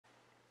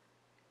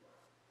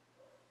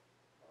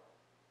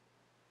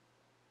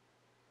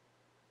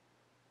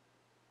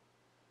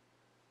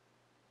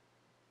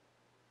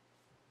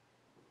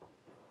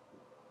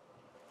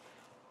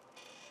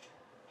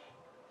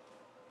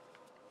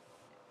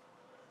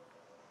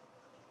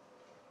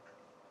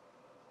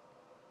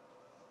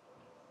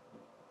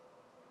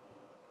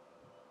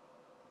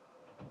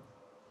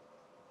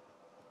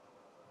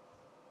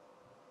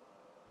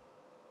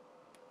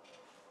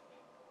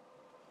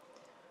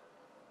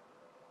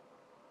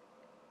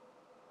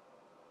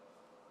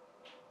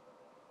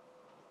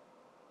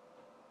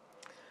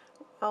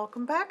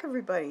Welcome back,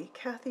 everybody.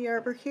 Kathy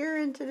Arbor here,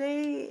 and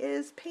today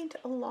is Paint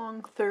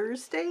Along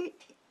Thursday,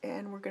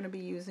 and we're going to be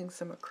using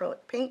some acrylic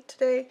paint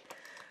today.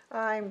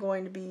 I'm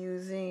going to be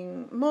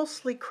using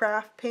mostly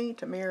craft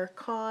paint,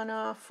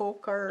 Americana,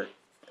 folk art.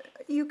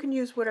 You can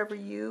use whatever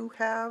you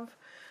have.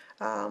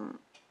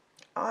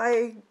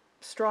 I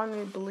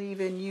strongly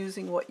believe in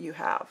using what you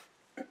have.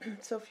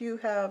 So if you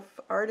have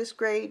artist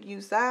grade,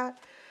 use that.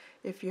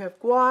 If you have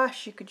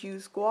gouache, you could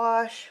use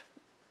gouache.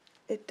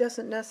 It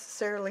doesn't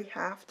necessarily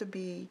have to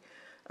be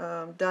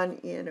done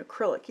in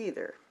acrylic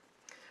either.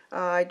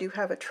 I do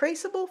have a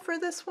traceable for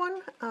this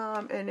one,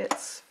 and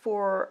it's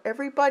for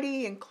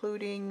everybody,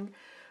 including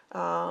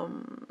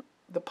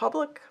the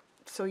public,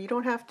 so you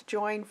don't have to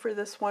join for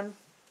this one.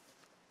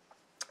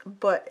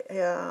 But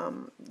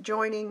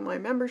joining my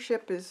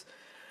membership is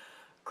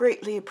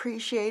greatly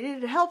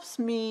appreciated. It helps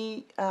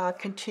me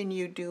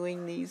continue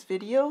doing these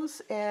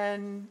videos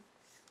and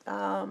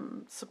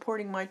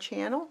supporting my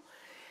channel.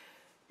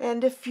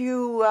 And if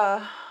you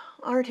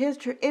aren't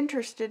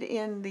interested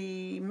in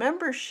the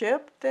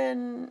membership,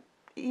 then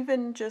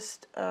even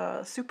just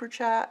a super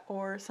chat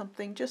or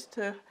something just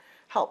to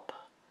help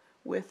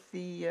with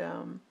the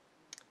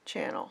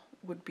channel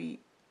would be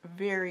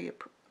very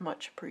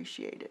much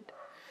appreciated.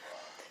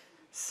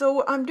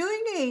 So I'm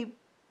doing a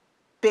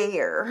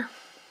bear.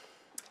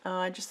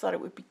 I just thought it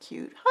would be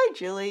cute. Hi,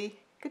 Jilly.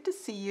 Good to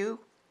see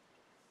you.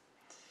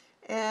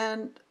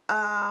 And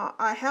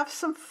I have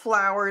some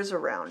flowers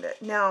around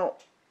it. Now,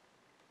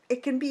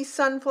 it can be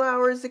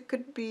sunflowers, it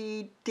could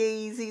be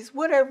daisies,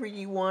 whatever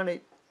you want to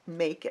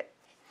make it.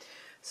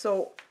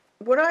 So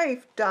what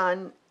I've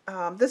done,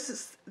 this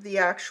is the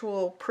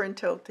actual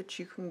printout that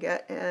you can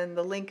get, and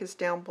the link is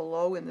down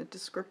below in the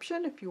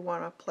description if you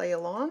want to play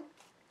along.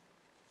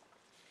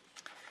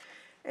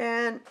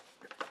 And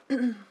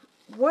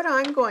what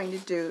I'm going to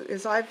do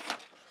is I've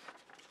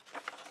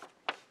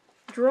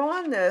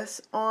drawn this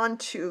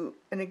onto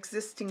an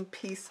existing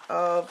piece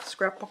of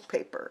scrapbook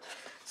paper.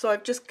 So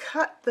I've just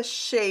cut the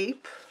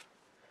shape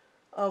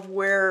of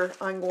where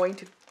I'm going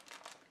to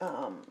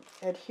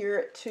adhere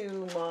it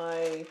to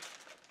my,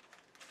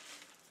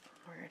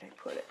 where did I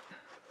put it?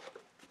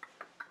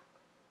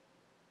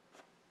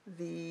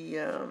 The,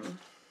 I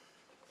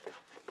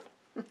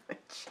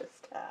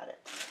just had it.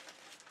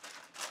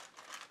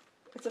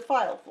 It's a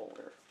file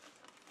folder.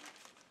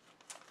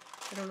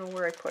 I don't know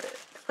where I put it.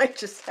 I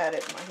just had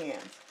it in my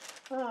hands.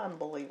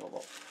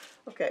 Unbelievable.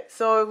 Okay,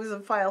 so it was a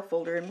file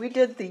folder, and we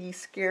did the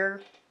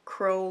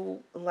Scarecrow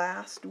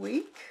last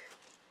week.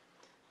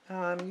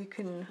 You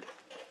can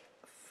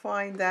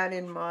find that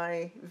in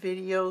my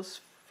videos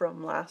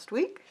from last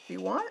week if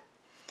you want.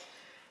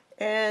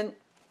 And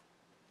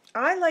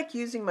I like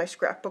using my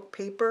scrapbook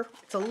paper.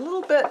 It's a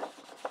little bit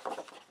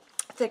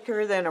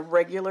thicker than a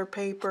regular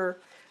paper.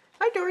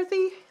 Hi,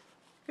 Dorothy.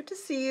 Good to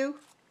see you.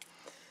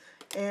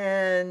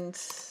 And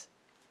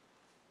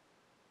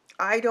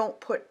I don't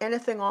put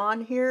anything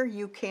on here.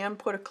 You can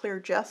put a clear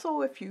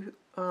gesso if you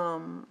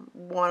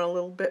want a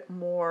little bit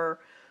more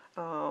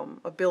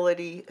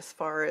ability as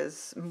far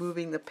as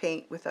moving the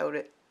paint without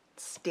it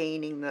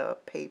staining the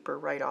paper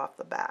right off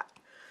the bat.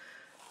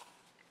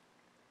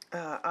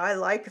 I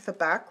like the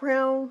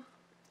background,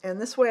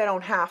 and this way I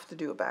don't have to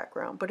do a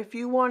background. But if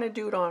you want to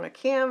do it on a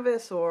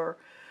canvas or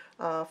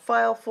a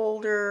file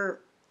folder,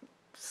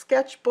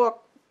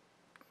 sketchbook,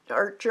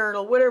 art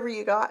journal, whatever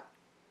you got,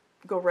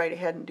 go right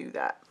ahead and do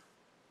that.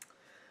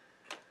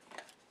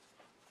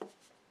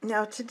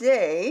 Now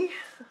today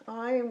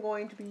I am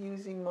going to be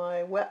using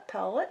my wet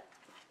palette,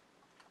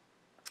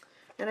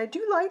 and I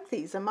do like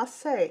these, I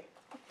must say.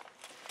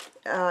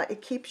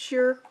 It keeps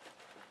your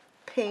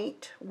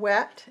paint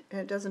wet and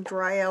it doesn't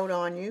dry out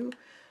on you,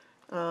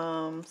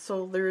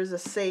 so there is a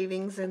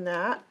savings in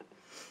that.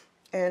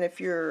 And if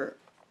you're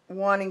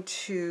wanting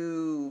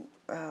to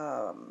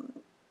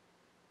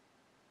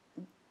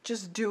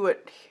just do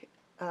it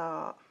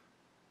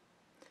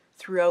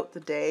throughout the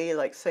day,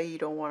 like say you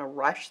don't want to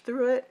rush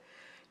through it,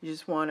 you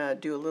just want to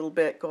do a little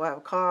bit, go have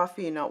a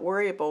coffee, and not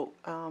worry about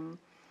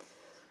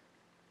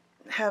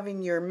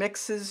having your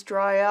mixes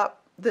dry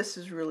up, this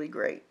is really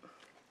great.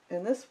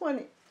 And this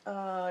one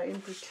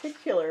in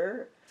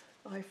particular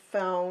I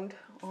found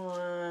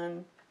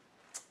on,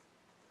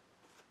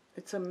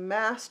 it's a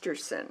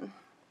Masterson.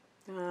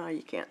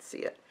 You can't see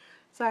it.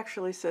 It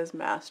actually says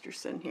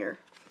Masterson here.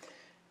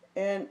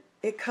 And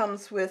it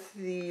comes with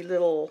the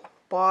little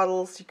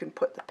bottles you can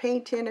put the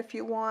paint in if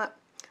you want.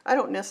 I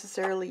don't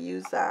necessarily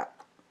use that.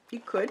 You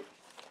could.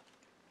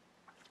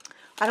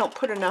 I don't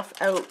put enough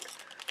out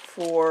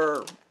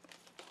for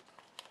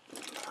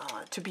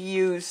to be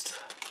used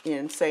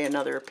in, say,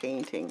 another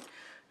painting,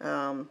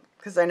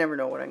 because I never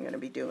know what I'm going to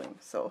be doing.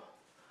 So,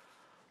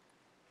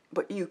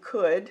 but you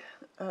could,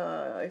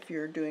 if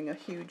you're doing a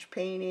huge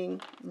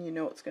painting, you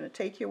know it's going to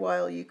take you a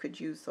while, you could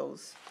use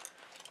those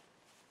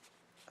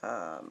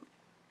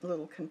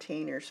little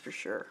containers for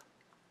sure.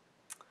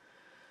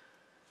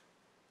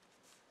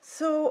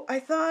 So I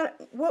thought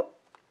what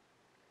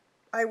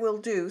I will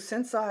do,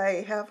 since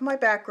I have my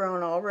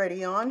background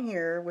already on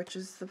here, which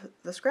is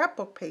the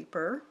scrapbook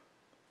paper,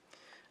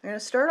 I'm going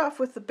to start off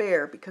with the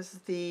bear because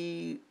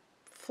the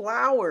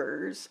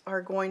flowers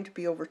are going to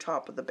be over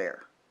top of the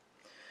bear.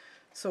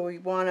 So we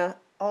want to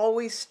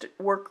always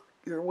work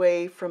your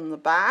way from the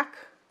back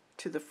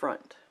to the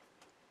front.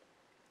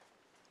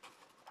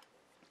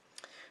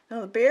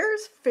 Now the bear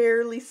is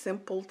fairly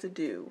simple to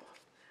do.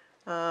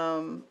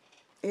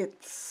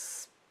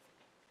 It's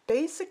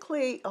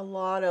basically a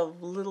lot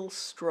of little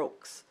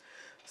strokes.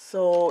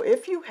 So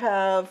if you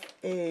have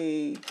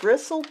a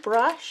bristle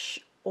brush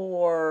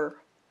or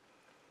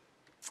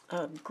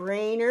a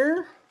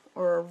grainer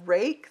or a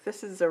rake,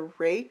 this is a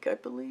rake I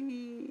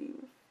believe,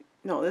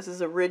 no, this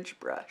is a ridge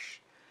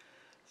brush.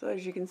 So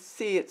as you can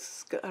see,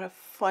 it's got a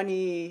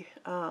funny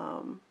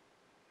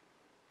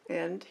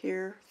end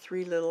here,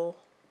 3 little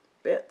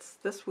bits.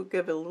 This will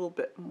give it a little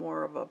bit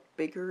more of a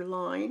bigger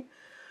line.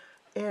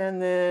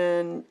 And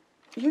then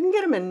you can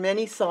get them in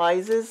many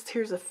sizes.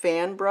 Here's a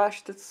fan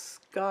brush that's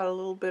got a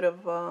little bit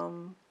of,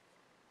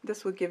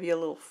 this would give you a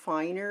little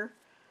finer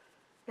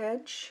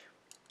edge.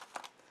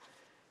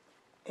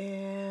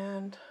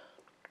 And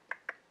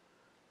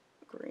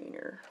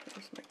grainer,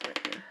 where's my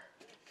grainer?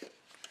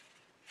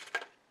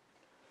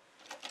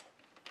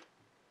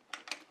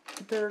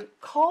 They're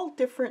called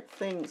different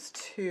things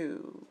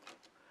too.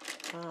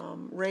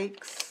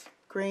 Rakes,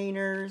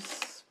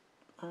 grainers,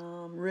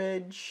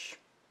 ridge.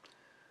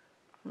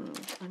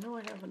 I know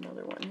I have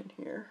another one in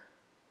here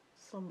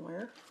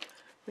somewhere.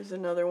 There's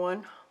another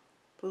one,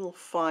 a little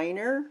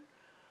finer,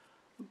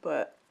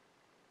 but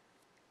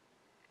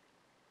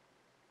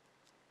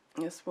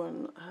this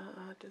one,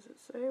 does it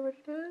say what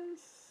it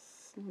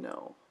is?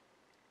 No.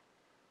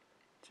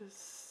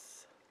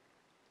 Just,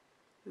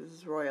 this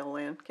is Royal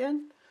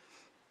Lambkin.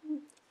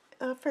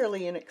 A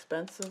fairly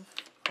inexpensive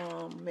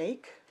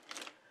make.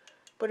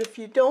 But if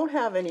you don't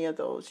have any of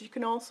those, you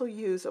can also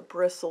use a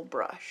bristle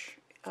brush.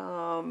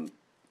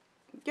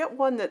 Get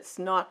one that's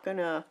not going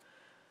to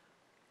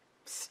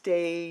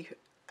stay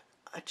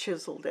a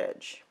chiseled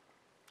edge.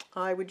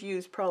 I would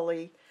use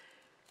probably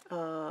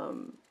a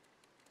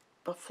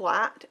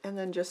flat and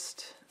then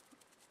just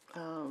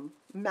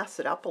mess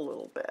it up a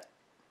little bit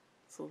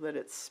so that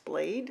it's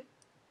splayed.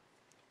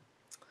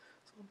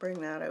 So I'll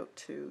bring that out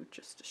too,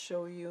 just to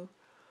show you.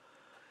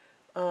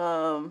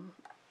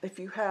 If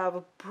you have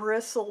a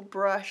bristle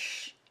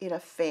brush in a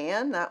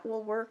fan, that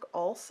will work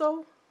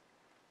also.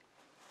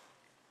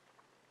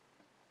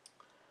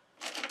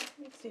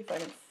 Let's see if I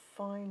can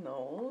find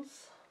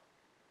those.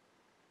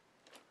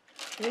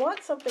 You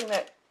want something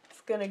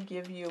that's going to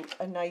give you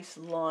a nice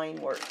line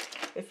work.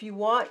 If you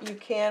want, you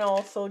can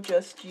also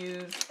just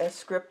use a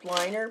script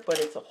liner, but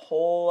it's a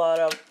whole lot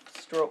of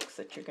strokes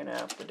that you're going to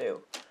have to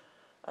do.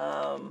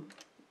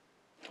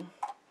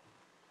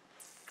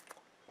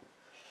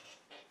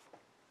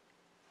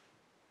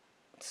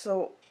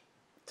 So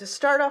to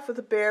start off with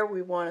a bear,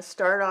 we want to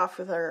start off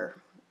with our,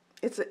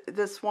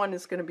 this one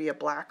is going to be a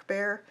black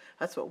bear.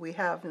 That's what we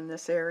have in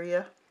this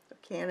area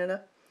of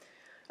Canada.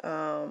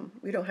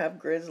 We don't have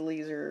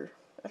grizzlies, or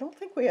I don't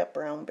think we have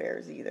brown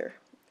bears either.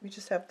 We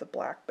just have the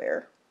black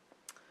bear.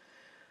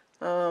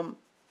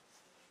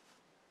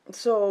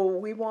 So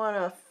we want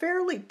a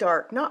fairly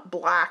dark, not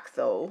black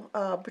though,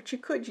 but you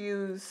could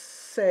use,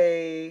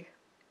 say,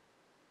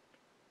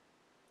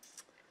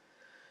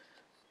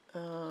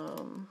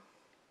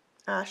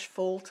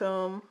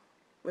 asphaltum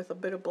with a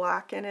bit of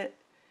black in it,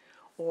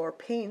 or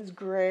Payne's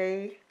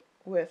gray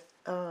with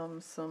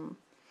some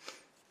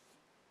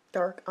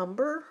dark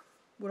umber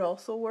would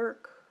also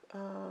work.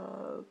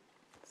 Let's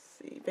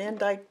see, Van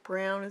Dyke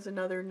brown is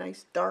another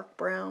nice dark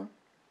brown.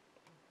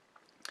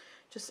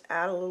 Just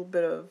add a little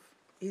bit of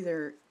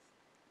either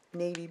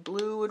navy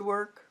blue would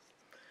work.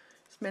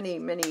 There's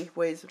many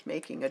ways of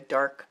making a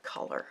dark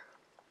color.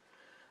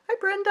 Hi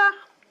Brenda.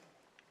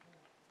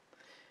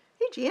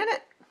 Hey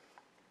Janet.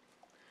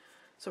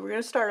 So we're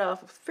going to start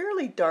off with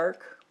fairly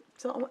dark.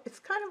 It's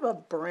kind of a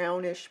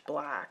brownish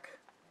black.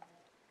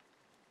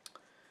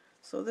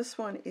 So this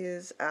one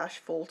is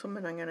asphaltum,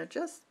 and I'm going to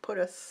just put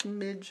a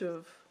smidge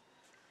of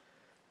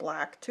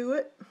black to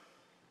it.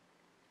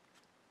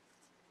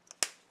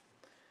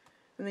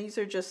 And these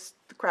are just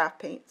the craft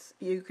paints.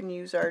 You can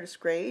use artist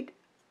grade.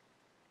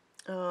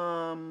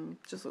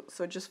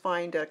 Just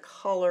find a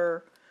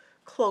color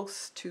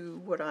close to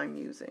what I'm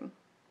using.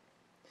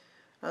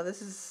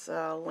 This is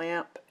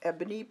lamp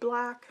ebony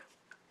black.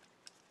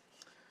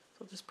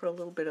 So I'll just put a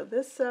little bit of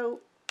this out.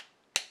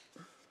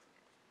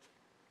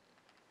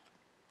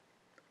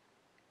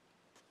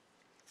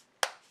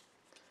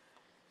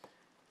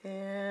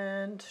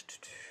 And I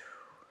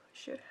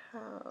should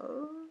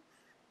have,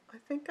 I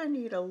think I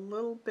need a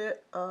little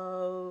bit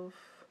of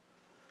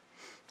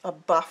a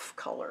buff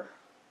color.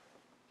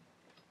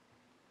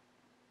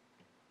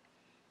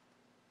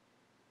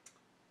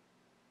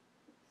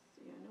 Let's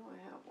see, I know I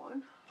have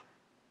one.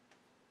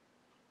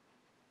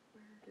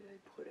 Where did I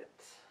put it?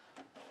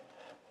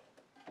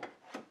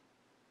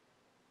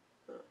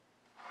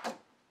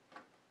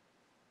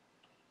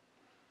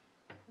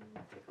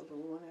 Take a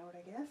little one out,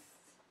 I guess.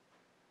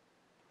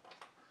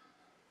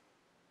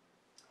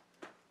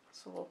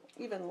 So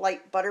even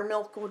light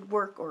buttermilk would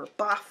work, or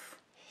buff,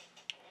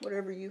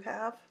 whatever you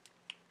have.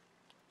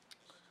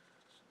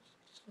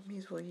 I may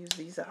as well use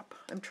these up.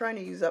 I'm trying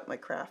to use up my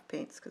craft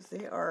paints because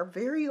they are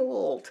very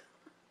old.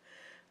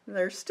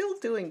 They're still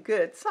doing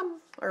good. Some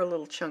are a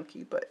little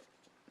chunky, but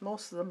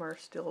most of them are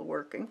still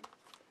working.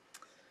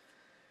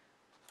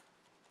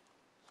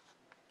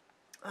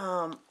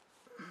 And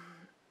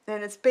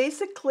it's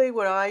basically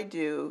what I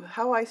do,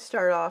 how I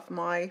start off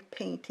my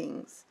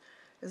paintings,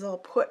 is I'll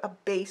put a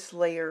base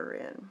layer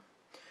in.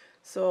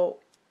 So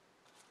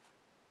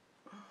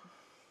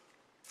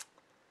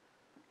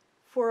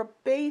for a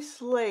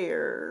base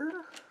layer,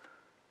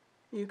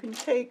 you can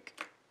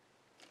take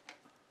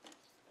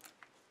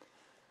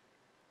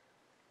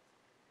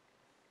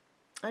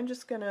I'm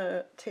just going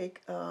to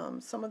take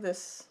some of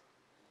this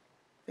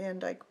Van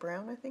Dyke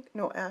Brown, I think.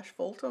 No,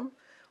 Asphaltum.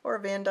 Or a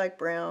Van Dyke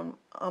Brown.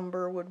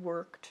 Umber would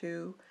work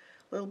too.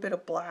 A little bit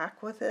of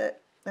black with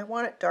it. I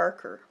want it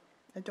darker.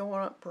 I don't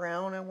want it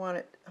brown. I want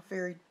it a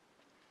very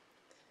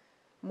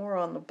more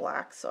on the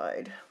black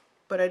side.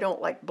 But I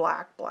don't like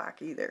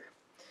black either.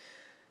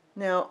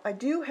 Now, I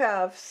do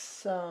have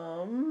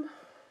some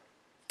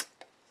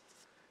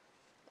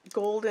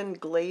golden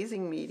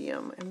glazing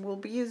medium, and we'll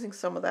be using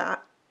some of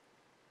that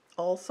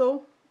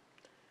also.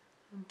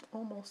 I'm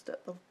almost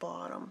at the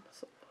bottom,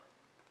 so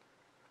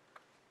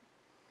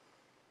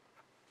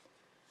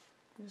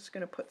I'm just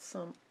going to put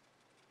some,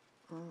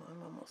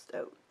 I'm almost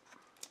out.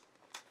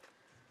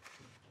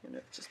 I'm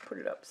going to just put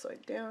it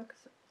upside down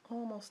because I'm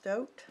almost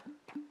out.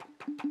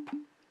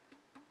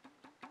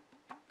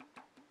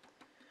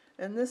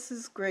 And this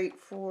is great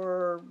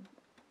for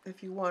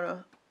if you want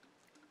to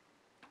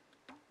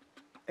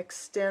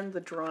extend the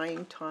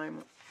drying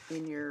time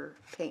in your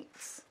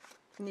paints.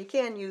 And you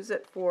can use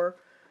it for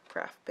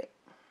craft paint.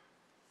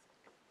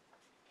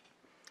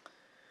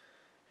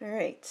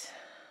 Alright,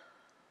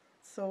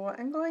 so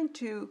I'm going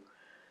to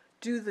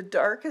do the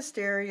darkest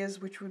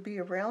areas, which would be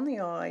around the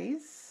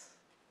eyes.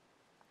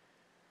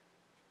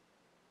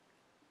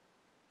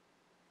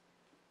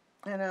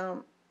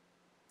 And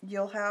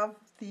you'll have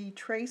the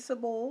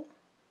traceable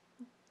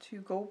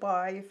to go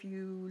by if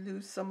you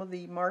lose some of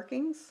the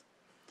markings.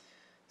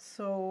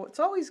 So it's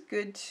always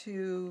good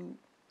to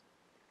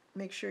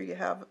make sure you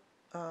have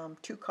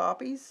 2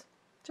 copies,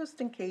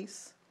 just in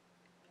case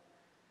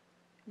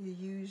you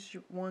use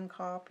one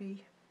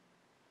copy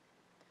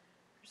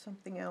for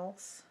something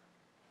else.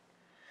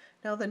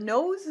 Now the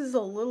nose is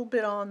a little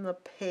bit on the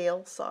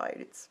pale side.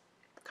 It's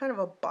kind of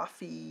a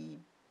buffy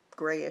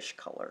grayish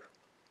color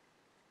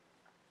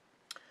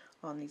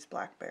on these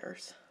black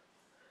bears.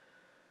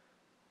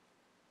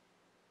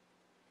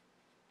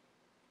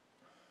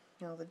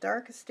 Now the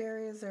darkest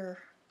areas are,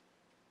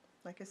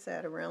 like I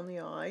said, around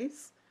the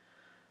eyes.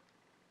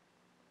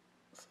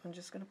 So I'm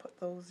just going to put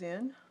those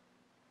in.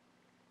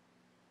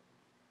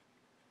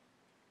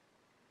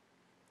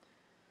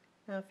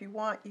 Now if you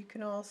want, you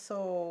can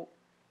also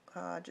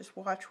just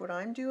watch what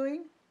I'm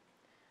doing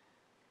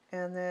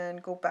and then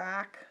go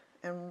back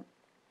and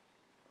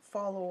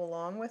follow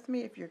along with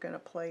me if you're going to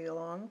play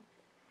along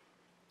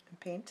and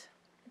paint.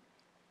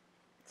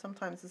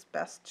 Sometimes it's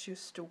best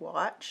just to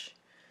watch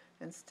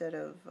instead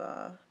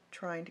of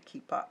trying to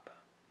keep up.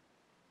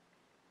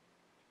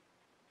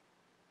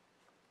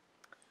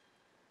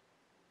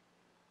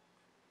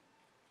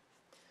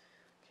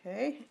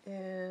 Okay,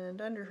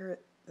 and under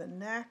the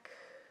neck,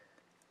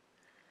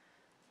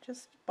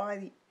 just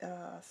by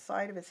the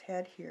side of his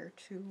head here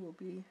too will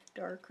be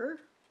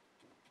darker.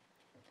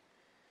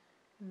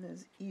 And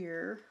his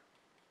ear.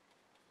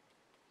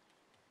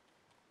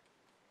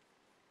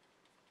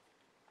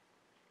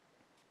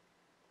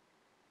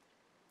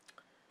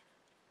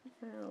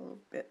 And a little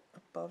bit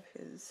above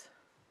his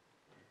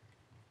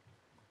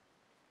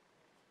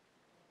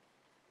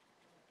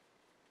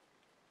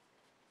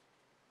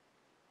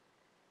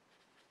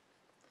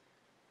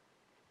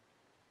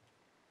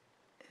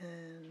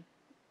and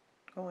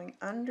going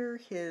under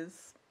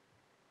his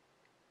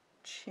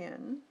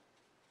chin,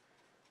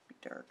 be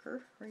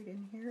darker right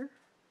in here.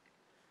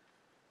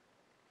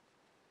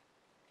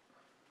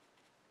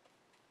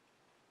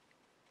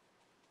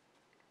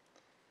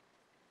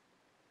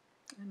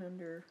 And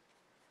under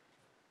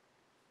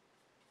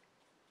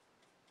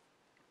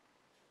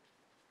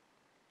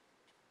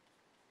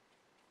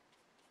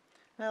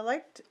and I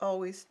liked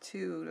always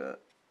to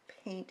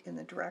paint in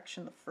the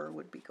direction the fur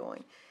would be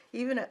going,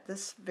 even at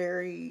this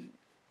very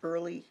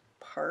early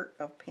part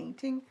of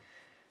painting,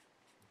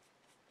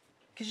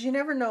 because you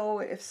never know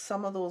if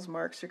some of those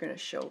marks are going to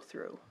show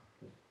through.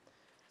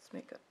 Let's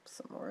make up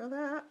some more of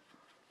that.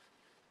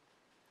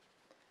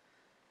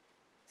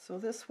 So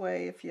this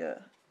way, if you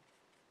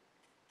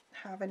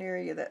have an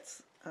area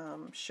that's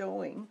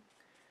showing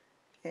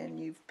and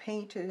you've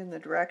painted in the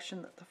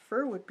direction that the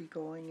fur would be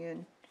going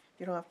in,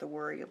 you don't have to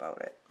worry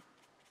about it.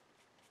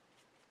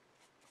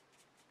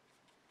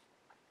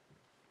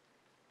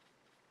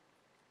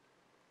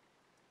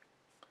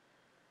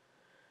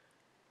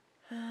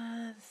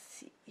 Let's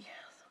see, so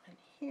in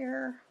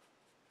here.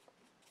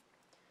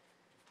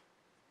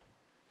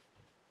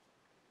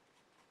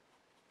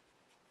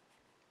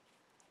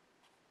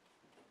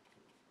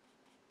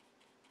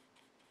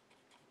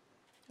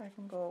 I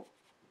can go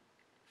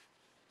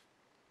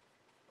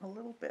a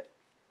little bit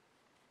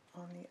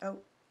on the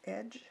out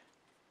edge,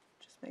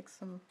 just make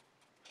some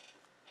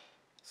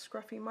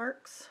scruffy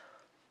marks.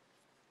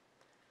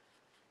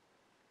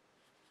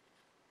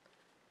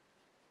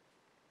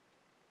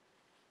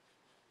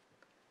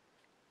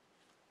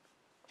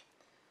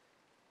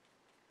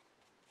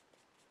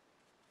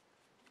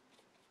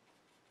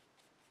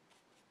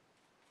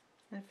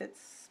 And if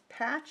it's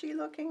patchy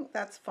looking,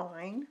 that's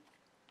fine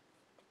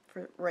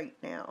for right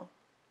now.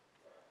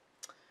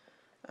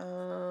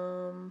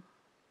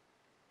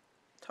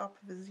 Top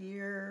of his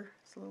ear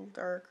is a little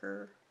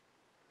darker,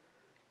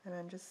 and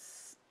I'm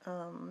just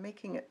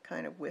making it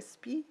kind of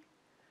wispy,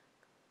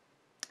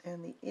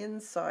 and the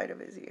inside of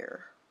his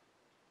ear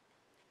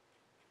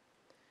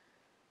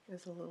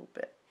is a little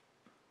bit.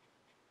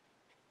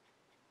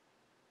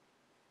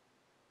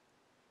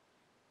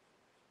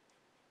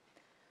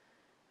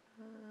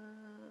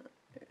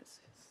 There's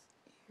his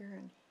ear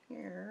in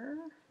here,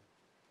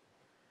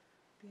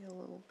 be a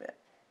little bit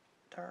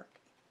dark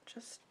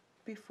just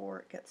before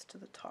it gets to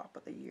the top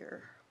of the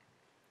ear.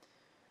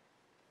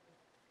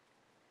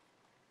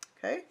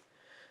 Okay,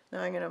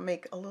 now I'm going to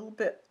make a little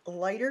bit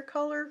lighter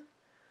color.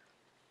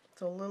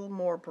 It's a little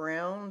more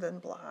brown than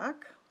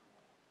black,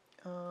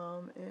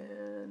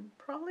 and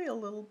probably a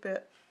little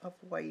bit of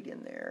white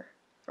in there,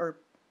 or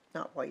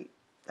not white,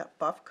 that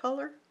buff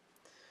color.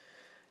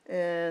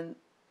 And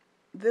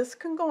this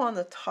can go on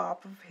the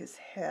top of his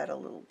head a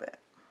little bit.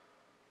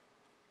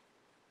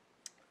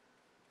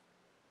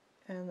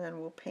 And then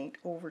we'll paint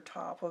over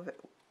top of it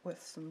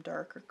with some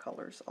darker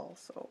colors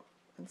also,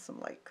 and some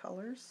light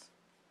colors.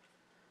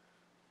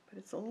 But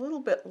it's a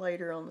little bit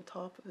lighter on the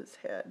top of his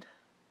head,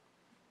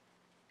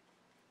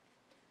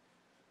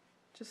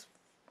 just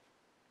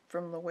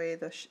from the way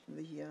the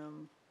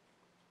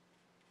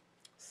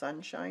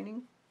sun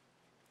shining.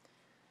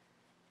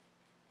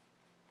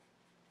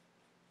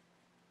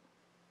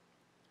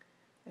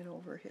 And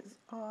over his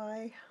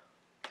eye.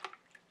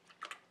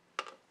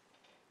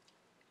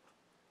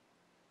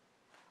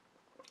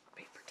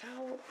 Paper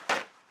towel.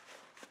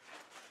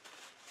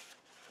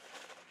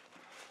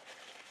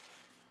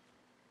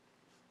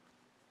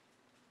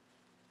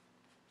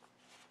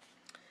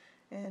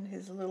 And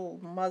his little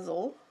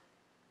muzzle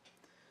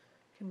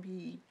can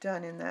be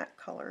done in that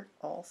color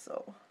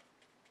also.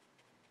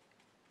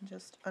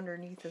 Just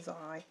underneath his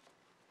eye.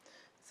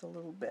 It's a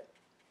little bit.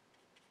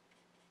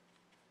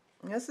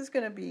 And this is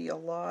going to be a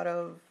lot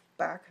of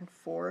back and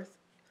forth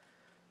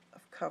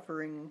of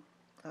covering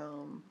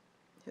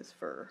his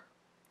fur.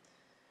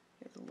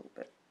 Here's a little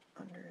bit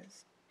under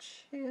his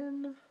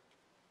chin.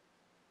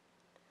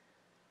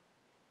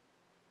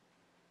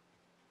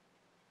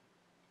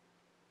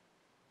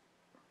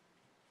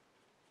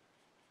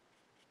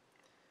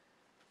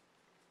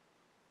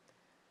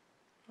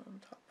 On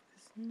top of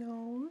his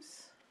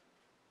nose.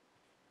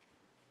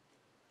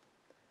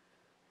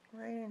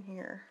 Right in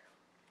here.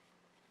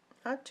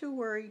 Not too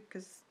worried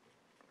because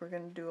we're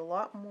going to do a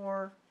lot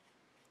more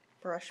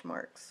brush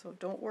marks, so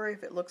don't worry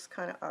if it looks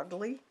kind of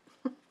ugly.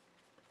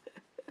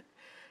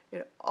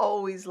 It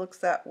always looks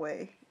that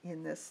way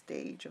in this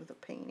stage of the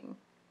painting.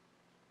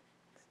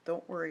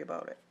 Don't worry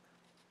about it.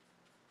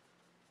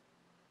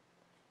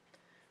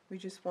 We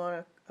just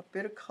want a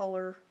bit of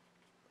color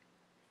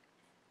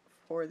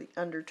for the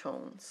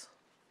undertones.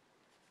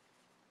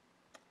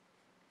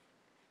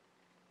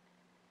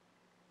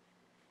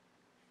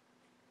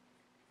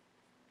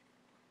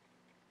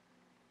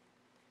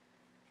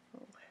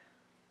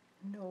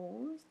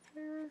 Nose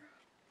there.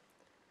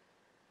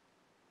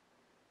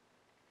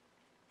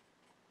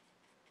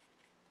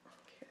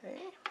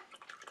 Okay.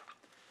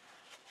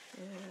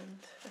 And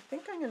I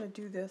think I'm going to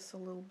do this a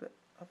little bit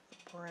of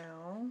the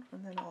brown,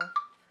 and then I'll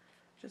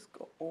just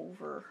go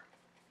over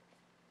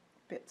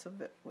bits of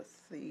it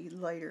with the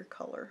lighter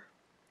color.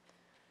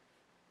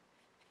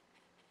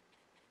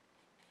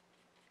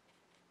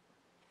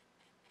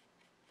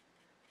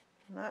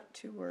 I'm not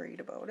too worried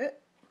about it.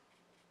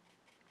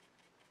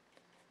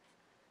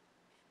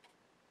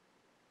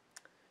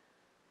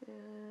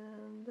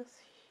 And this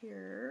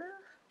here,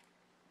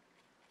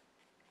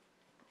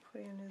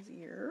 put in his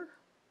ear.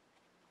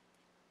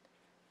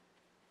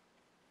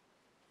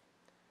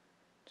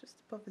 Just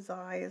above his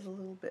eye is a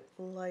little bit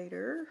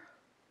lighter.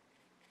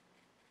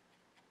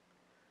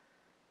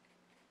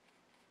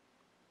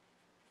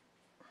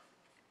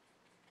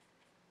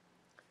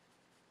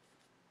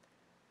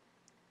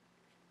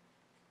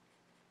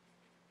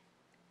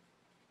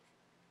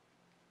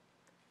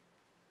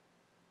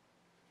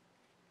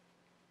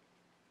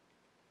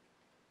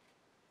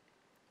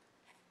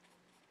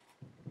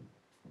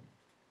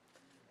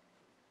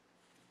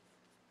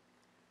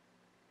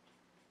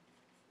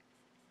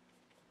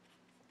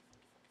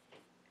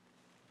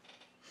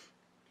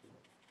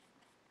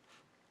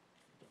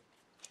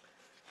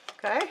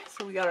 Okay,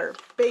 so we got our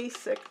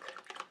basic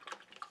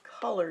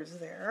colors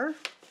there.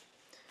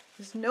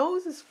 His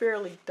nose is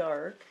fairly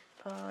dark.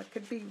 It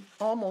could be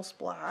almost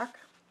black.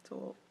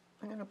 So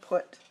I'm going to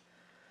put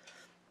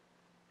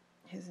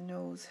his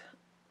nose.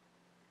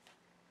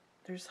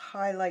 there's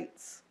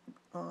highlights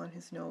on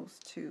his nose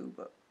too,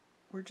 but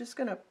we're just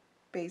going to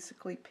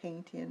basically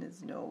paint in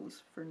his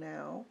nose for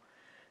now,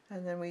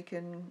 and then we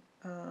can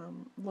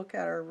look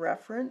at our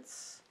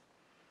reference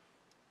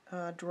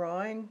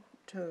drawing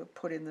to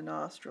put in the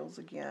nostrils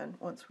again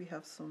once we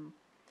have some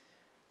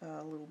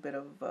a little bit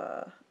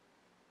of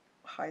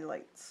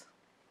highlights.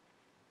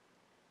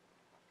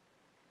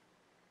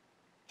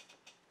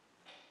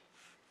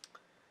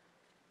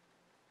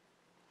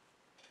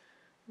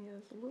 Yeah,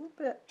 there's a little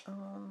bit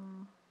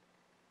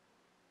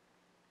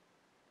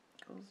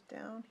goes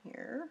down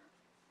here.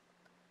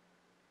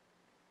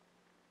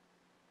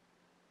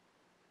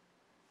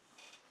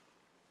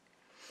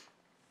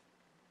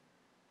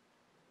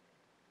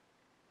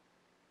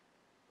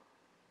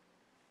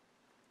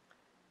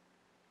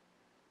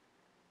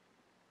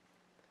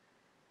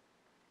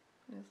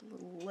 There's a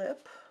little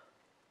lip.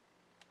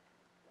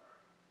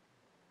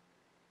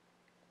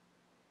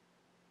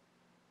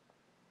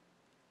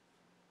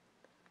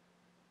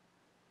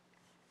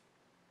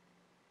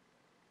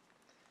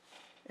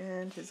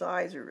 And his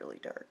eyes are really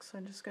dark, so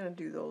I'm just going to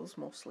do those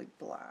mostly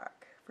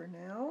black for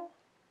now,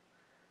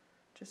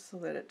 just so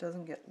that it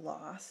doesn't get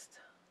lost.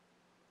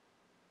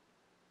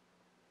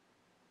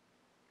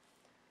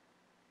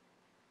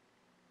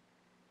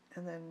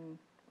 And then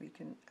we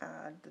can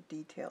add the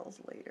details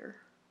later,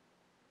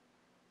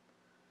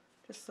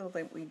 just so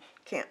that we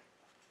can't,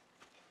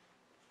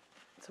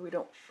 so we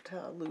don't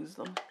lose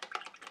them.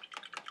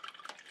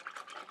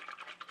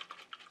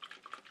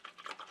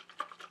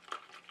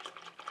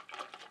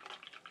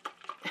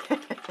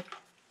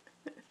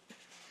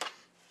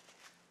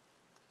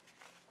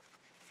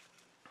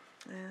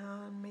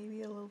 And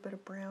maybe a little bit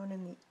of brown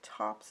in the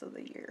tops of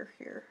the ear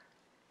here.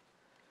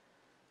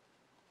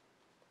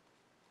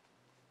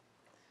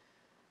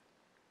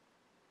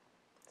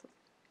 So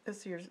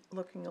this ear's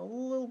looking a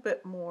little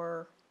bit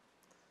more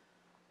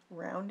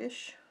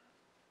roundish.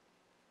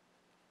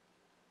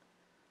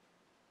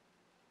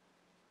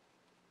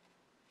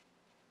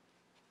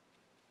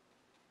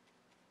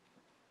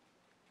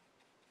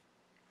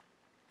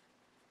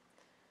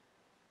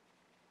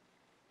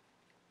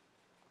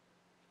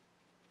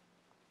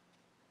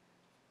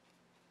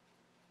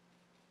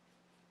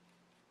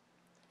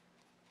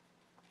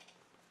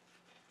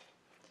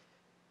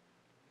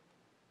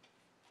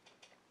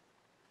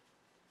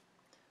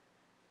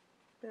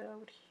 Bit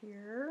out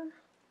here,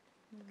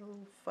 a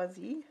little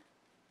fuzzy.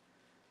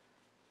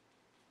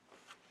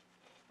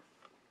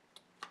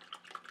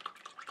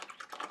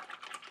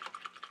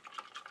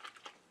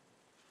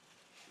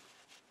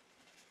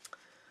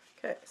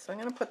 Okay, so I'm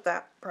going to put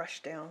that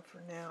brush down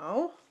for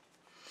now.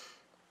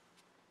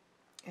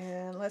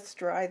 And let's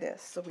dry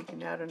this so we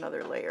can add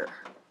another layer.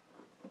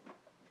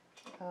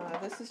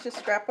 This is just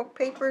scrapbook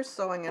paper,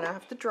 so I'm going to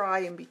have to dry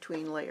in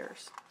between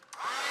layers.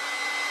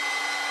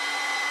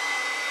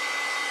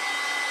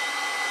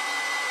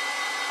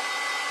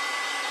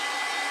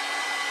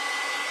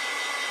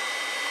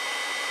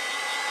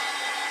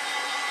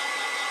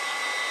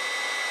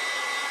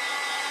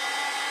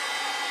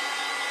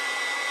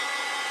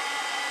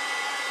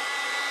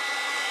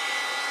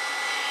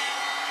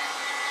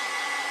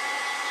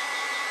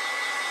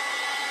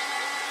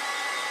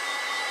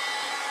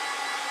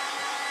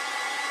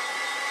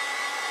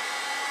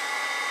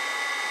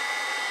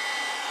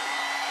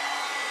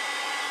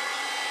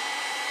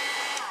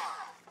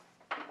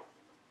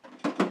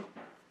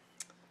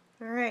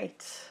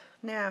 Alright,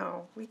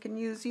 now we can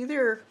use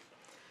either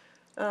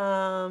a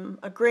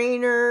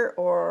grainer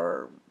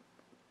or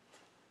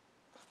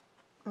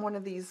one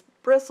of these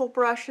bristle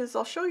brushes.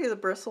 I'll show you the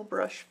bristle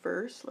brush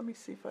first. Let me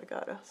see if I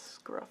got a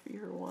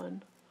scruffier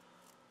one.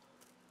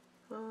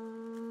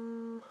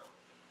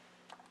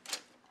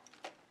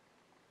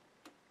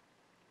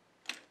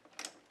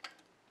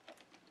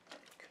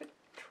 Could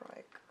try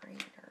a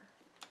grainer.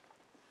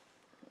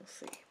 We'll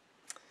see.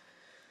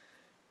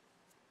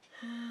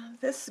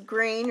 This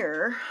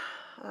grainer,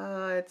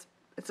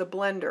 it's a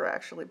blender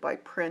actually by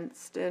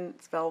Princeton.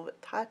 It's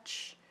Velvet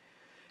Touch,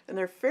 and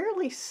they're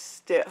fairly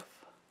stiff.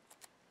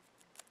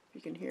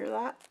 You can hear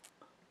that.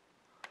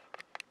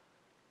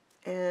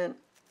 And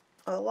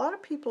a lot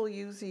of people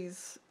use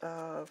these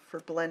for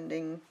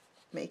blending,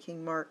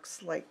 making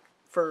marks like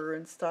fur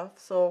and stuff.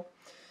 So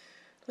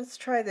let's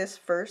try this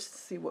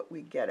first, see what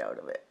we get out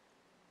of it.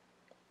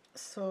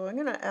 So I'm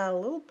going to add a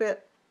little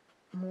bit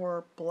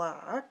more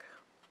black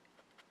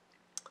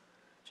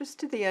just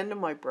to the end of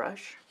my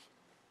brush.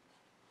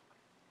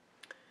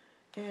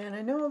 And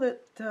I know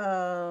that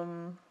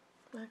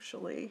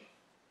actually,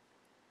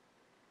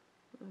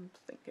 I'm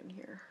thinking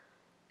here,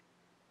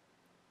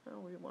 how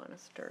we want to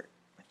start.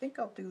 I think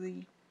I'll do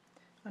the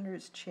under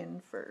his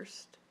chin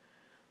first.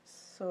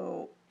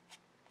 So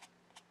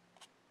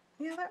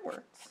yeah, that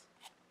works.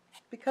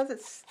 Because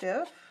it's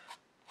stiff,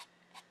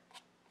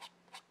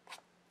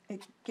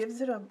 it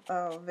gives it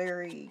a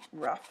very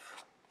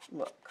rough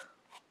look.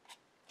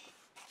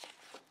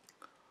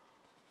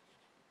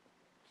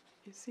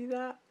 You see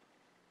that?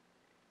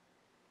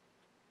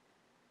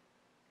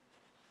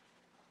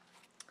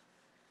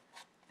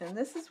 And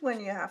this is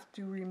when you have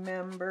to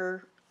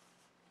remember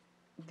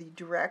the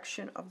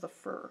direction of the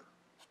fur.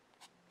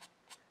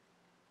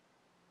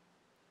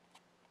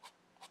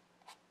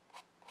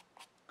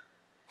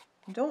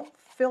 Don't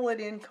fill it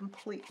in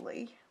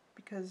completely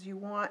because you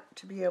want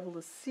to be able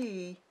to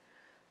see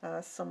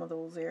some of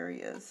those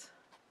areas.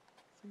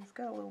 So he's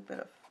got a little bit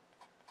of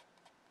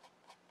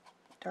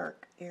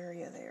dark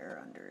area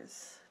there under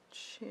his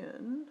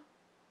chin.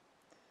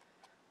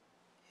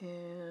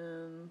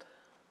 And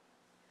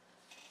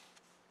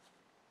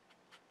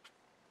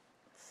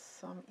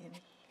some in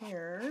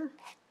here.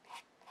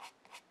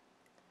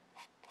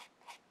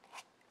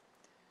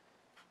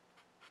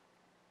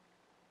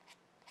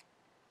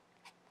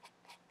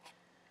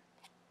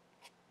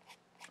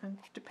 And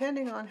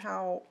depending on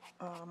how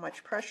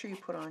much pressure you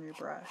put on your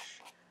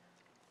brush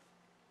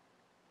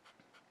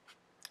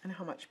and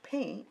how much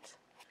paint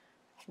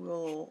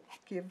will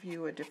give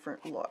you a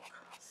different look.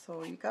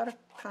 So you got to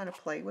kind of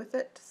play with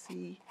it to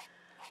see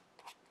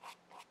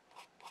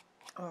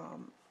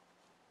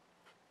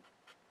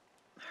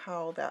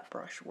how that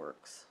brush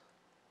works.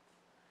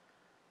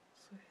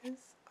 So his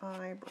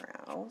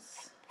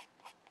eyebrows,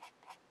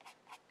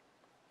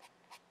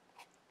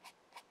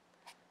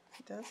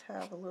 he does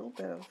have a little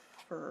bit of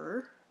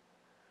fur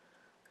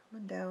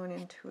coming down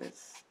into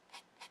his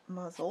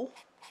muzzle.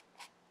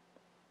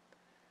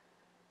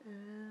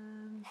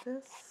 And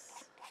this,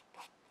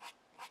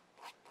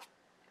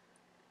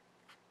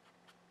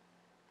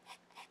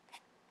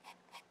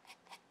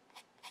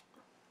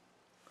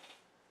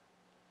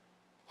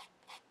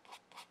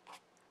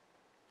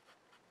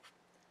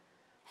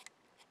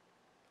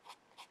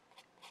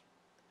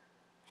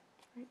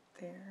 right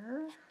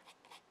there.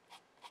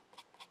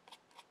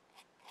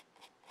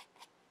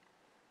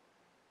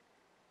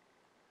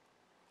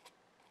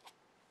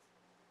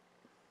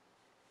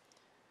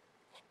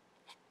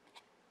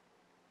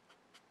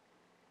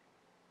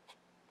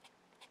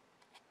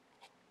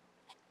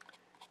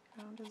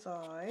 Around his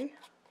eye.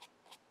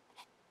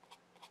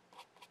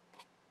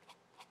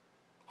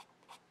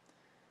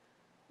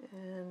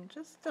 And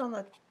just on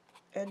the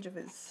edge of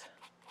his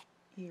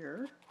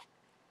ear.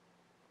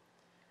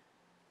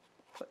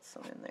 Put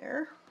some in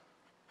there.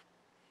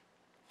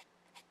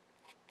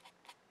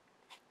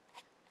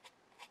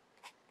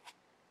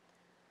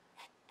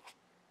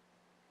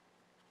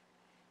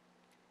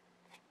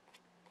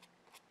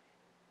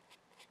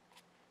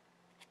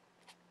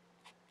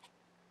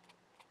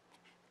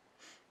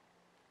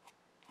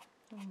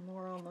 And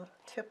more on the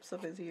tips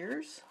of his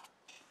ears.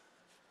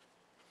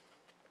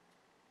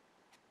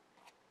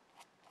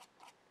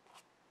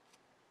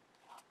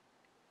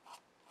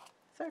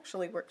 This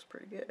actually works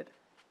pretty good.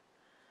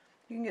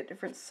 You can get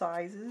different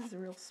sizes,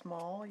 real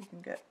small. You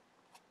can get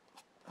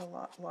a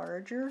lot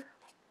larger.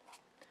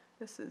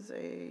 This is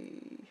a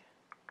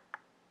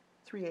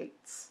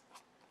 3/8.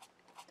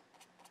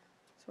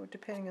 So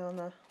depending on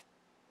the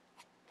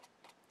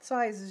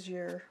sizes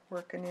you're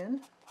working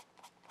in.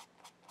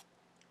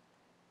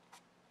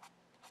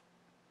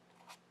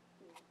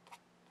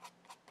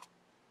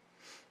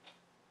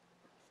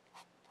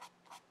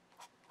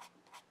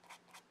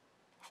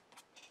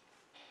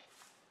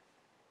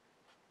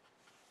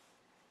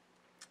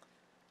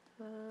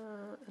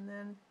 And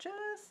then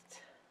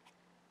just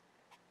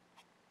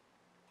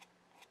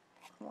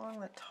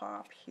along the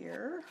top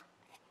here,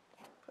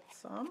 put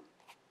some.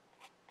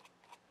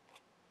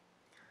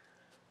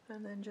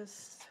 And then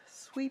just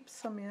sweep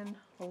some in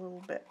a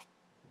little bit.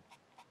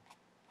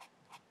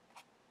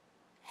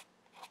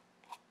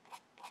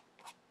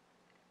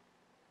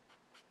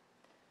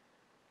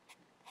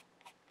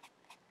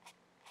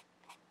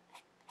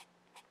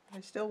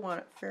 I still want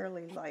it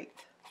fairly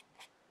light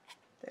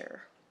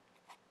there.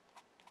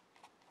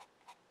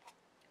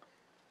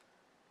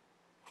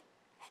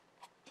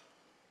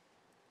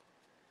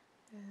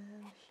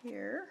 And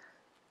here,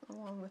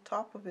 along the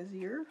top of his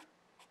ear,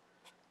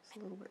 it's a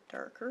little bit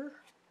darker.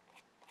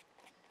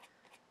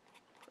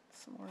 Put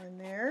some more in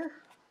there.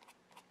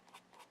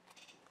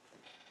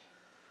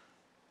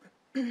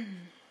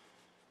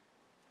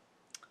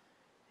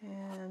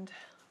 And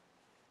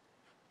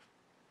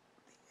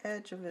the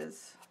edge of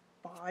his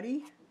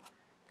body,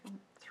 can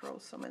throw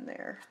some in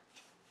there.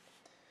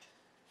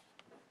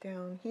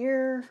 Down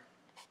here,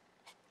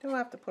 don't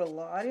have to put a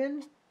lot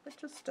in, but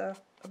just a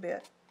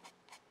bit.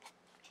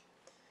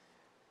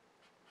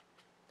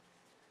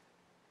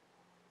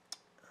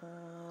 A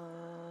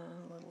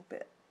little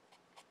bit.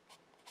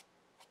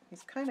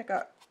 He's kind of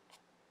got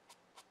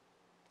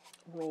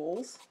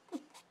rolls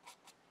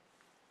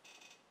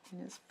in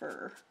his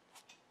fur.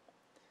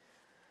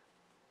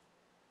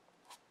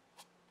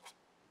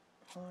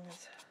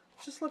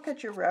 Just look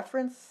at your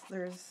reference.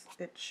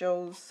 It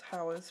shows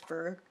how his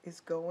fur is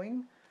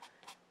going.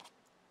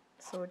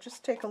 So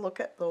just take a look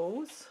at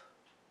those.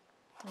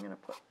 I'm going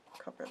to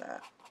cover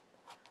that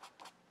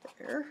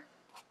there.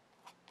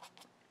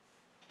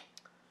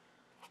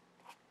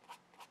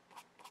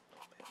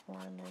 A bit more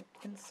on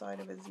the inside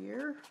of his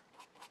ear.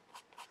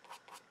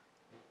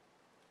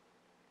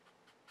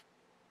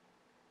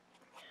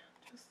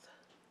 Just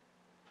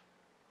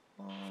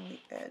along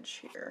the edge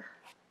edge here.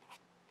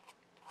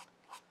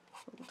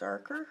 A little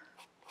darker.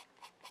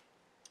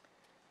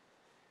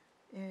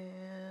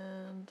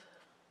 And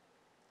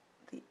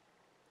the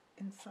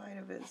inside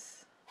of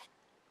his,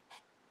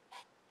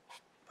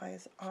 by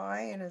his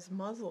eye and his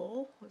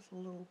muzzle was a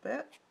little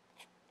bit.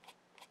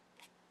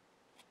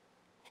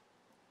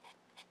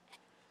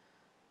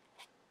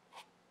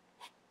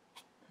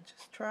 And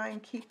just try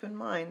and keep in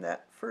mind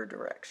that fur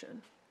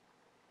direction.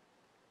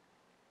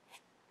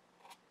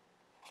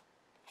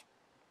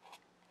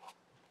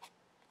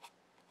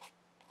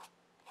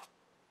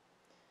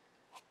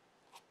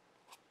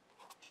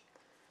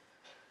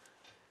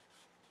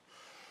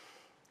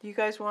 Do you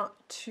guys want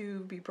to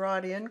be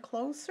brought in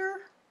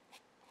closer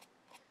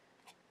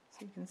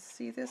so you can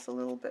see this a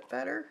little bit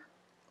better?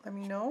 Let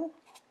me know.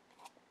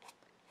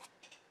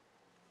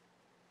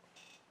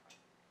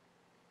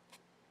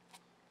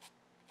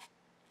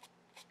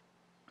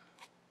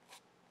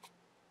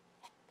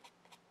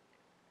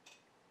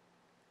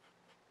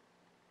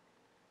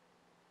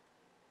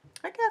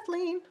 Hi,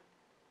 Kathleen.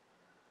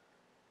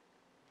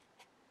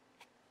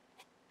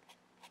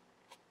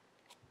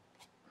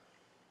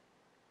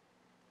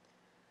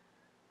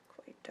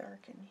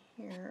 Dark in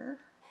here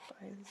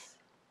by his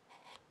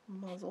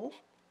muzzle.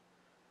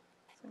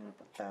 So I'm going to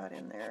put that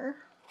in there.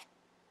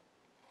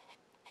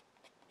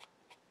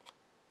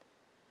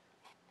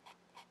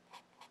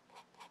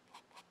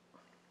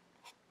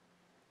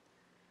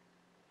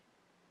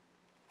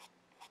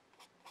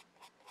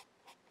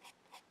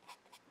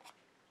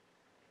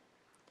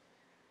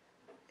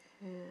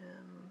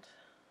 And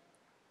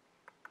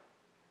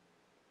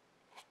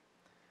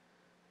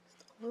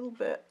just a little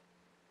bit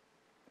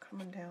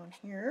coming down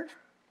here.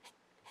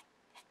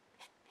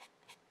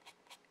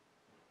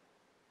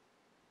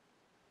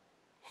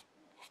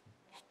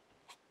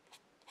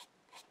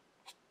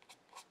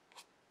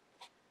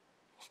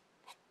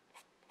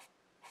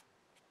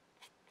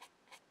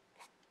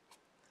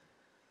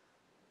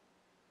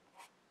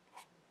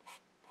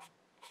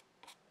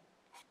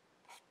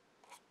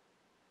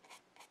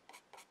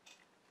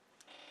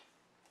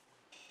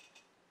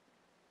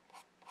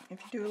 If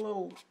you do a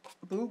little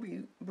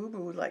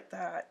boo-boo like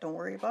that, don't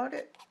worry about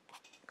it,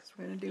 because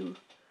we're going to do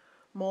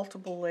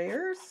multiple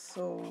layers,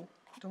 so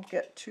don't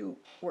get too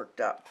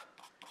worked up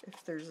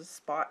if there's a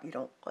spot you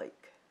don't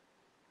like.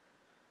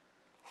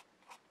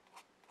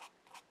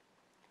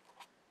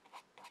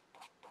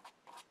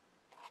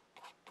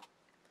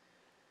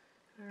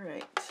 All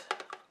right.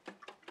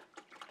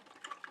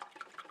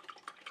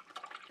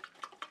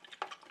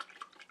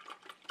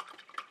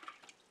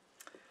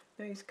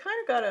 Now he's kind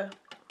of got a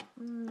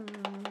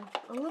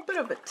little bit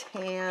of a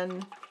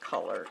tan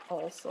color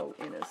also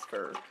in his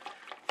fur.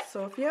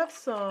 So if you have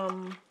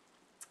some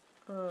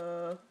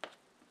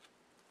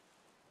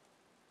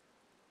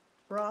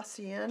raw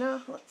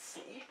sienna, let's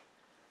see.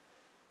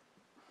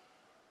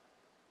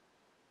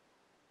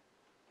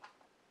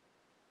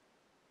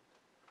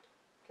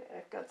 Okay,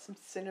 I've got some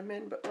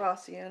cinnamon, but raw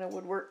sienna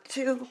would work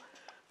too.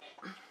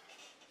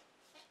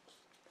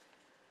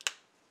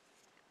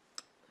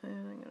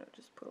 And I'm going to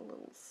just put a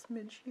little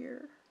smidge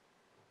here.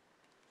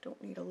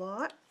 Don't need a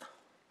lot.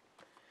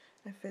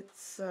 If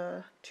it's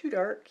too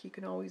dark, you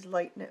can always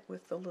lighten it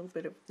with a little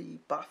bit of the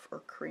buff or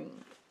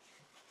cream.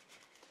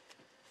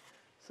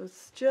 So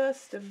it's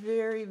just a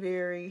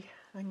very,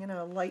 I'm going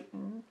to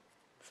lighten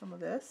some of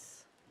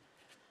this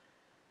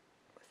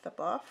with the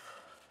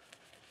buff.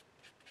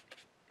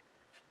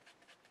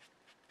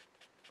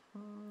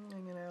 I'm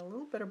going to add a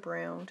little bit of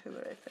brown to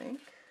it, I think,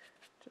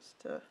 just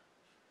to,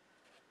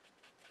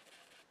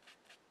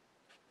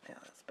 yeah,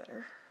 that's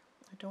better.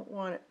 I don't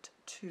want it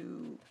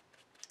to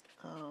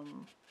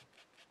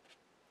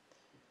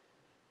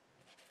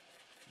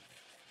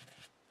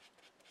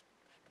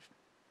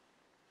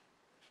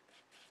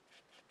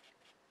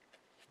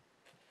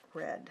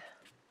red.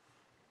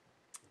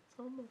 It's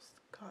almost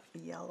got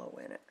yellow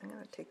in it. I'm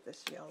going to take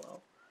this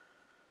yellow,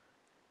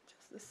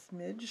 just a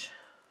smidge.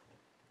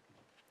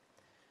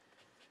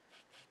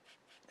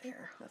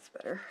 There, that's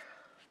better.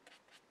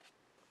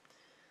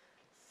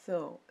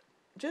 So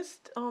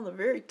just on the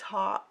very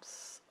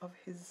tops of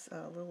his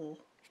little,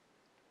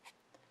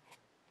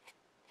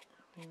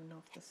 I don't even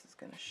know if this is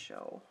going to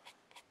show.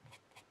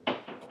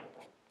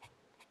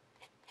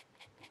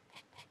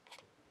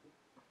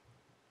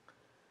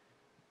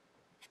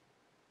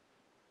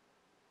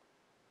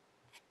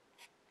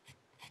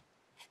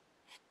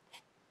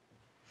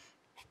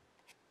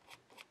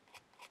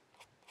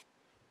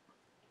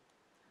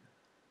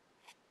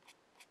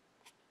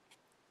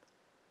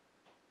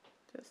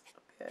 Just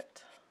a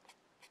bit.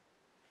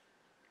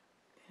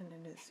 And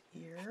in his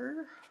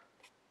ear.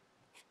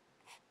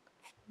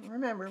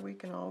 Remember, we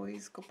can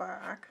always go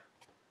back.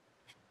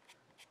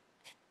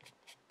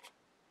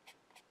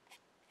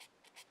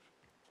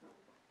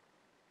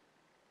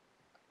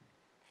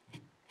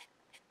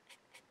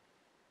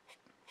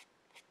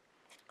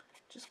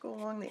 Just go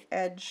along the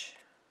edge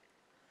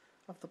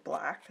of the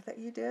black that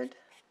you did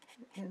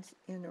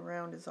in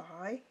around his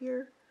eye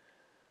here.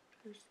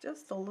 There's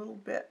just a little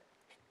bit,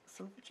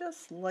 so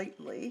just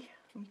lightly.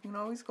 You can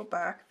always go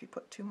back if you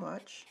put too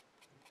much.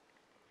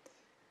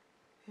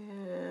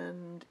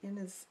 And in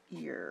his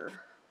ear,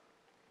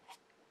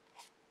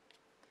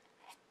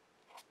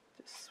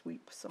 just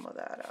sweep some of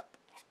that up.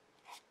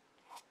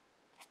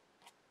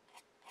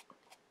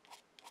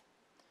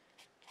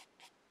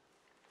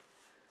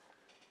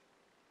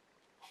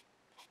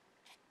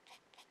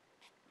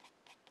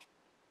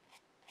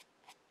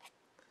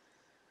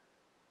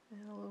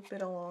 And a little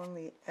bit along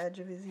the edge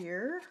of his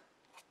ear.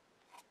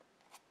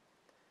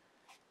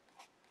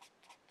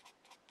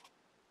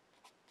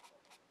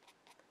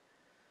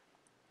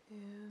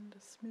 And a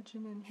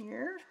smidgen in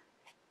here.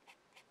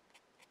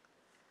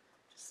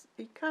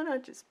 You kind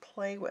of just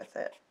play with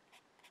it.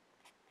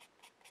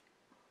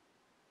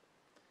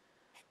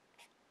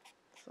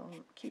 So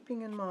I'm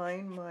keeping in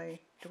mind my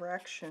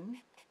direction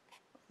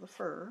of the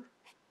fur.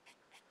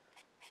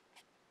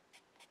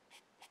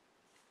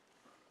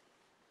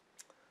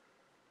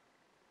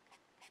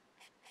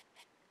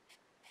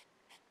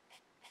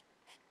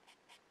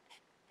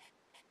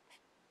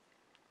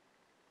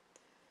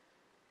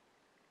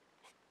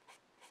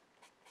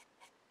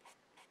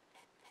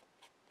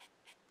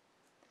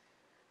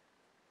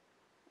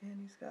 And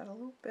he's got a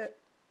little bit,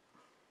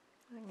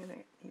 I'm going to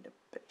need a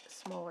bit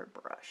smaller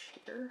brush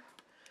here.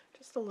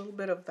 Just a little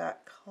bit of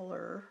that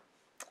color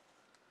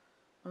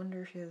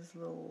under his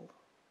little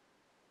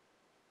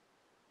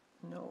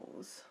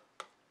nose.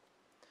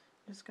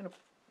 I'm just going to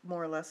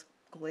more or less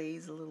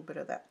glaze a little bit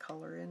of that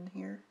color in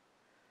here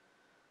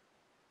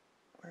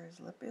where his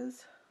lip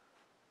is.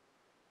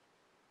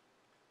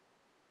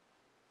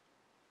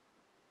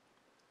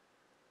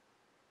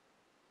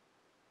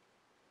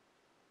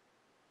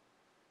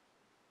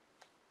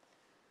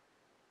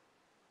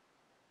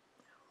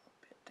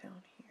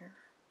 Down here.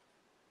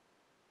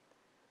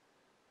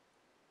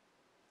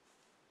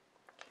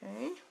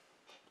 Okay.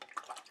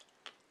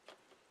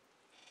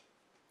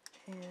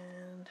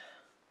 And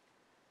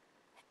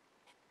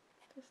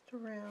just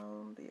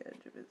around the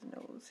edge of his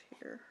nose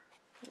here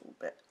a little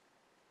bit.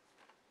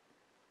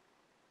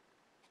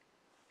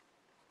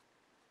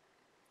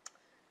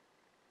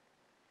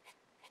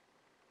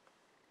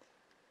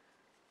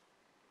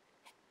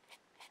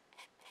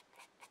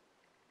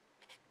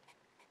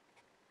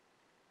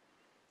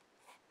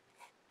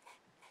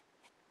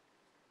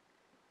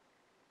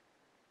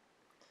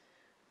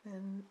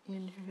 And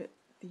in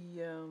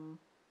the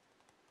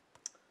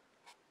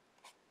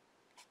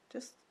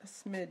just a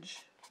smidge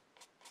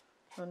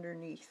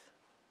underneath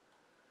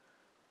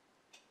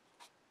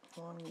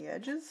along the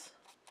edges.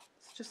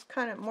 It's just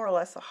kind of more or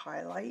less a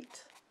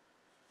highlight.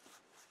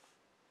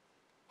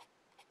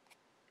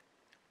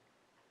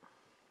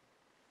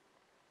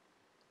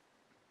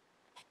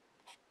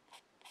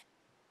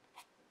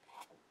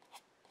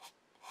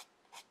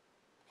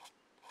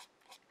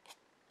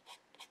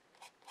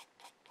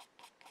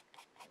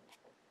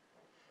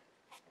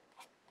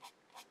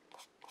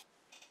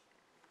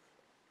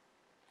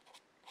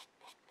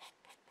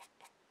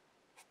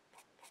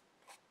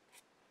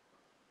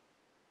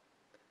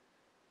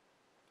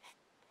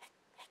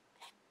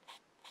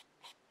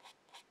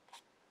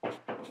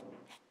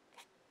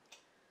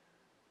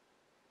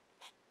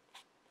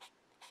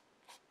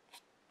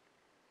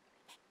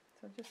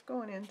 So just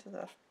going into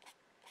the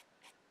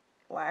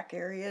black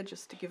area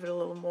just to give it a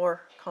little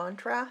more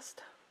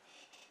contrast.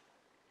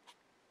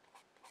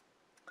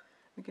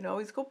 We can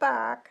always go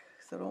back,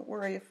 so don't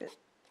worry if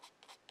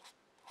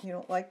you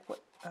don't like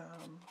what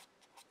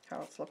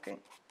how it's looking.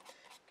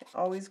 You can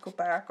always go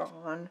back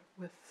on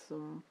with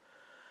some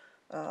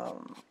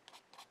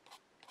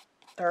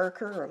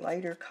darker or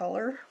lighter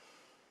color.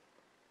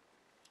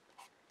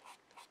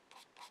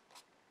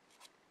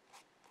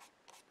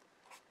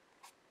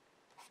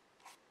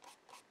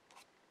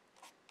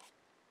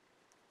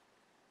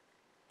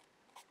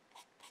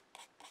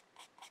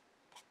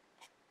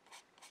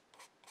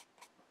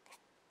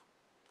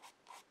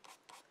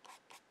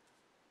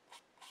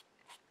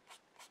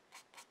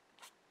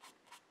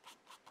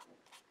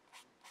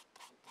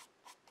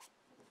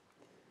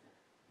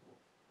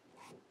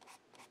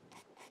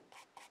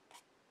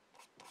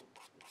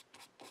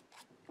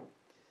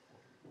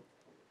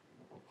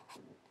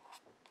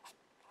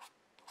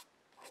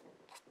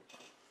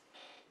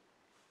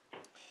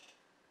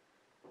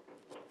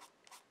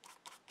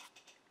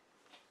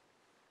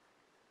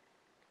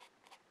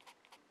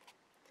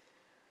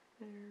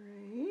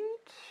 Alright,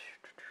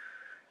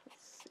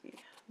 let's see.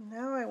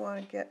 Now I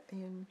want to get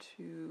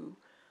into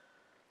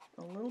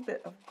a little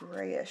bit of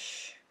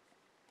grayish.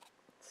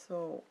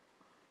 So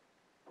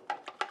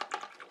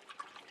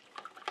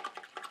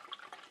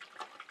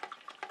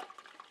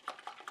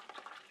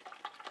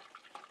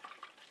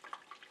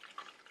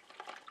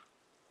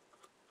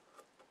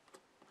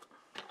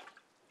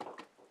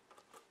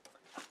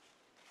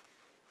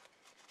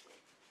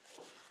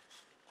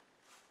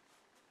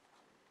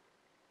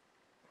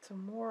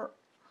more,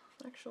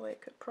 actually I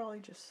could probably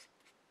just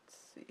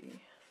see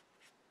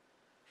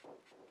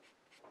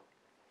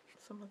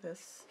some of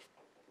this.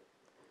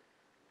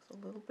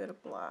 There's a little bit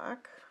of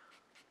black.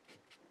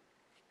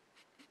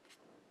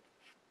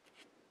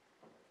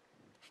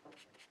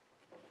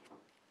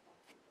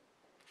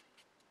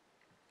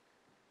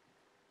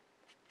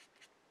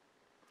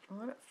 I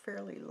want it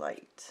fairly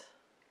light.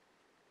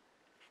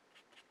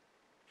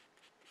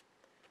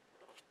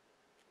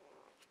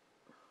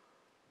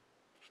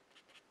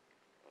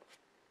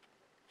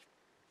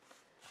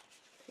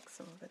 Take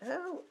some of it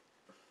out.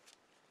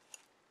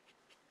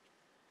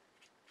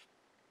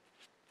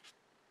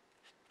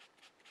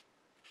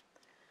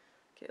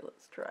 Okay,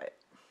 let's try it.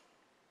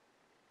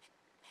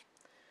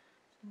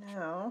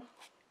 Now,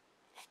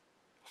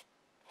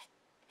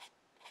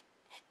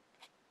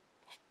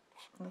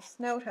 the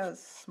snout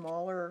has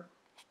smaller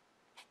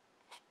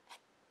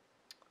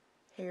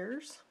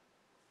hairs,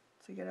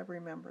 so you gotta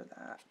remember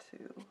that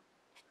too.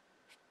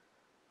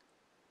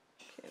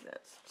 Okay,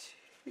 that's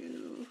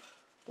too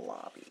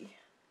blobby.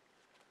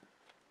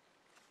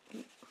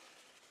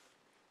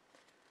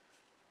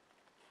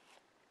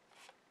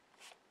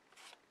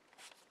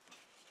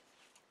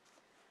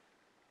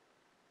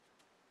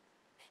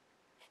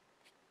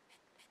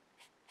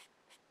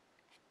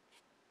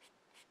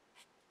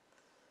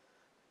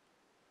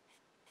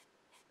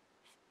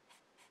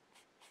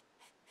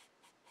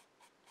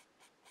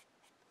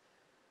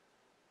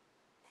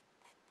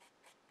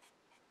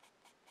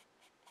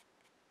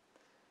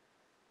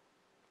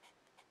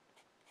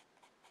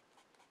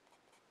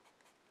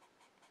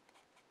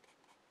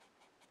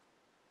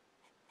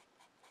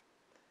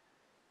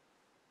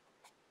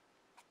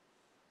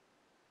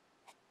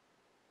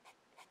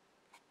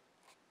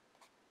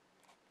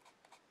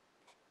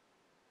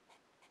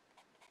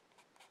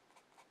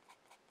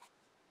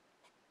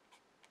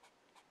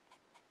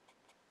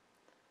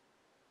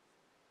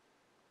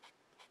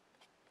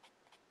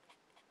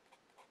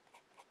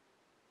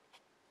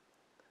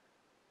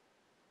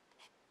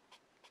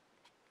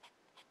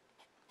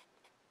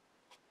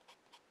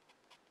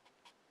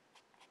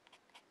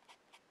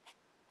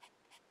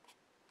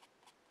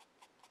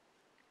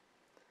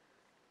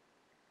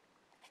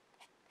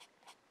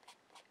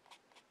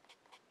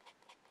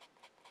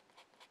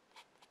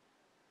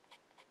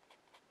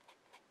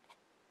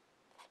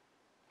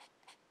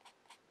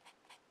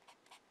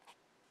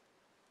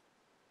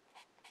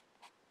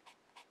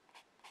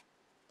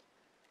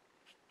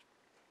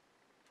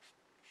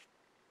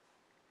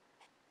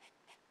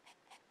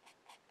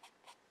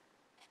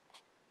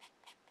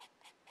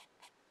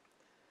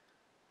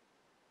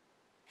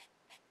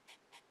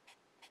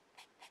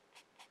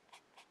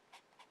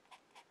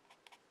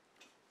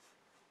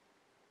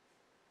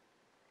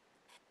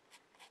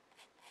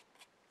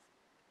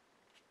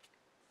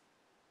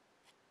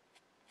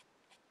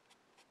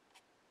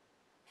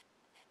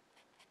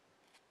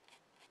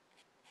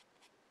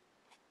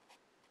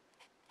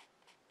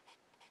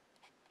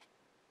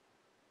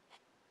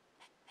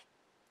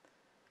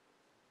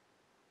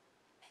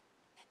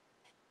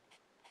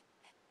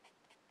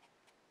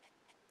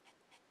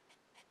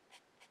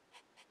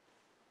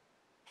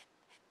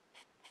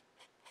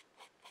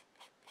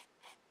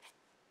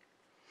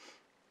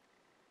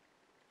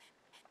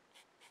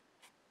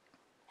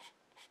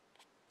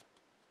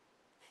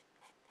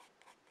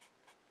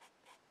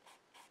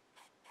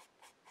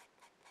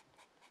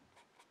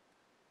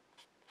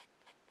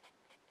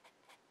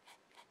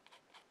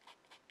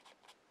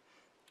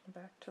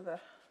 Back to the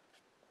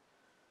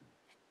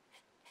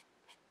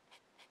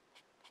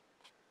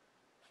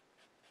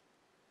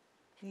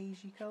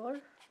beigey color.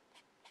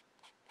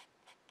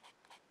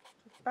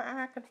 Just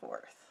back and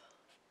forth.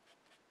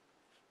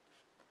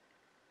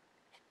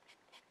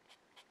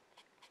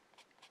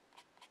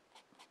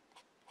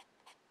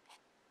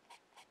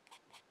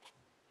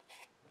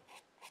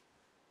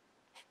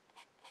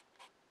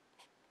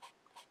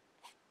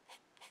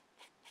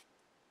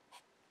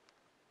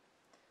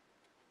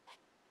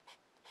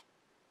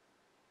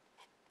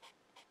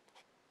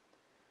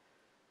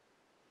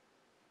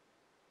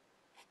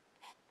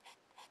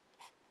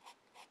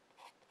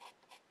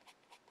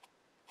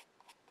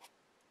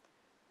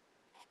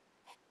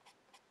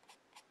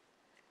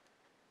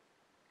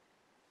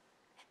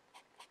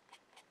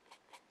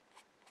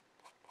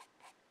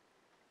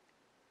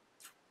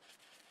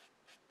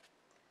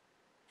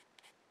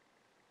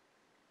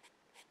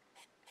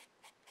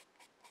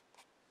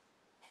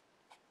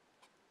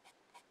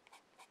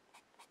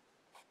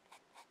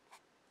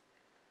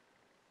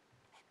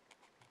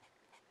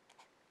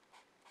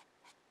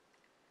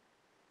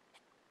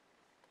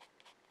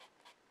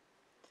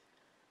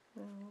 A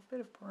little bit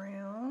of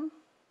brown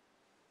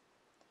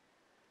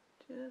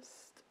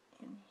just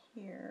in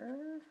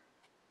here,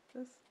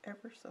 just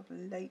ever so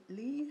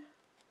lightly.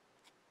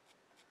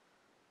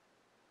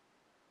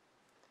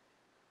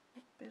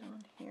 A bit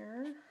on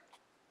here.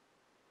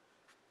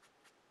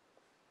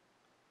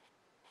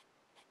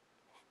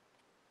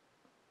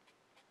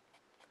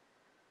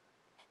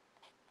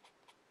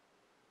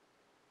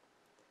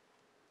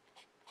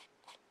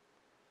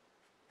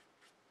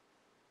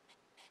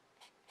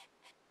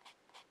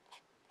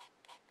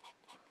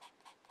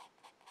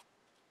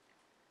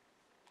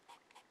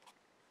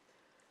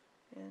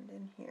 And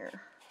in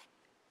here,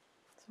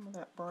 some of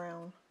that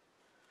brown.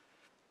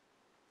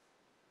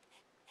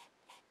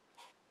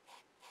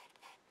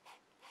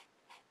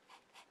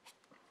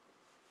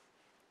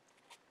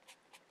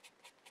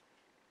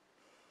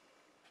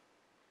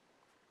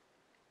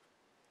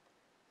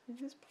 You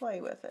just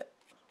play with it.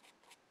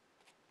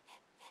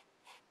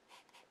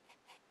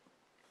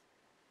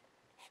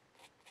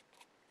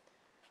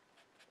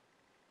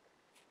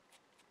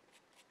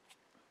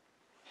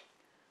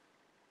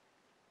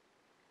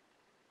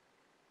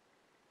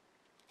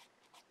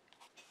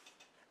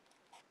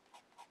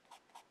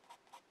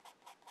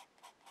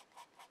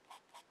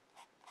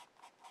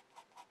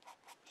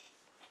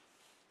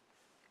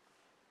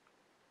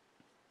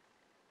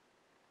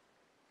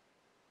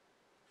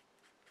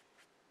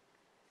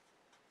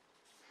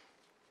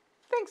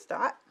 Thanks,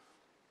 Dot.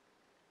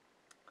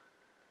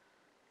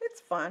 It's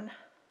fun.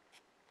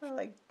 I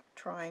like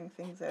trying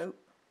things out.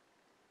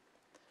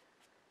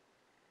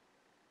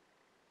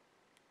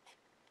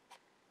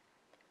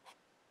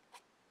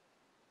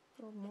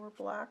 A little more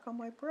black on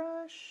my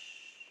brush.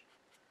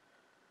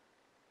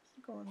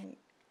 Go on the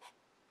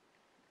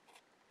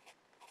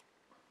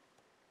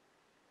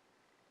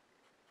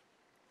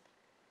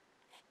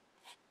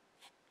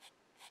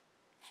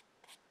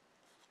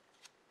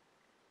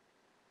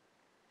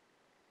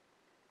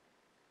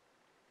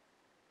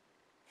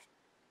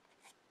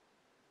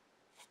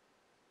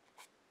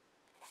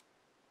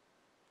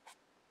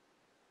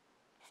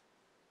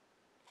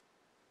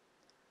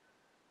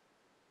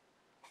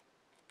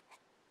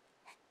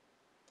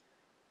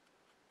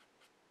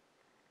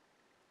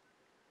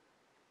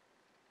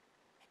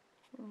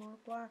more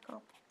black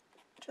up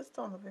just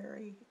on the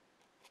very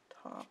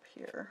top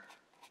here.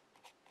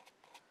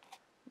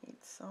 Need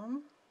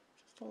some,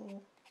 just a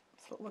little,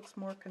 so it looks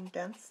more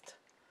condensed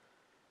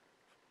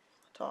on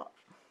the top.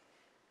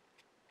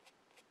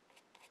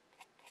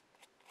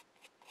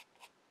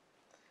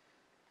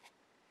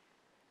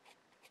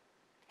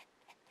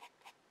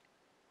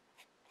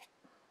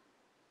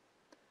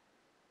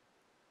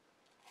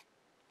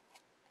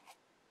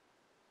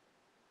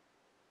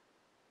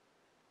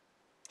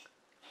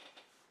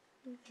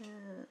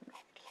 And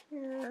right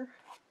here.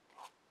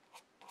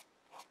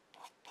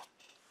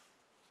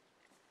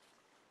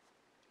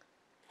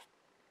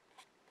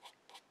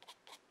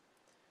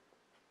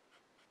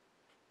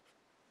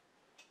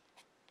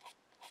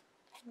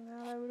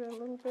 That out a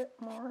little bit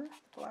more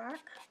black.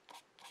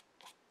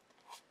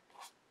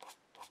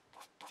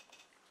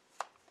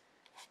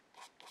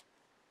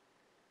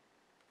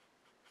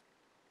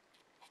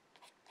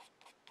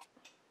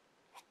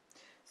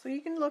 So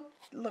you can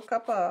look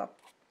up a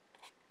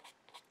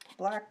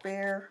black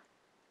bear,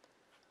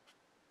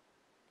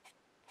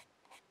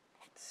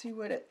 see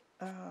what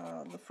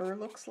the fur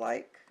looks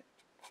like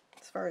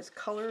as far as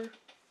color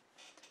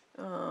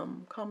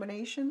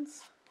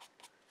combinations.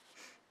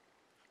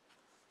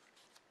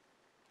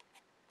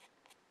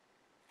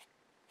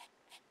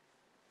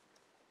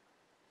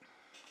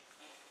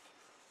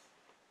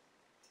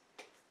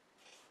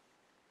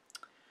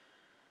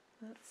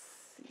 Let's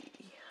see,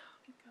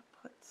 I think I'll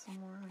put some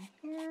more on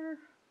here.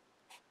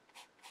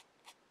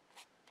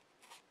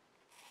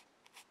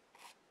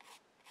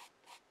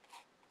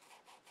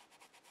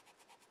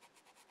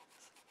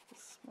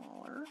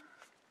 Smaller.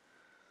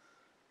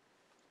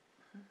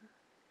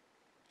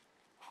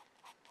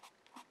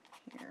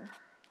 Here.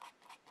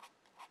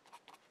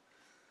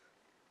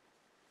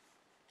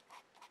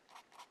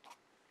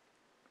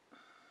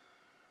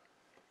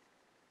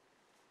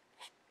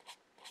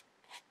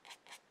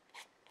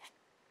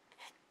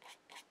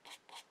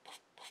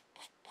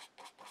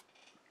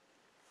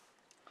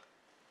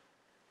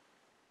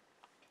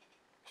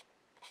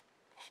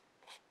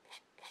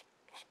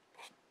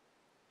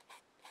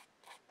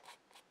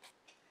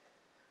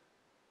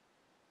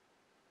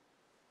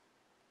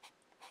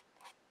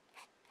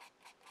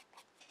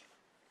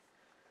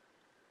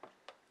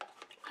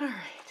 All right.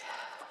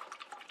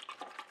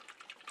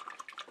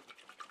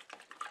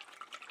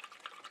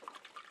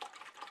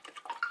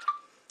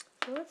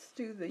 So let's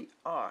do the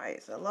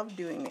eyes. I love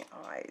doing the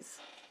eyes.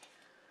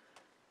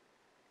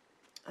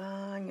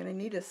 I'm going to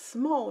need a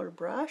smaller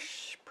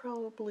brush,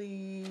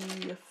 probably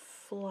a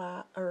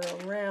flat or a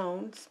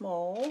round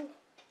small.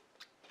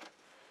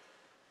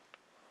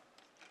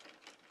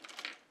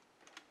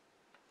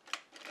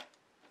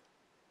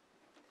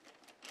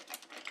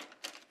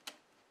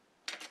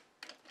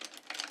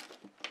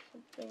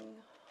 Something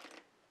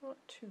not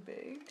too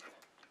big.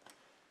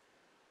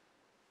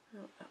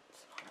 No,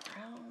 that's not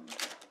round. Is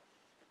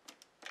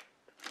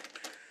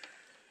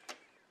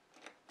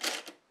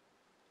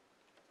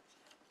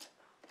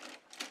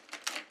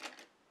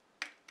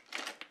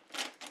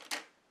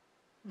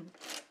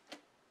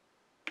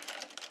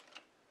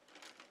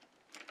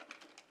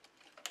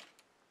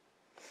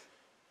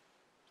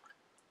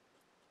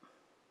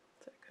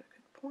that a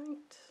good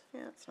point?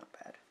 Yeah, it's not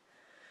bad.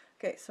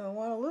 Okay, so I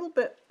want a little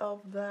bit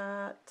of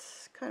that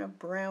kind of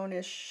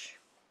brownish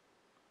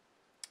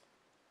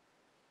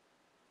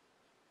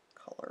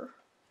color,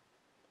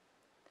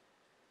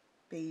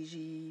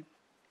 beigey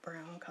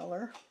brown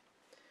color,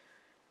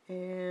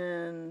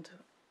 and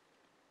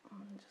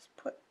just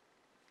put,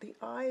 the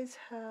eyes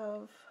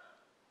have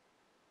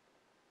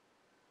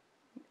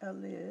a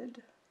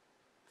lid.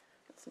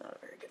 That's not a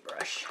very good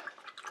brush.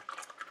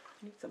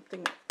 I need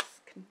something that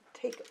can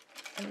take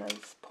a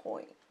nice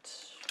point.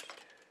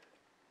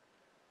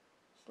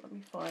 Let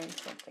me find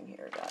something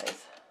here,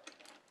 guys.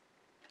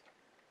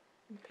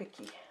 I'm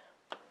picky.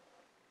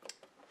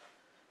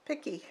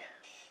 Picky.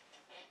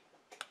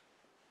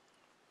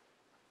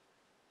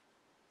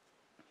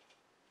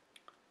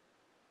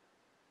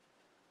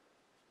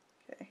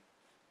 Okay.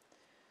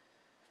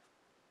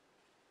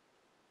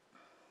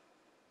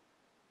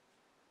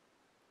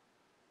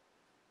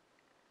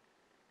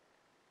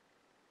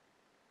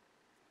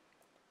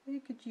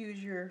 You could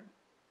use your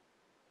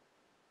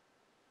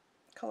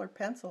colored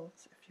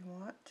pencils if you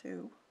want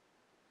to.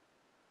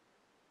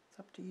 It's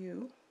up to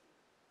you.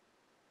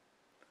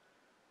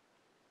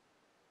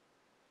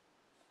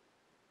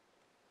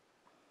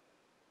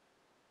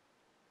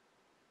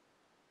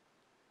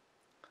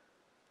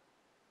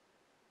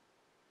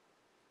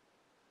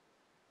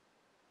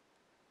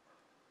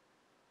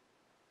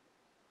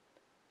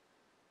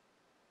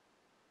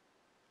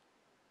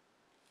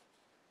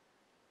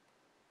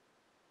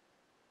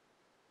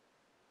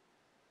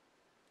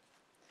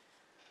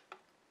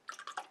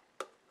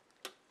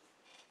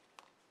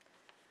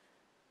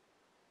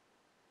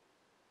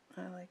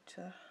 I like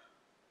to,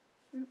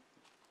 too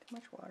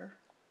much water.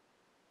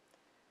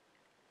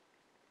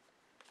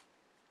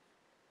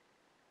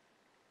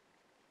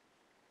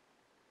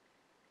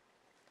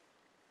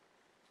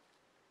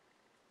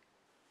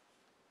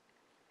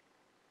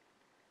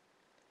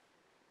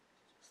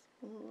 Just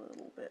a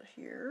little bit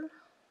here.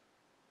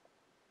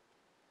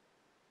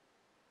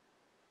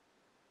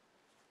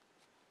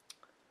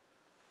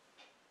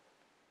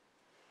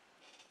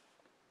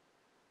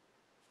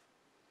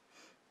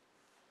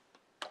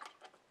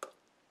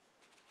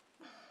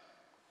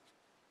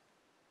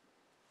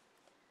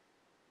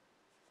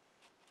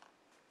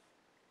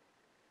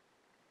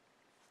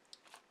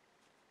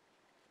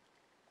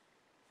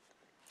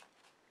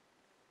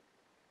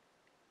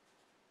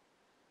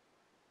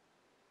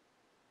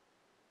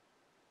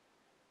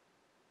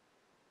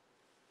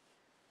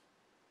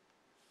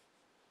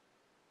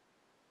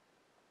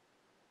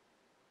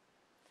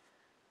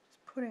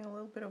 Putting a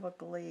little bit of a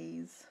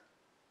glaze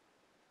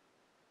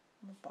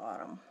on the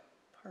bottom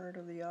part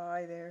of the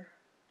eye there,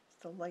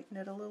 just to lighten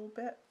it a little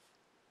bit.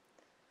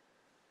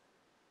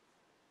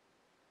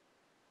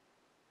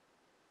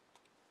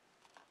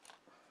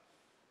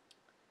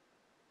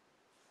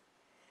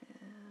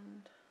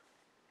 And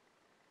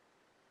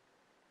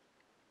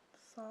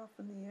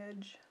soften the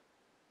edge.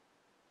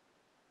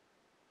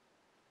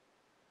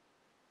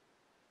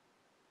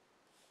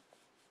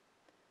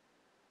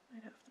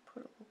 Might have to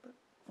put a little bit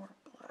more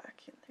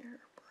black in there,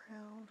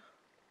 brown.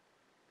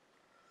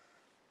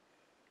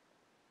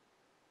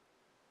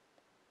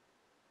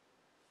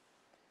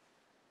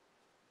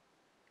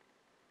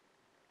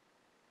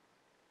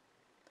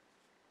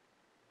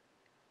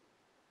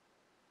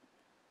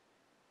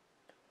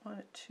 Don't want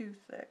it too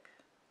thick.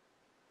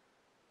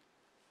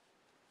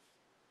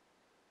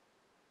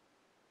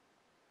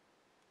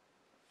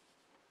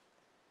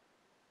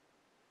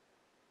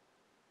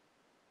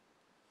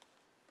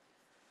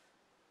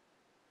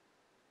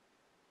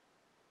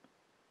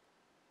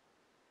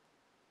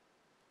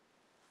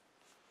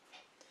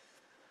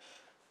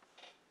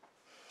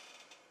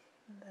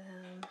 And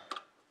then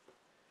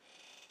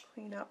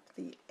clean up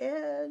the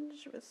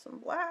edge with some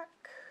black.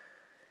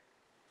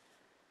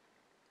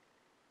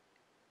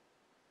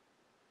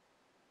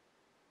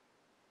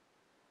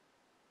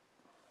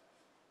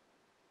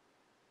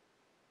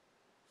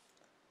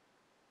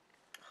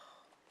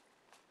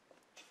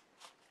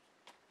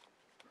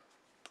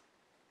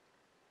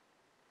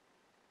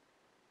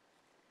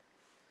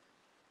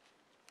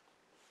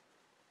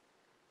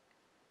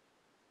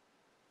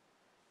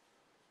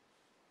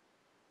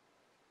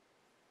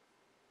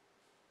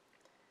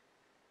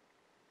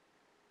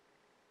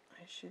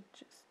 I should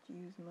just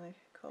use my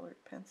colored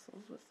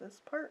pencils with this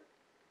part.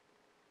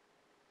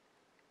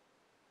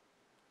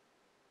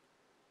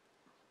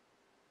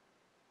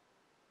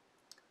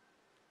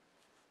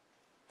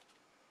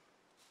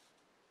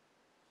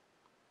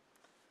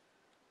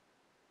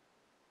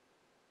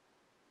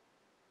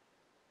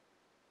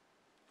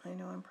 I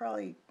know I'm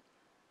probably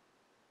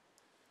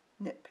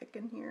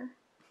nitpicking here,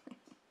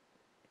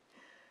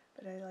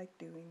 but I like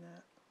doing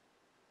that.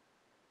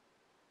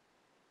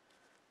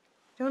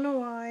 Don't know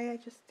why, I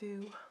just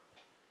do.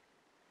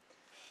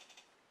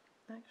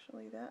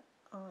 Actually, that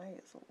eye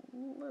is a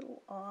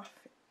little off.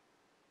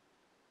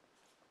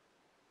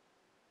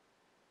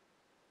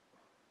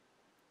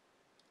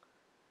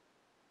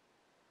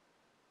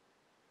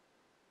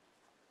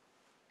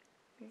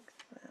 Fix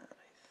that,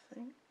 I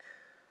think.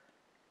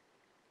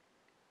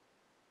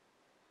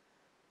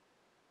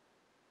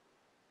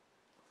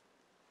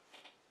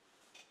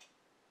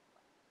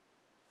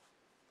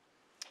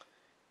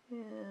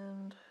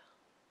 And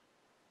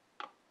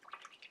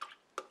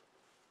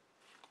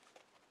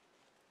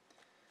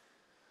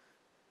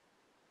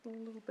a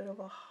little bit of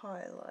a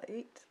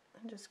highlight.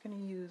 I'm just going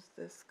to use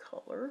this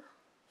color.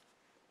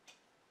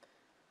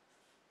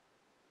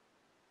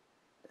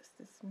 Just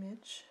a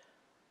smidge.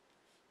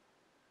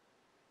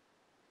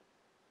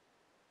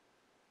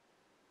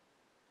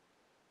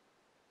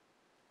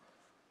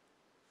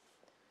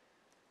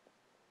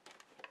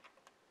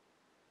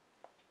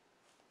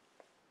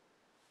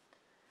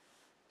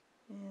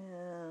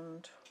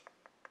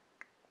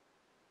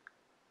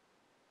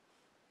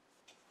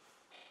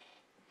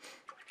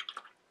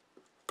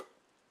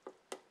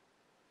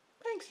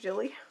 Thanks,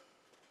 Jilly.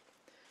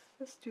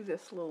 Let's do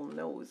this little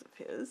nose of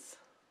his.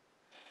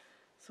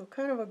 So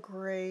kind of a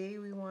gray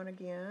we want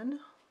again.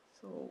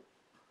 So,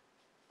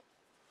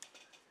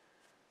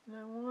 and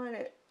I want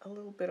it a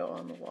little bit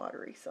on the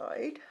watery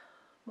side,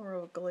 more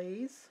of a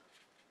glaze.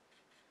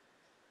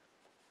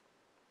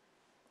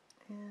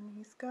 And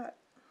he's got,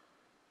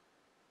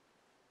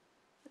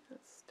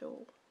 it's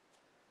still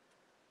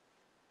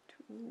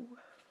too,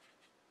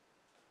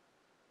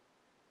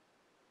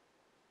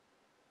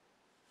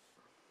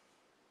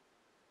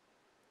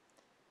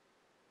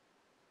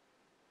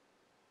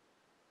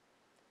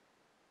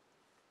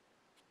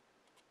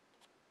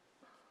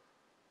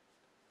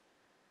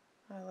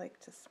 I like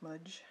to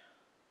smudge.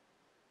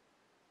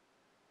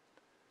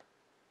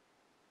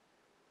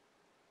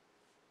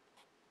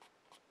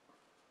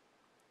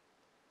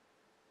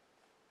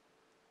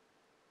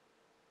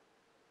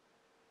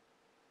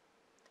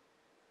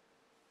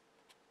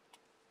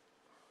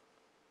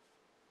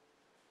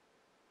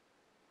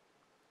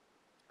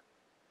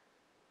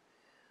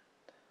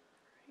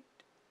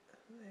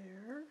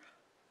 There.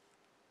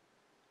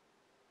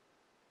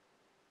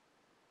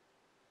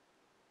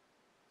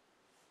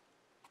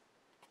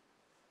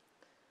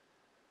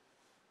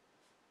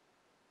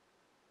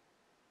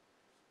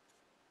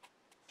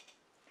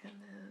 And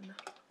then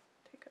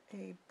take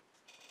a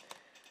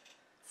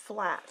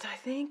flat, I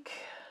think.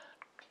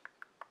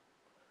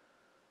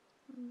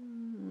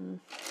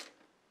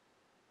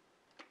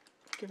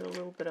 Give it a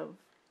little bit of,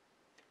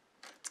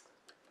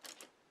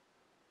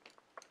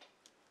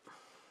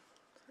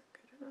 is that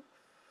good enough?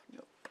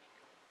 Nope.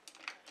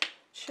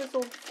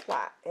 Chiseled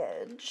flat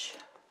edge.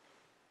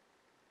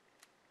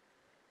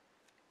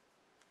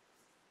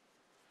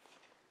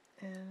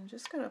 And I'm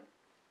just going to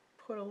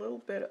put a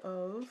little bit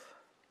of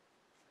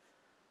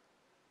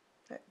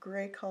that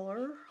gray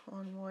color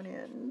on one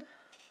end.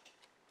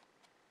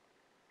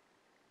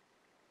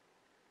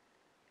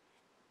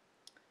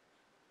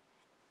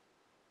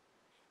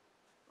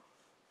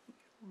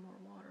 Get a little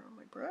more water on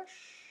my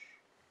brush.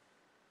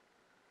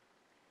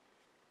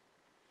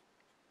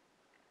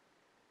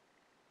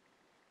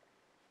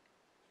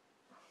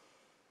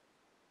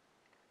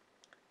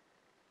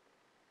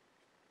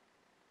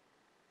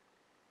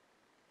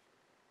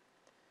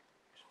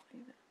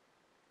 Actually, that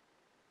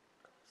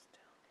goes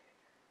down here.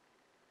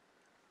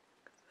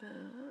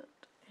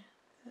 That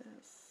and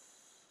this.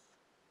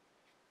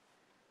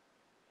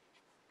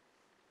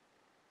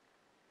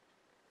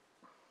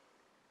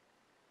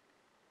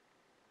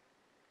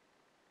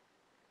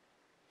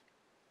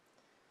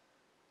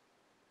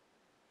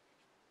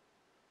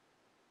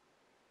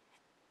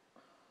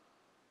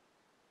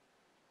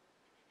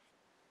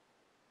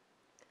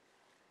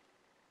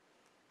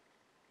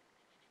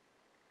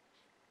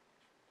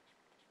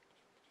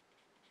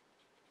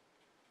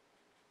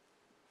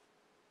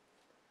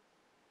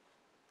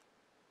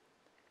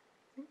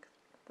 I think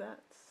that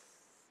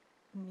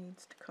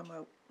needs to come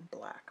out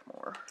black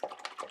more.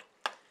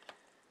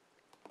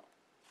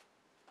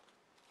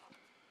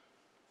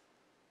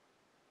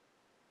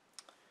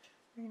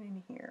 Right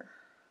in here.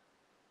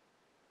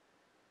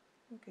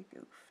 I think I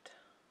goofed.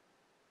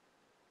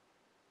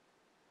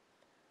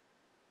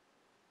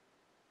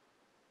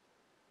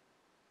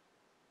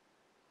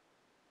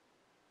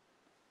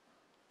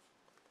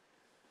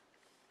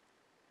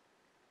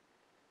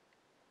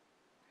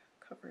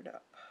 Covered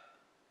up.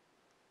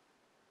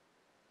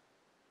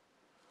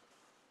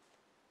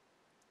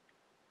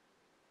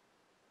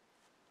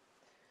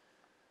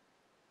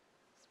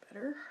 It's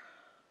better.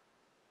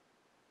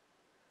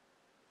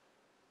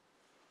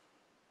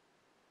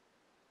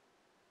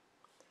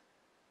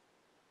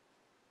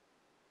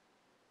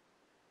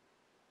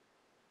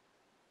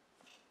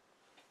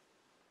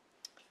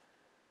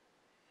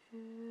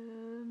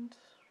 And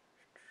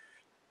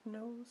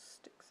nose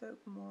sticks out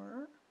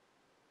more.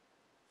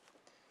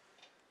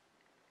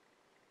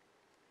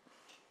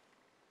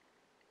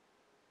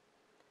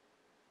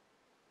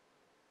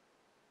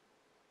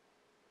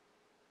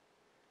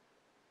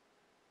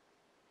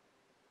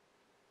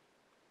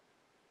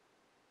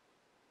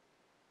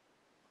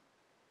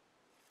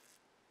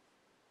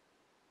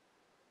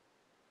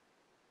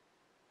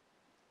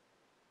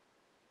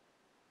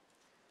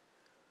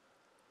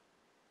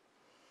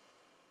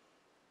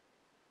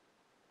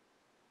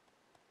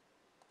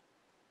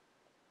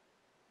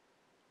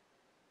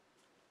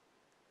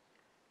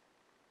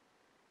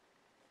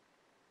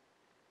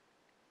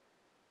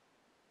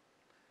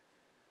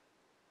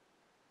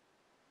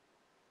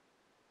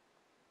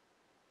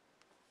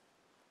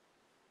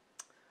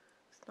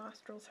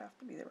 Nostrils have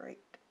to be the right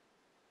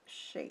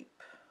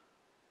shape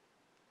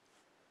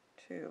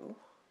too.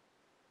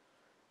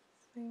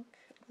 I think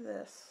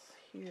this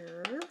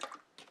here,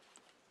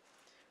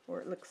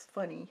 or it looks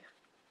funny.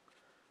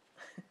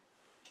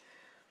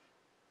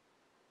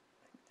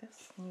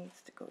 This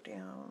needs to go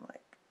down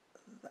like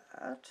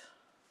that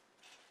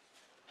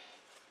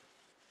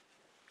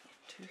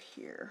to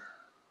here.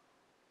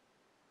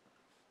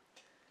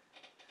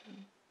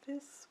 And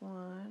this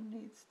one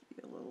needs to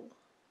be a little,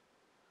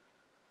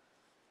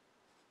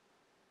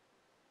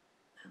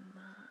 and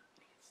that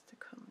needs to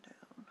come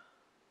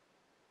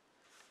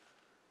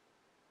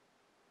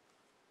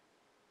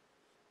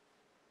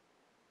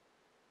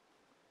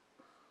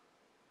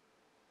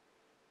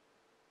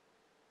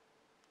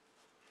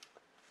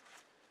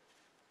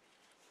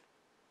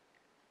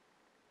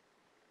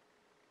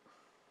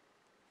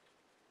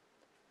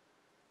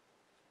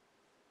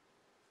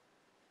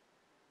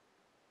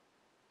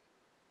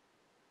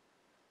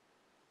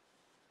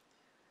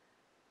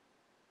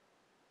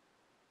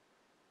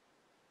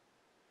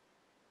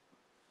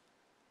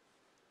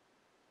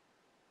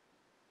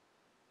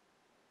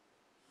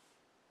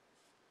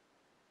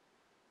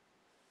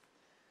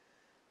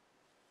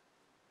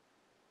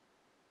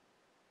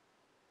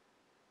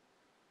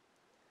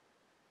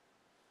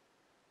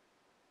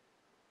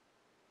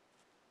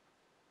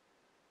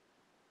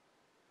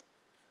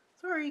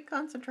Sorry,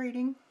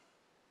 concentrating.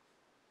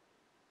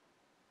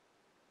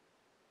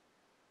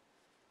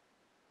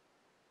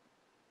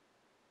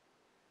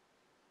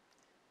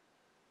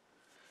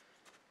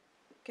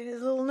 Get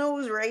his little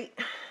nose right.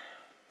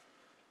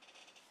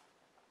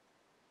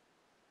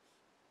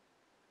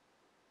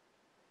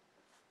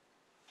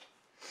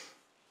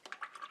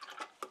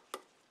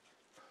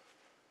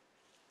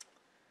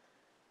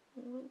 A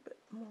little bit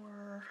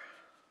more.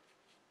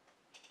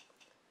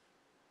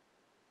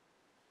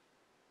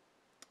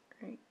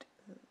 Right,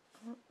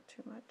 not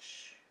too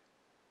much.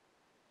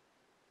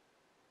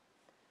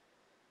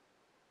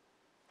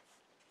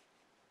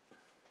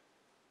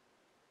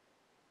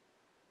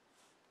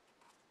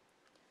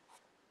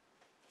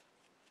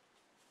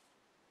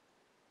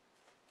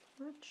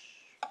 Much.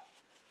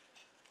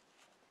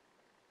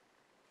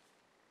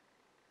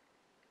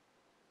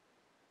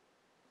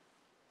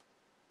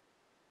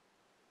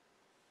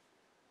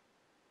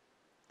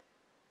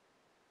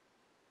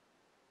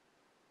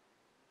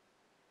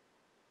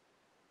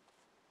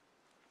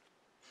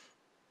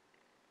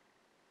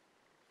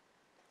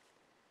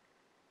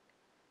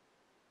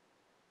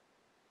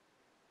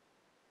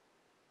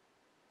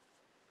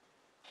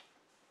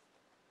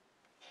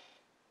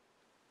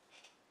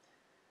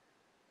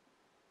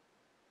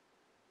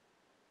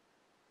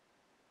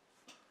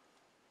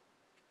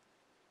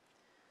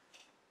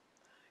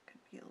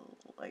 Be a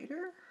little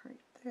lighter right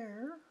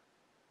there.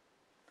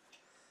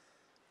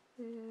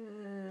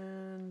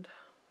 And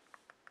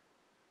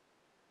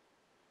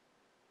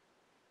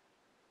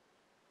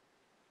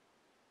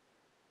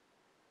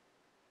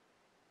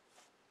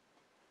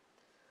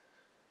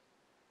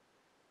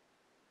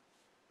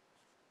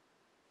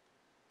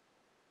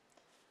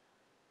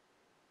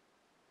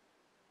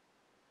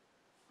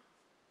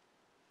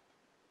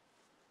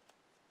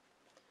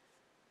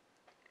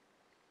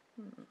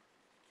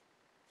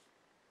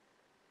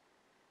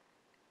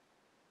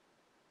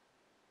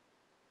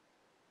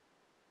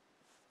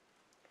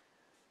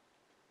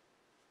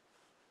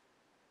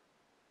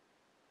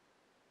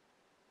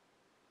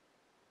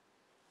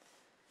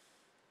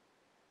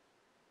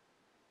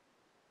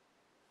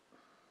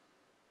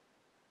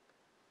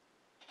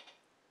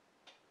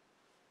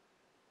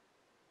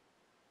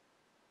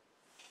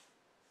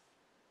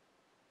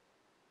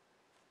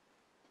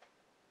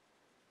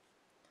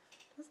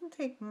doesn't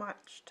take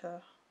much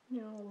to, you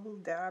know, a little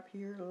dab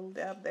here, a little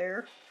dab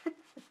there.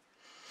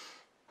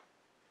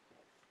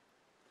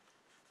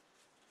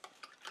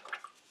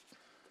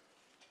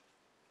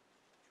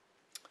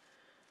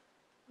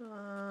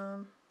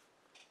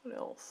 What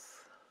else?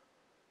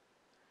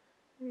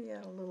 Maybe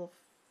add a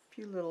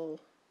few little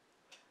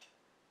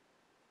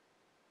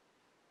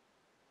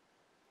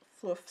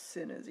fluffs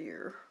in his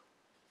ear.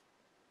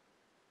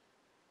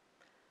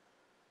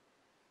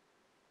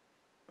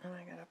 And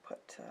I gotta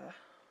put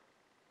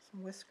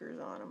some whiskers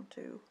on him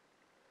too.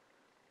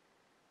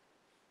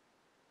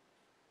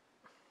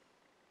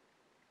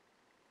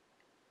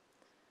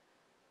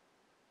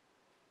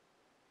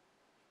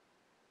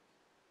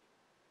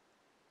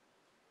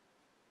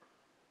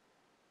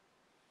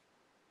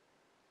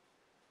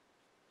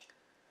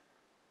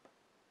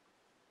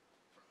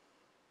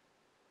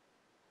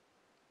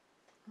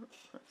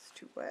 That's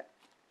too wet.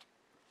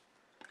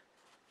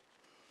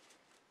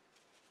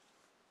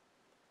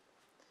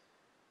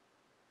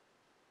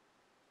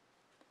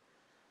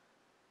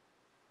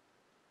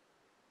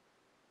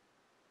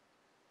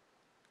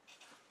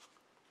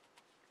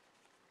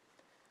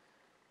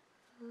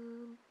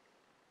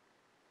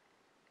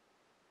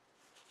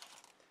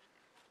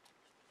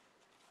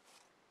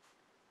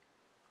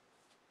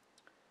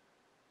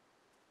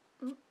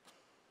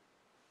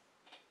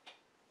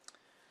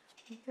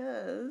 He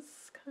has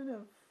kind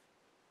of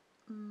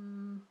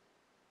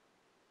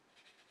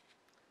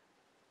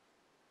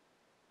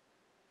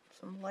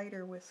some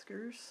lighter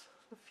whiskers,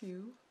 a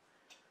few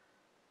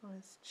on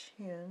his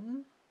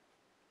chin.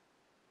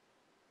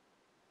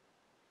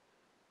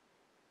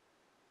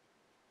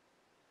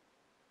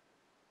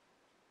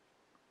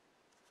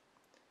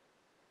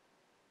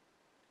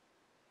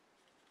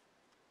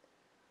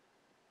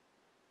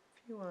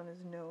 A few on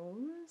his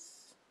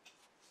nose.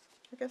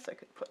 I guess I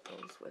could put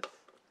those with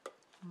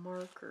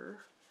marker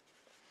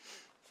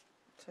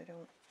so I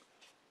don't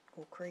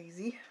go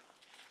crazy.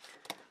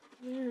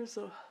 There's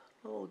a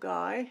little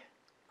guy.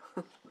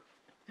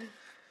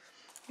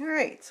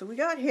 Alright, so we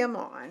got him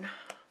on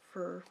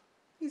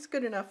he's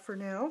good enough for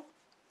now.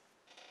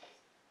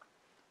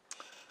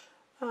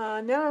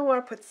 Now I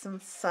want to put some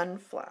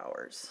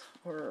sunflowers,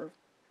 or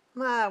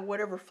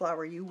whatever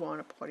flower you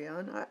want to put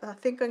in. I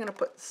think I'm going to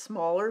put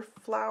smaller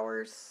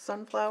flowers,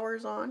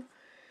 sunflowers on.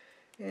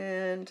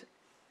 And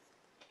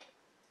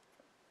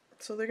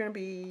so they're going to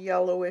be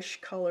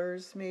yellowish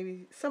colors.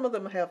 Maybe some of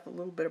them have a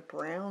little bit of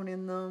brown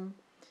in them.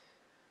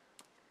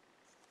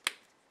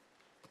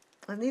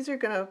 And these are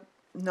going to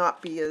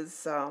not be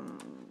as,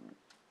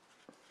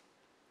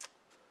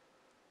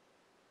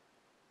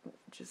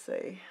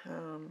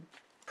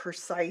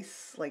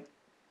 precise, like,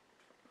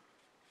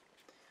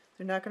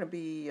 they're not going to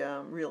be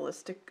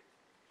realistic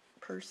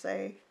per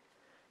se.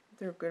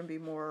 they're going to be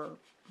more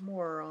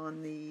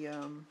on the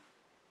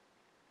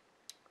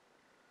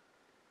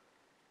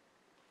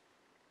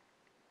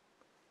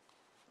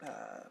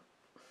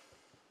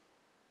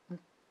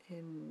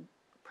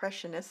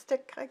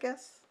impressionistic, I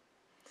guess.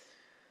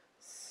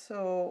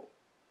 So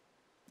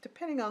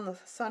depending on the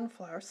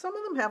sunflower, some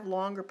of them have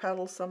longer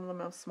petals, some of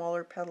them have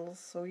smaller petals,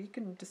 so you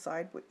can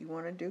decide what you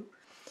want to do.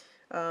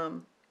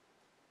 I'm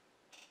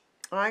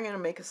going to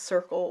make a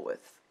circle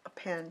with a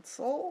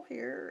pencil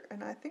here,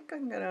 and I think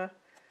I'm going to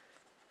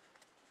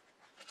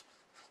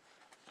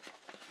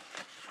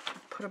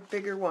put a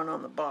bigger one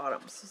on the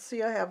bottom. So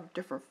see, I have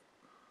different,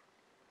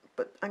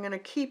 but I'm going to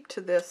keep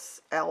to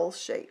this L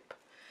shape.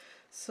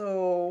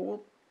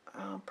 So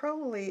we'll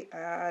probably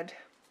add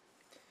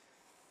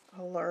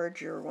a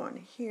larger one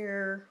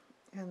here,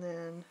 and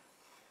then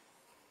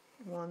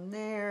one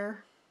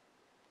there.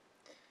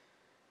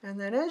 And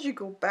then as you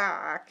go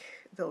back,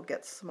 they'll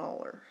get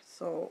smaller.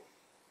 So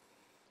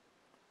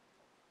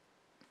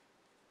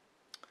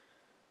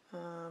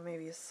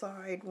maybe a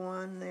side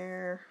one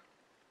there.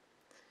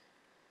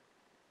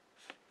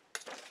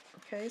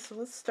 Okay, so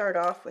let's start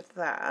off with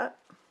that.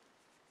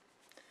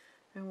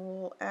 And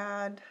we'll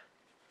add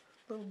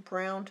a little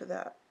brown to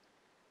that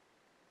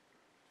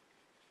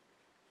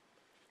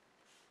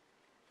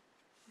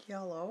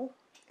yellow.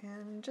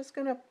 And I'm just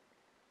going to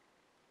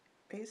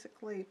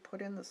basically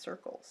put in the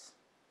circles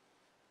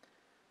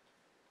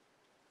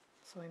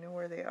so I know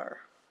where they are.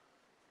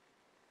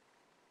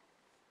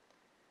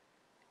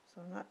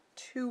 So I'm not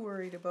too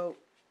worried about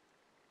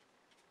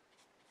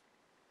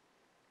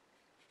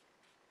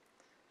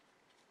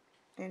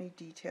any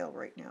detail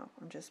right now.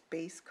 I'm just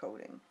base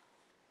coating.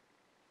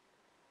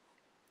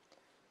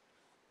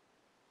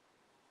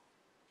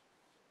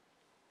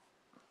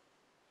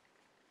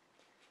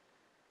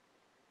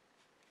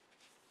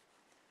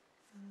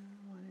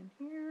 One in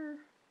here.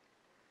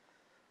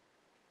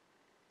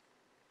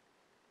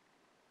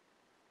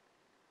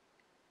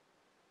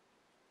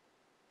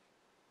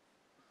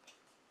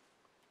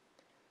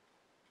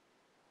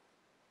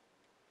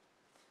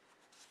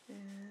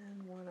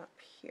 And one up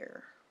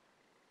here.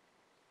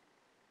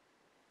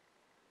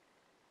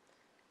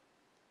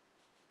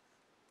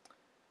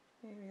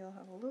 Maybe I'll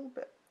have a little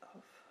bit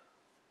of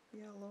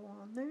yellow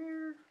on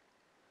there.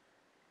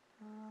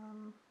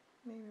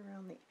 Maybe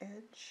around the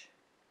edge.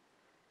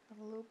 Have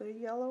a little bit of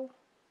yellow.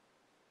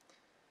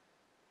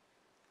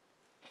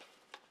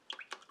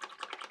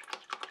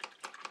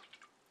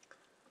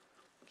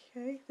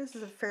 Okay, this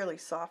is a fairly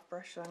soft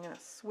brush, so I'm going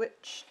to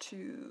switch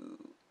to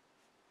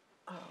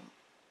a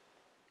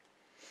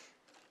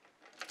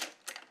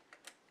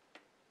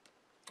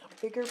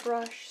bigger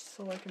brush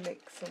so I can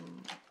make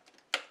some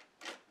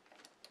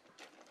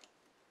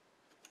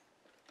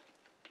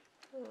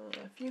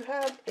if you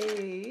have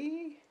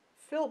a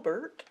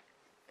filbert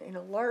in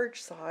a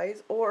large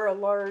size or a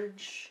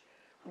large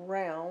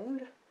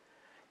round,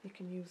 you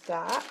can use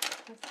that.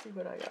 Let's see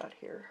what I got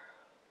here.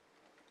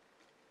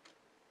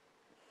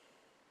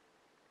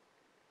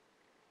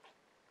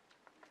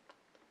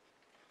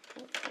 I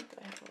don't think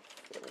I have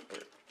a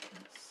filbert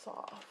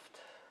soft.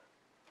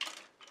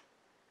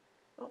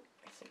 Oh,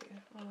 I see.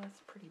 Oh,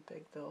 that's pretty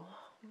big though.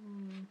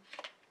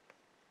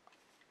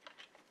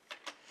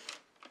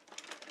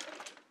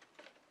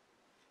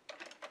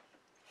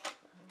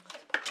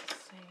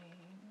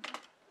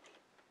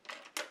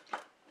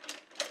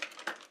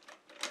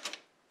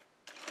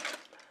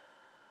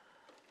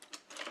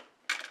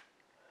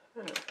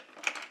 You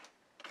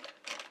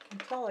can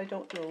tell I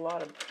don't do a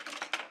lot of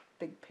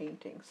big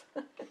paintings.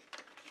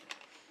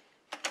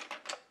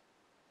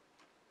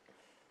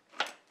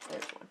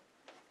 There's one.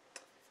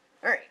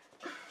 Alright.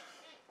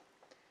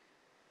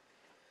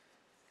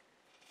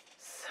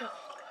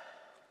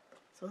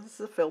 So this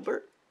is a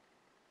filbert.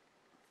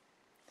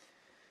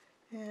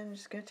 And I'm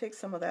just going to take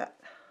some of that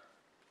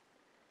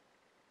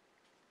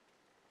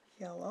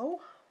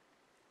yellow.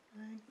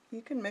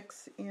 You can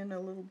mix in a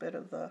little bit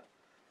of the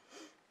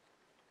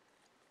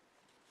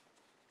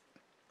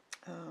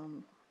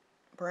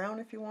brown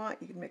if you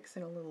want. You can mix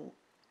in a little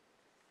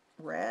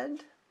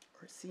red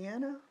or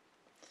sienna.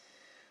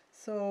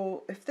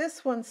 So if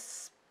this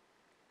one's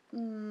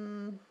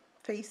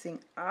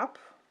facing up,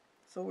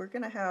 so we're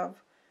going to have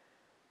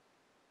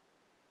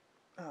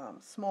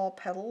small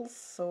petals,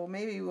 so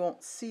maybe you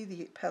won't see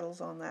the petals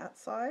on that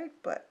side,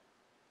 but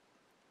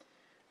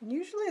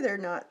usually they're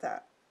not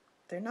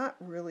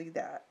really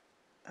that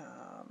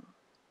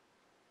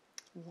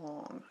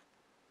long.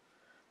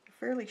 They're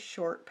fairly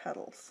short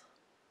petals.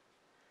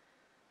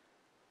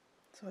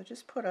 So I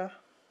just put and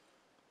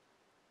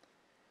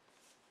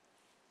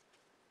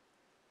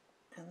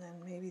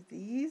then maybe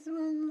these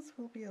ones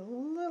will be a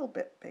little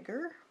bit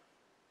bigger.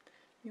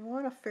 You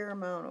want a fair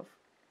amount of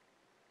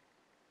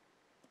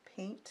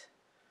paint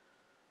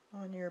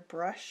on your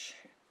brush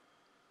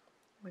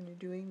when you're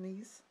doing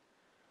these,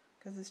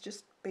 because it's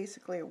just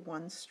basically a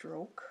one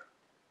stroke.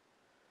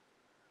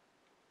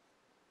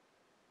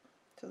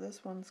 So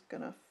this one's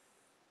gonna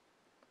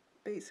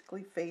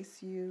basically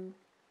face you.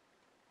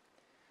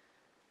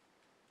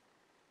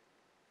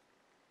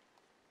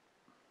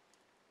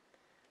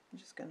 I'm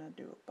just going to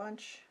do a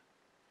bunch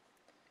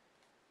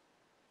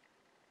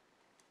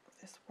of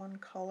this one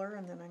color,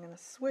 and then I'm going to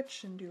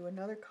switch and do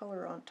another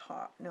color on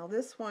top. Now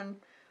this one,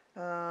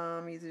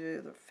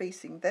 either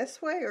facing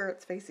this way or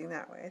it's facing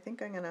that way. I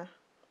think I'm going to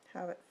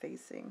have it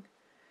facing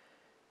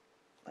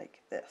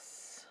like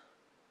this.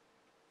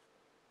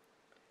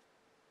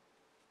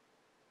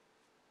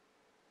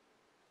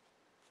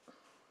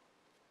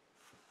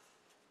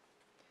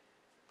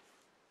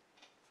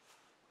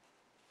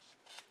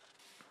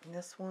 And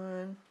this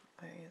one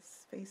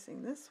is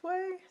facing this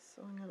way,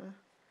 so I'm gonna,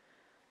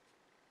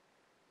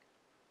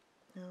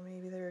 now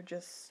maybe they're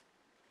just,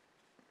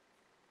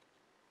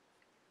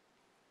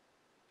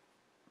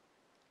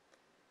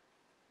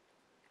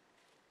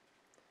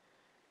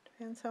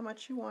 depends how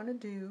much you want to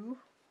do.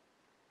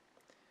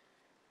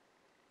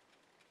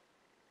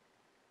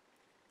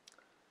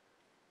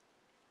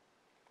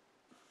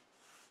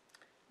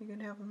 You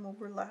can have them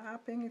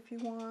overlapping if you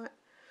want.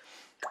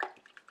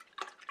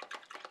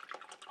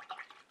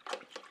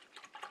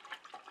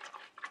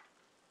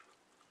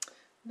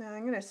 Now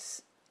I'm going to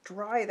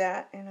dry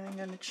that, and I'm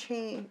going to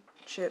change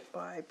it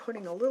by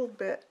putting a little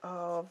bit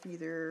of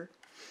either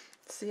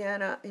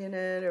sienna in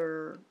it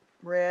or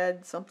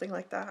red, something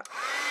like that,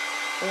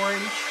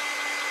 orange.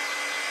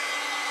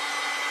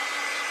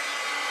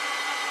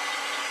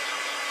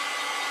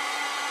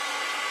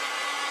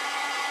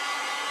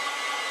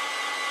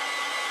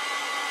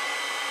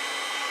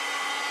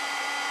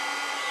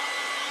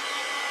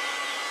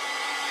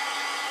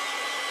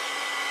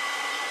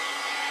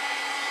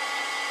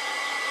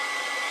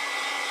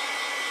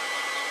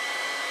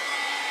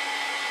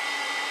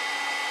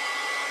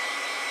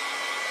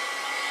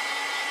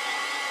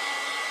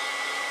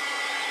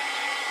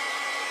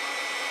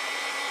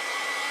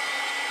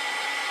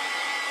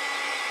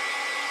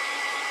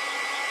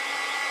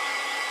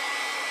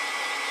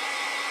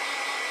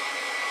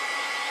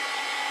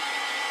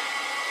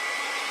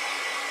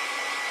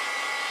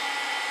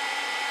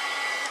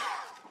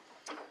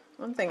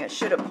 One thing I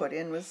should have put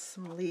in was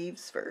some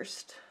leaves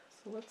first.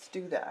 So let's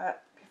do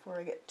that before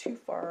I get too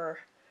far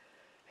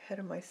ahead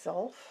of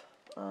myself.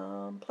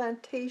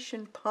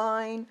 Plantation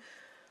pine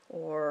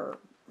or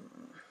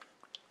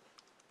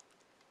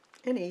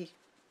any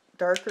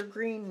darker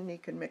green, and you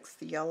can mix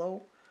the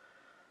yellow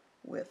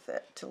with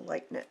it to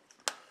lighten it.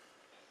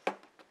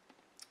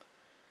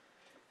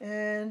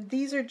 And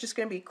these are just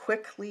going to be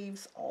quick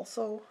leaves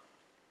also.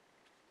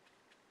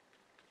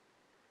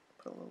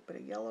 Put a little bit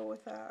of yellow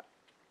with that.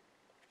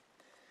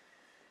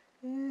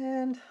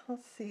 And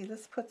let's see,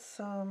 let's put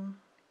some,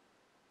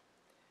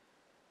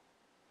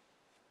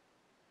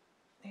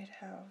 it'd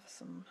have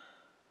some,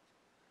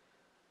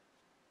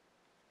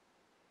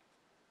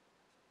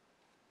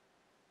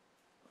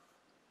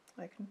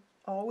 I can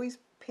always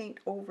paint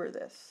over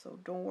this, so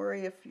don't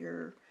worry if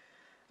you're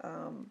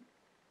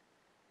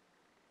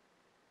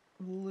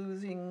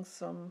losing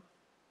some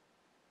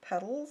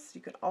petals.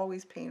 You can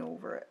always paint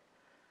over it.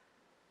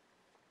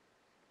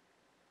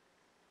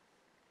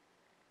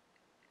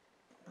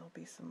 There'll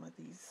be some of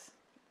these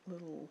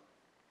little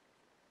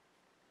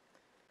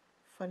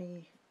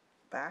funny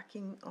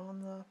backing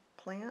on the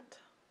plant.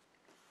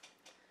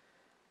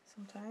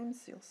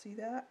 Sometimes you'll see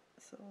that.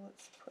 So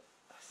let's put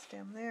a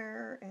stem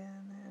there,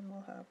 and then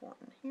we'll have one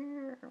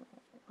here,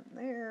 one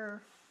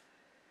there.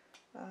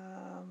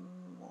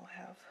 We'll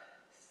have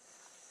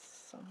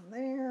some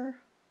there,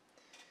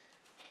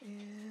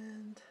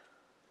 and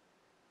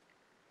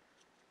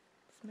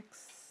let's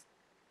mix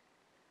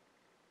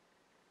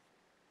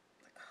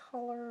the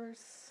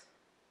colors.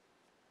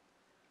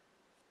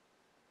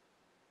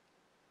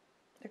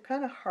 They're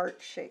kind of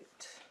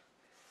heart-shaped,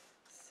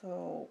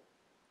 so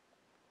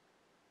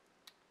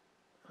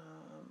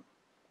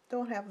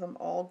don't have them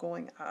all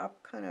going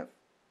up, kind of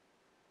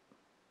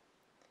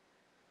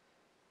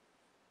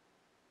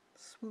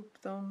swoop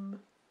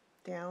them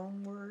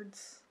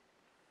downwards.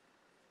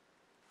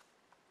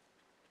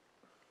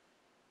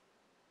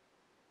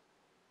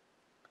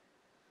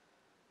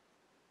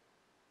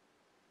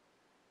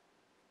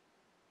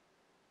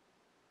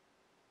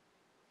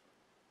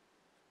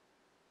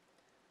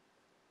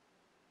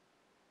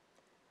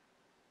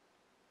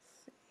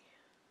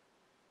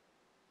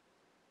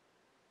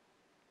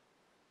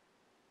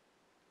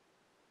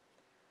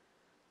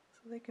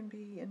 So they can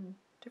be in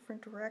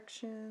different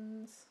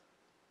directions.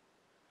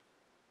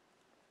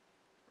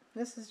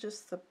 This is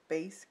just the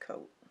base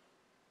coat,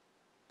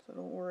 so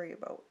don't worry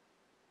about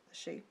the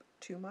shape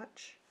too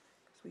much,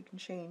 because we can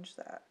change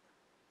that.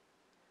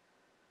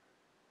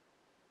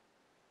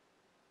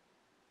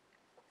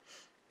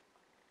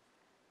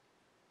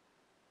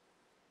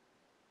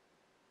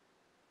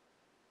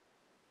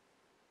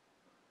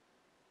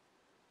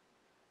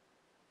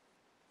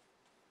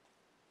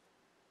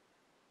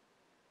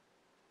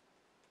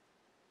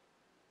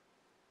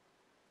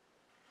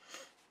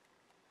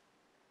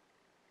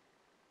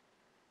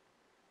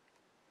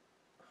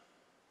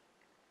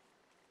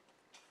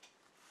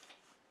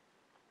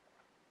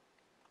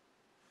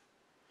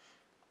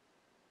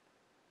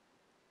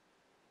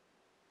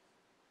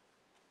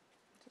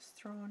 Just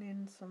throwing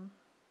in some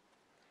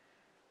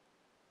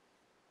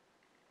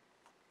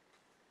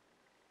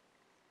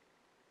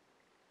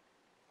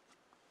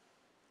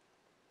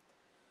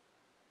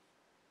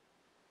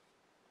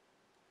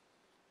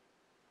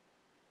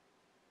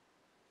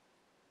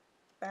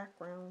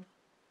background.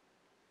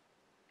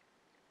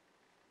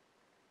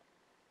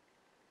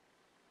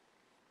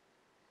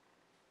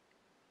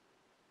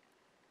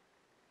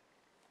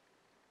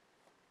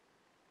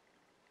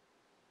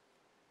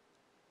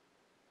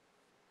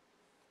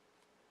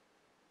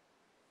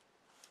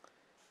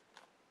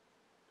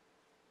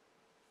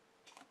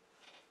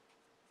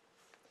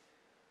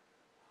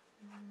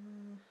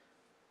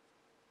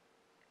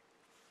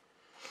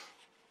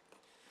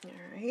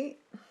 Alright,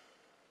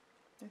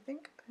 I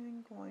think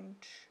I'm going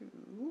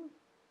to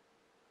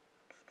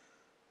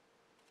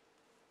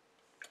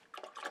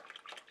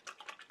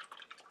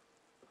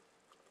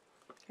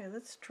okay,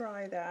 let's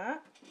try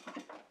that.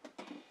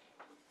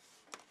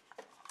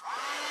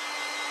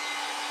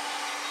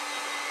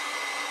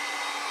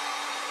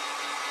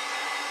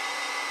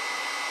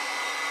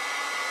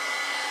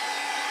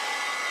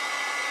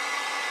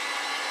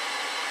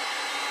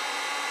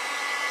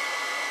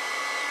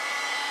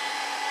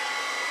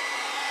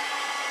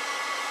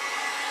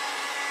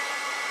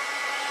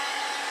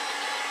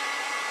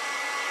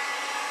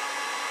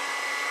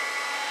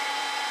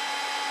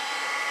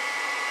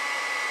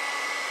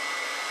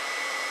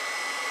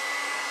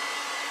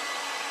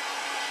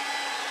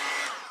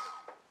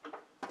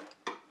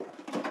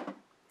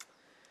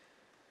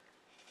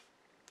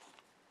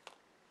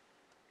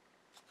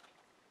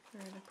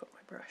 Where did I put my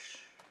brush?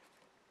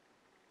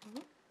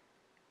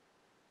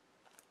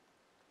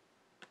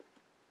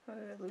 How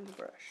did I lose a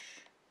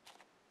brush?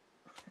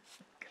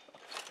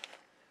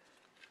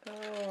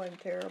 Oh, I'm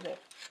terrible.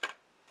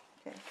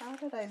 Okay, how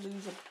did I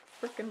lose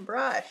a frickin'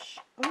 brush?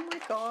 Oh my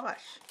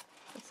gosh.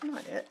 That's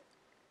not it.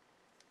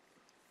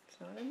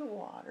 It's not in the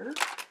water.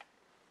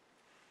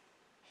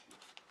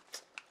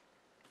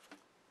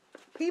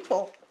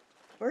 People,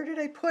 where did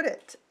I put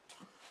it?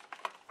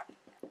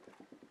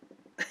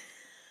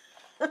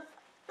 Oh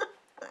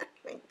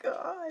my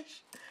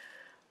gosh.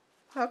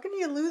 How can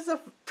you lose a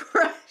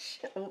brush?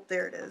 Oh,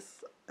 there it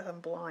is. I'm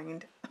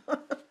blind.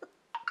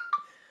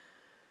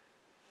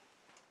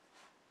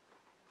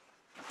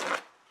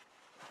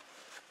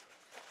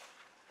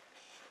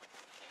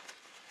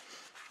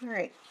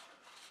 Alright.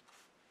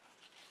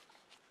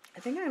 I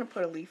think I'm going to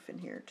put a leaf in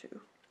here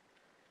too.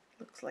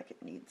 Looks like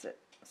it needs it.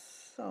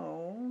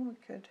 So we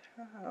could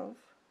have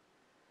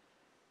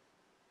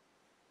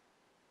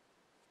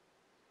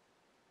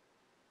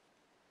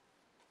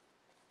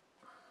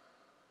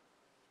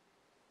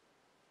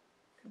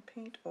can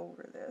paint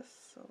over this,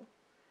 so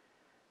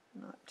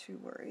I'm not too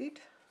worried.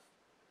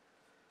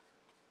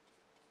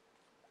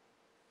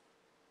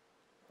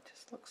 It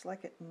just looks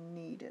like it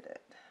needed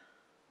it.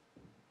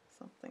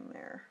 Something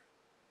there.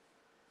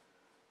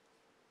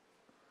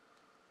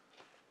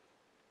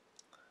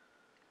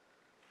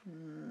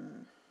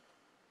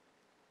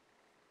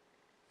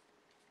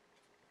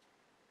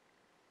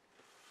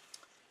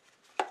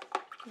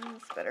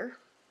 That's better.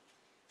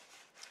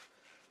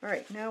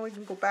 Alright, now we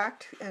can go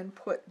back and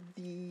put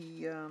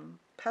the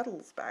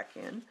petals back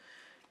in.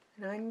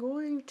 And I'm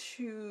going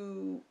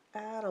to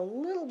add a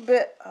little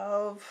bit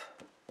of,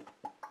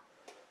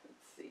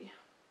 let's see,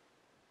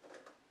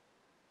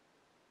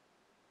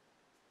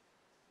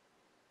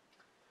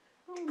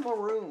 a little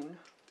maroon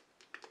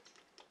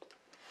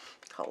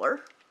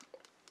color.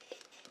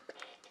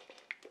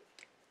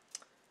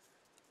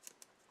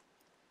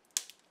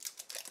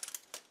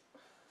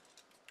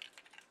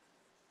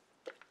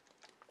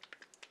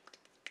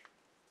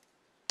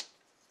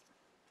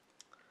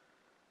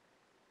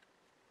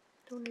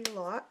 Don't need a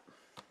lot.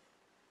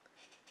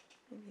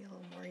 Maybe a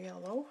little more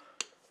yellow.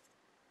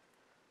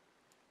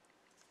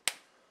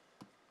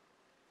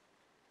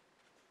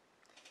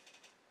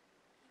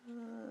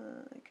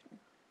 I can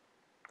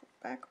go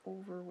back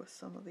over with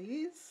some of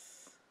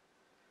these.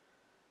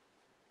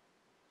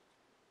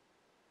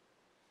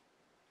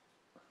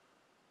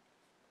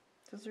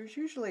 Because there's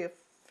usually a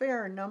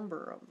fair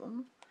number of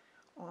them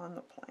on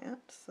the plant,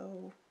 so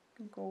you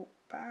can go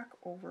back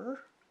over.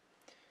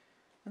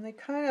 And they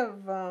kind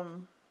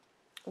of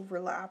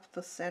overlap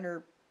the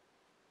center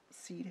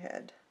seed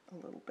head a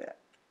little bit.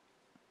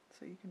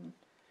 So you can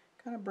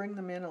kind of bring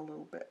them in a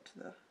little bit to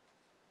the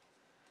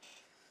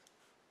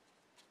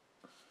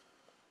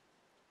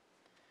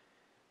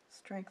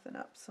strengthen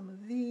up some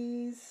of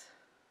these.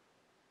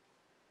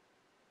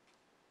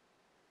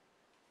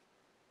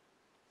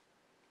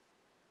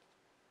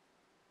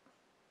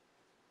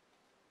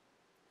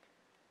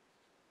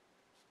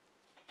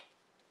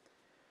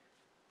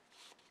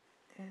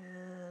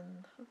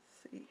 And let's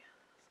see,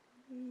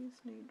 some of these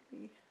need to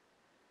be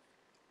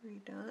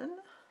redone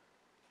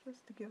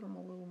just to give them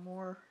a little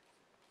more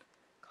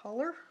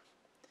color.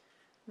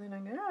 And then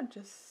I'm going to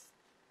just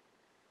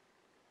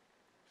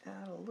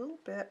add a little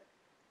bit.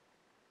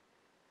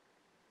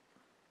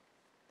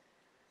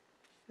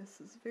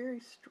 This is very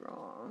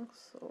strong,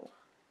 so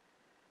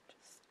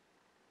just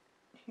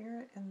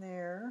here and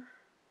there.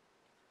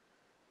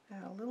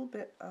 Add a little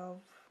bit of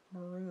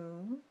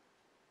maroon.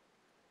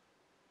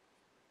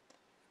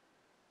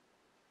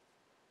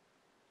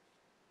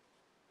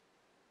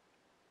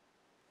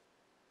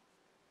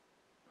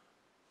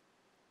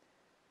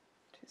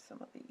 to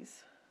some of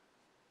these.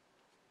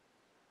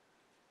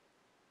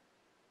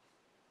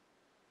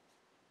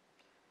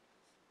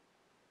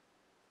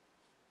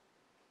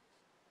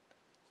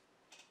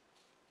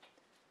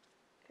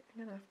 Okay,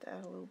 I'm going to have to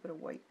add a little bit of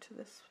white to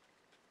this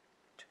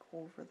to go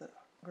over the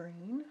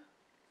green,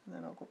 and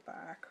then I'll go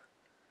back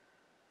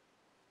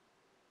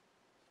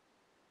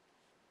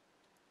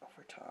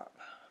over top.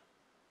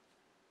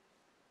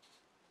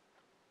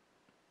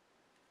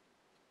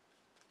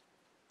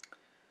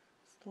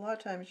 A lot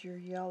of times your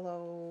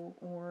yellow,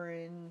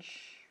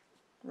 orange,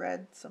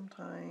 red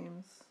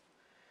sometimes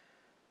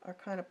are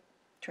kind of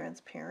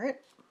transparent,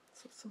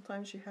 so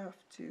sometimes you have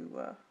to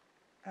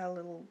add a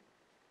little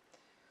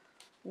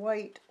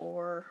white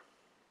or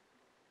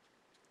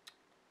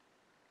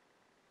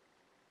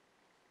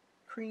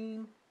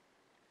cream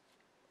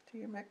to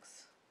your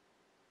mix.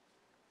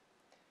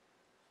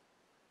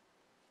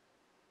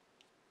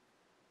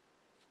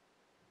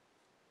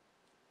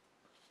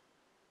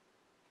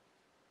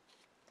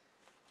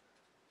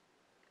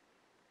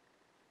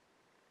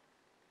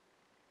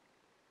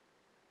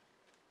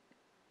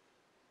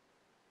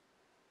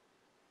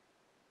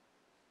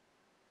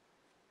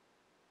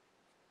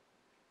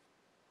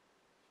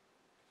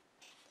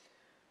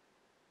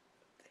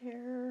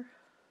 There.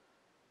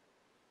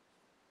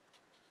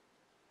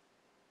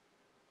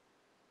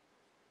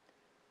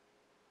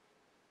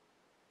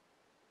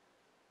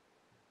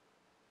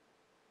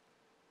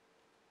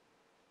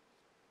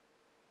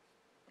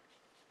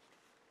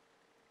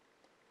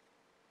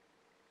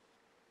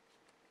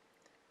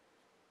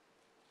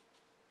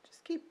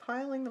 Just keep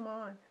piling them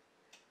on.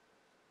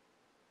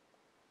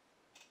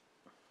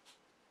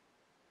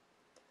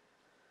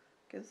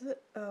 Gives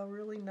it a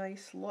really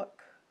nice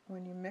look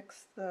when you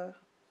mix the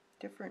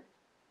different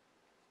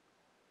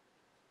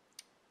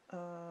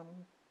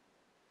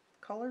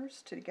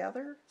colors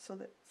together so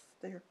that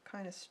they're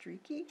kind of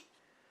streaky.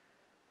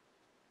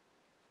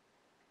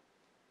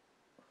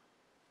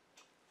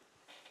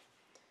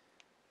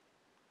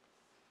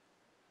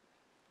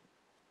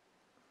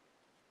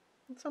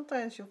 And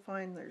sometimes you'll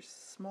find there's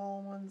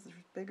small ones, there's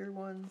bigger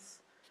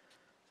ones.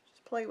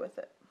 Just play with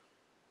it.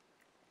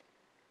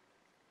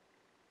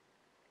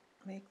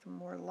 Make them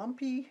more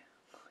lumpy.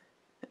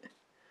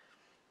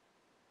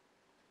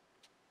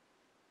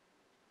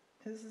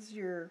 This is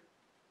your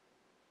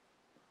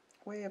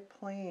way of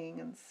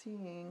playing and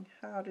seeing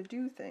how to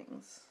do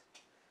things.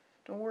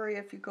 Don't worry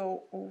if you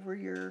go over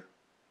your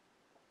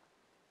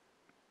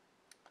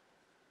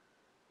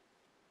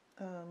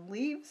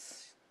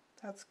leaves.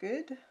 That's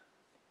good.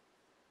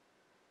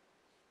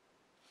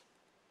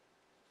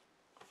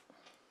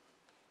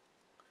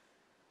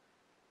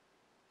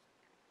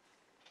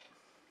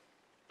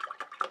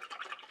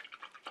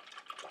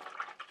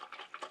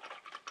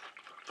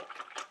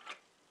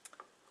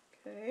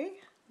 Okay,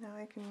 now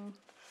I can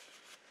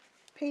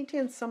paint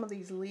in some of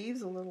these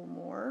leaves a little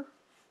more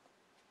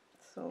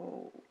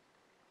so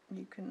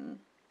you can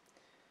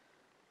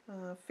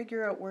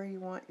figure out where you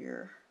want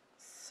your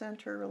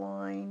center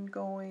line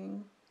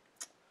going.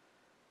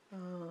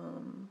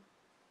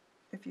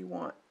 If you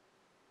want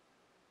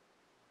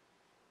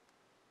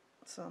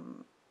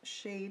some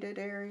shaded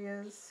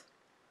areas,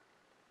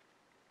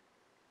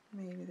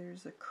 maybe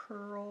there's a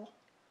curl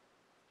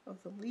of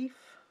the leaf.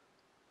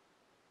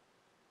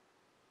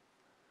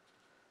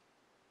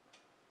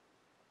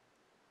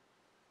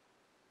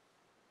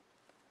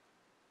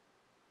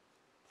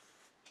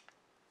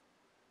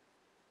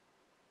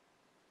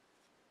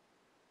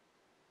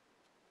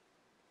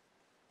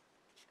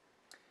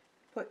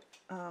 Put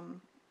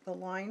the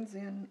lines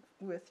in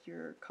with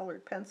your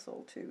colored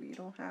pencil too. You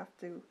don't have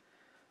to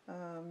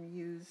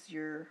use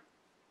your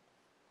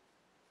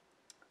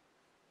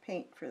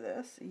paint for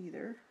this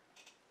either.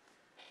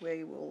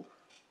 Way will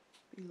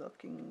be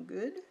looking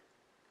good.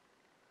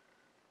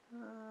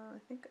 I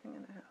think I'm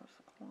going to have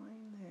a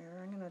line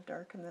there. I'm going to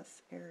darken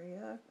this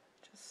area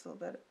just so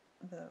that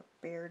the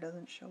bear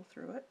doesn't show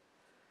through it.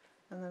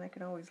 And then I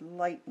can always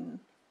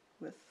lighten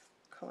with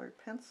colored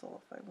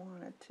pencil if I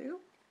wanted to.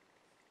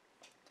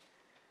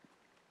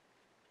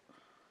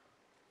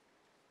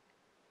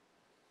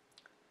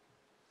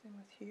 Same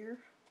with here.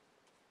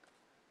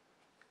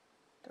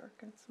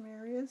 Darken some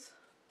areas.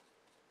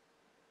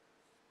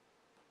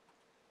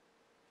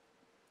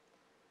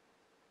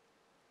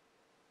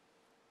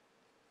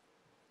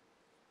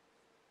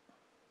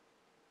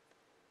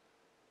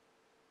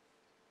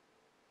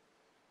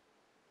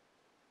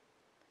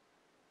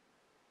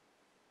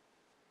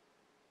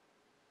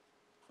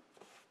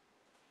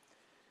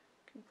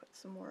 Can put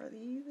some more of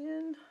these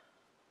in,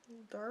 a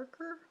little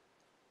darker.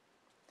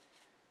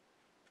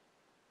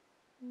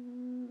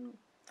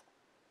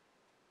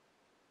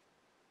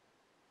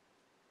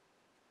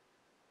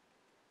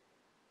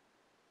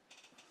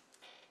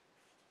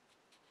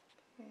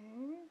 Okay.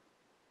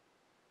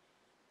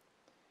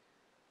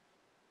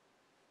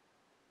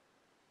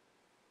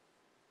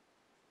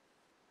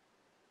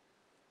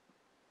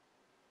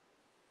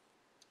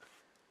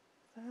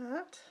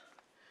 That.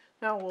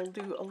 Now we'll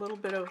do a little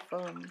bit of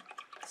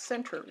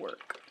center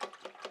work.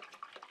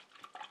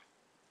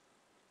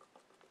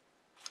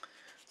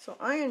 So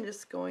I am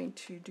just going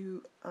to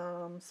do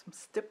some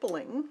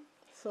stippling.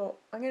 So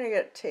I'm going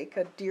to take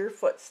a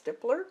deerfoot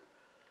stippler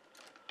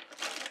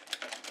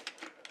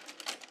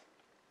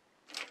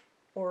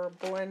or a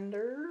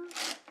blender.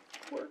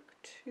 Work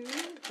too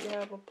if you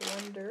have a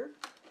blender.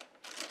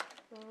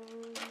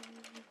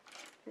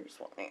 Here's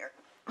one here.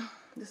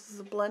 This is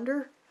a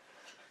blender,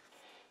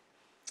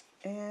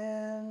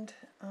 and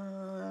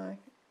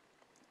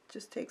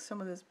just take some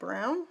of this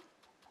brown,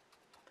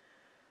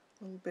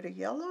 a little bit of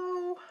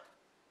yellow,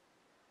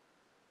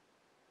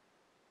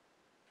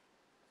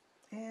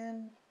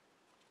 and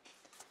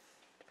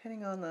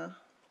depending on the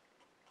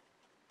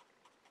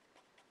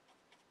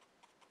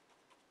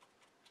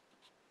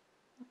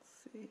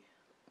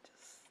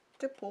just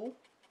stipple.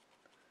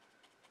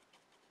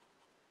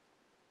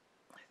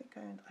 I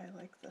think I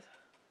like the,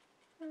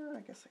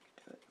 I guess I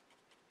could do it.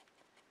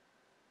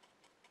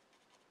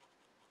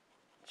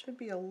 It should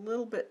be a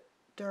little bit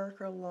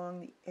darker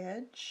along the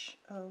edge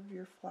of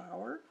your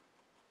flower.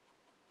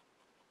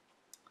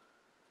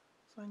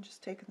 So I'm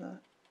just taking the,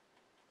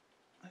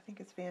 I think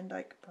it's Van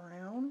Dyke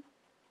Brown,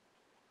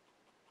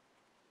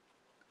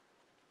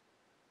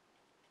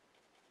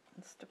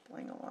 and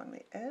stippling along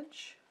the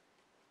edge.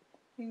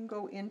 You can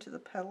go into the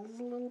petals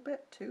a little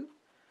bit too.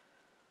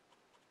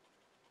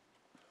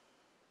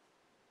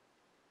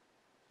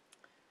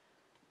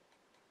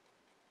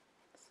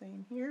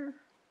 Same here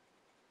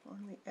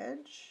on the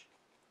edge.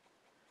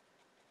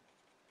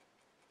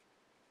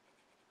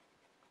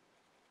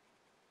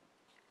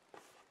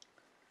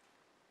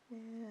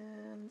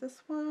 And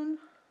this one,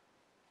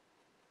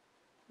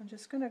 I'm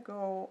just going to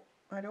go,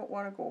 I don't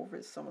want to go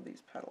over some of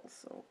these petals,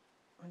 so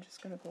I'm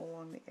just going to go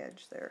along the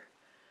edge there.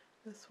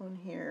 This one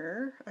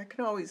here, I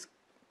can always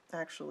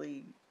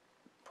actually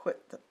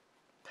put the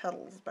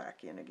petals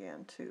back in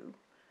again too,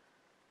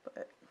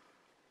 but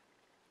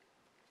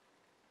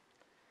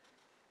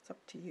it's up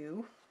to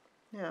you.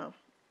 Now,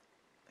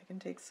 I can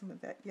take some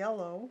of that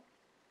yellow,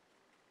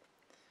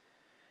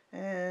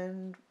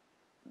 and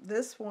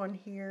this one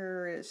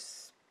here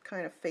is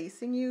kind of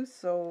facing you,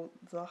 so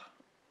the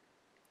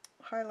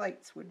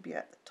highlights would be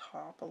at the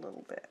top a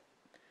little bit.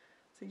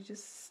 So you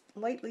just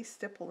lightly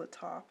stipple the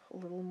top a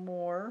little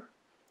more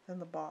than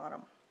the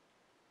bottom.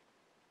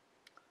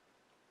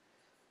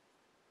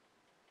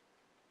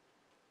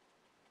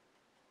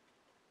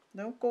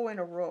 Don't go in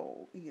a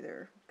row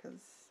either,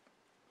 because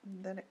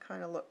then it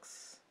kind of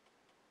looks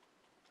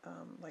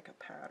like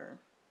a pattern.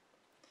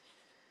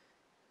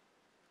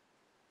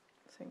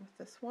 Same with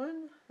this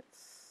one.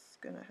 It's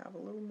going to have a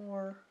little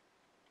more.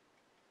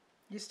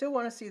 You still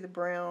want to see the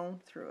brown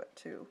through it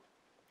too,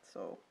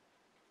 so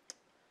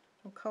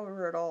we'll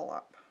cover it all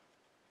up.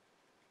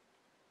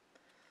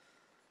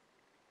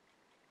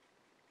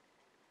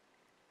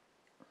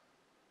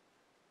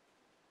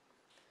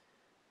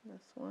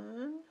 This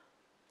one.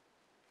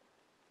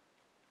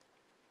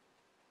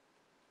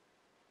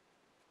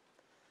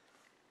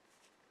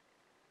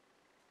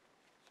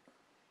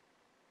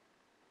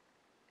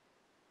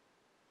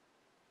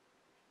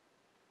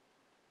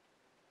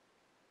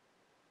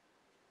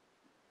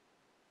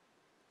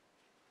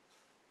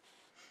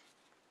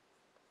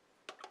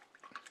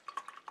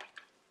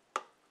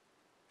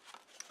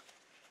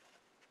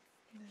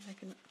 And then I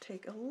can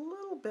take a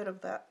little bit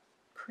of that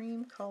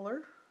cream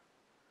color,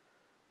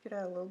 get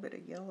add a little bit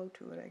of yellow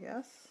to it, I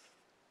guess,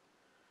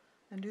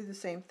 and do the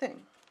same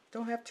thing.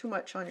 Don't have too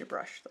much on your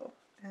brush though,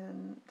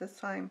 and this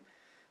time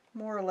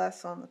more or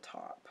less on the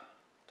top.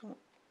 Don't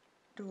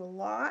do a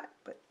lot,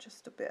 but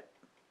just a bit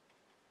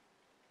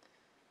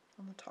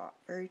on the top,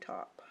 very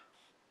top.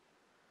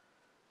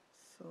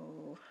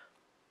 So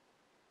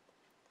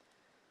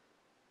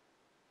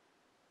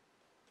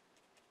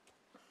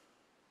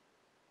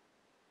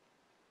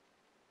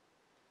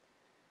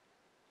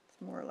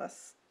it's more or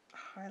less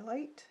a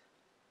highlight.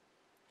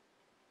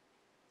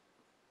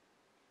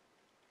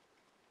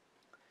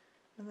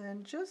 And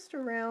then just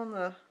around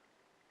the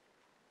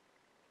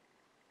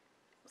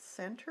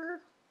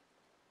center,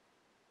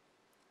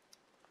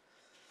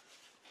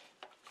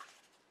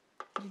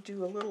 you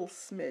do a little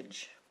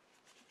smidge,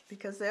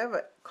 because they have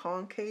a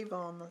concave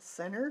on the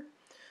center.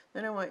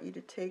 Then I want you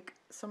to take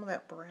some of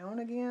that brown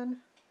again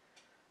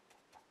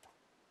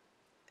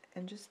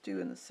and just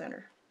do in the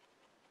center.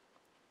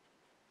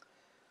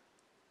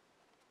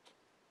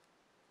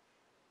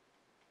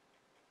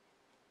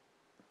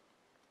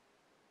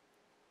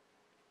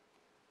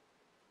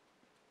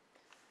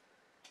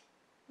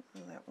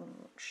 That one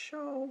won't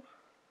show.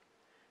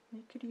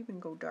 You could even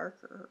go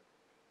darker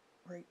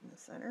right in the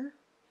center,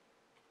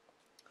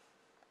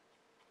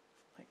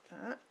 like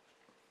that.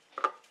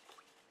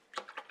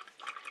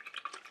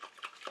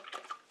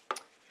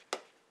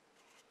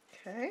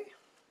 Okay.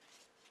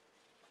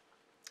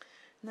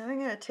 Now I'm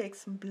going to take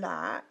some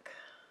black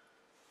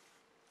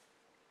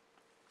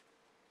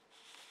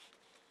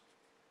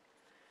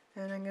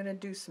and I'm going to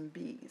do some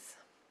bees.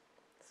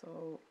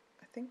 So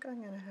I think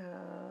I'm going to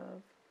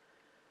have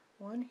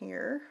one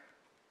here.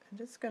 I'm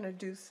just going to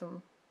do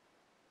some,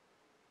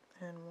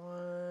 and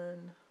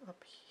one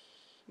up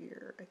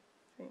here, I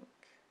think.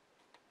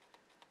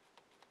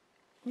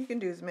 You can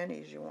do as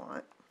many as you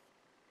want.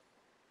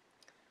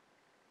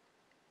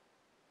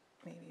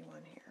 Maybe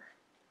one here.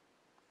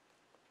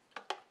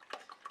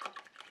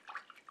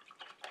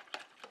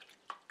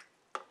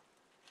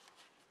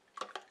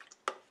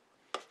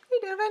 Hey,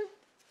 Devin.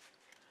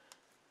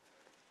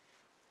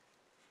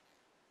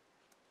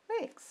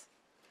 Thanks.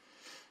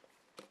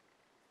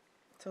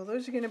 So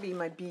those are going to be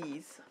my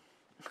bees.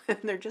 And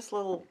they're just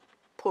little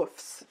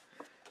puffs.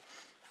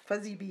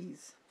 Fuzzy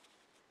bees.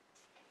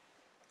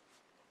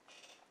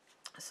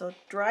 So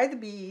dry the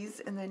bees,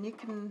 and then you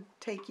can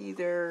take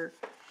either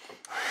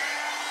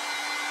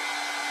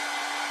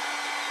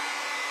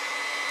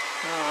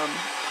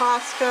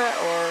Posca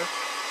or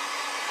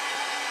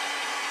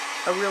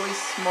a really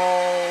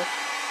small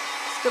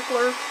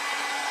stippler.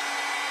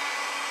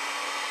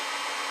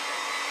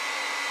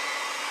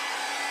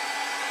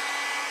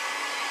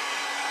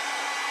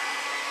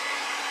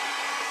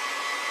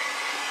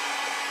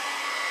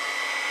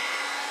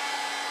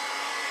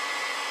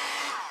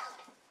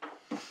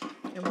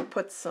 And we'll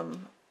put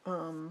some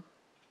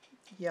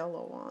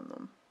yellow on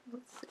them.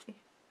 Let's see.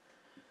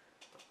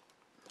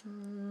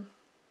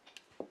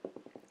 Let's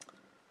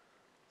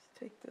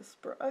take this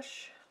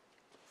brush.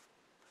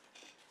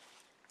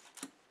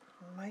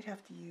 I might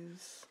have to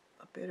use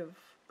a bit of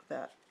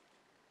that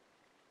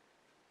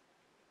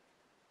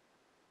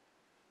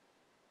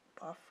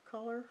buff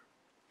color.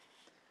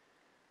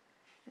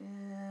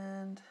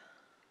 And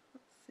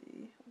let's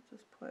see, we'll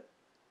just put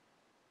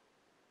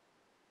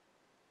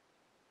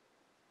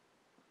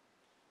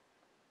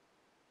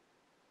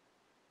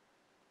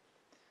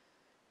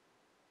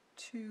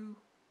two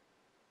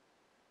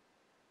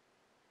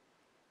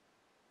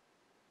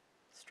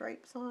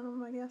stripes on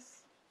them, I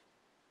guess.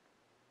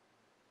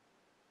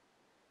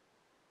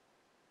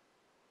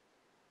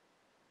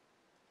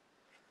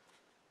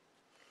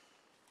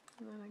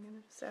 And then I'm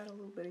going to just add a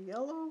little bit of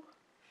yellow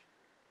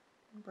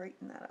and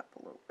brighten that up a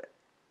little bit.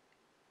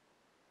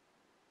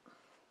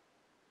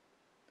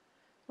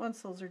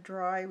 Once those are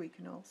dry, we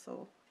can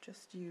also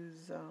just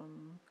use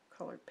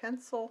colored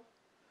pencil,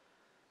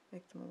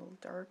 make them a little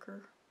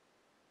darker.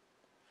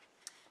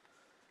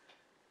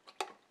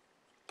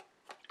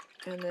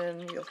 And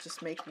then you'll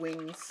just make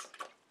wings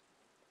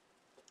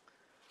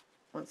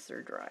once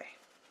they're dry.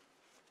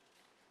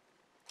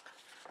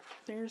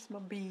 There's my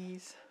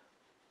bees.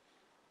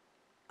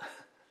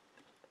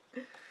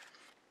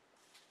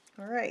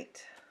 All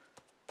right.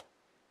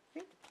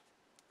 Okay.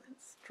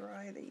 Let's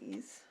dry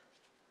these.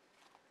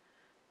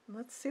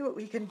 Let's see what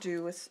we can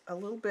do with a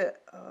little bit.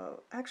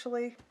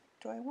 Actually,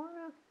 do I want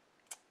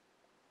to?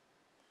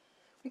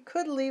 We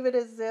could leave it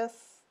as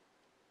this,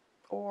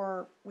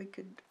 or we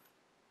could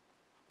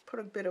put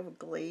a bit of a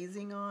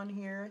glazing on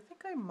here. I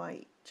think I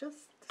might,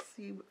 just to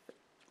see if it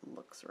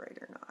looks right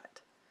or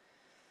not.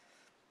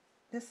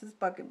 This is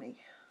bugging me.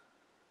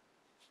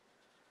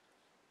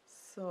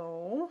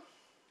 So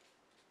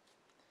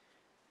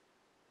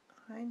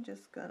I'm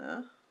just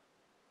gonna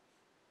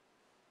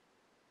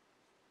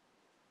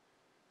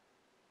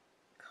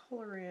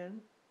color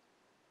in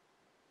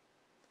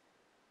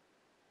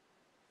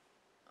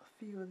a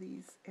few of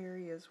these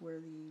areas where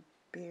the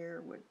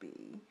bear would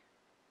be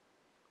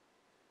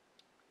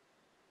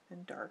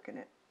and darken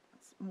it.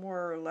 It's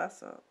more or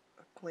less a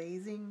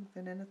glazing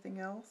than anything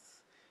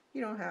else.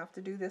 You don't have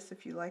to do this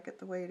if you like it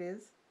the way it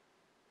is,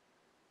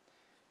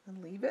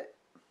 and leave it.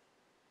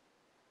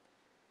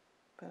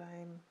 But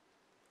I'm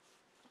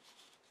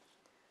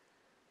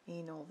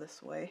anal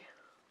this way.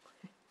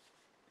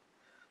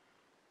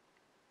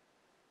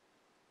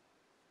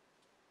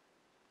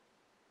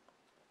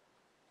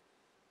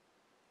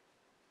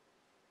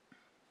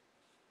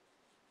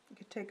 You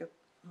could take a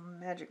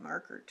magic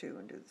marker too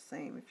and do the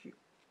same if you're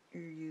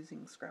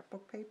using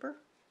scrapbook paper.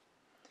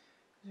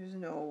 There's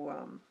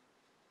no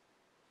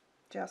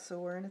gesso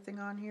or anything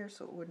on here,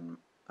 so it wouldn't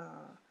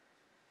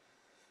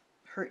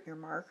hurt your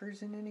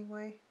markers in any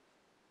way.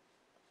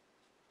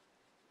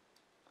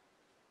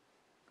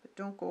 But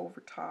don't go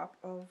over top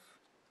of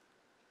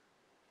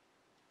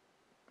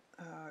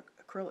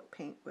acrylic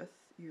paint with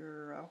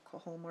your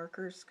alcohol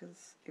markers,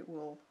 because it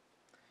will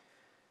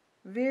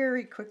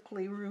very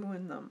quickly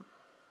ruin them.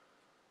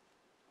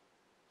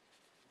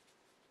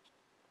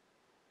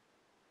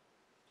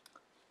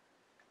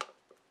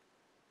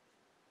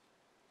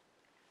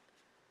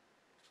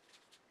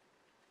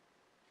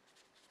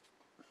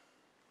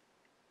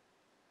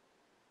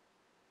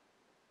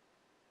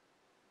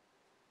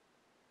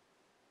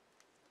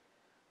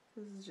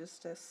 This is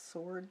just a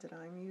sword that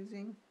I'm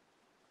using.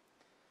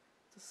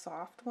 It's a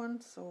soft one,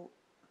 so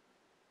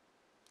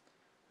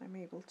I'm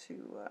able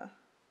to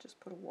just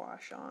put a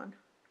wash on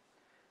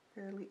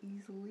fairly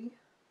easily.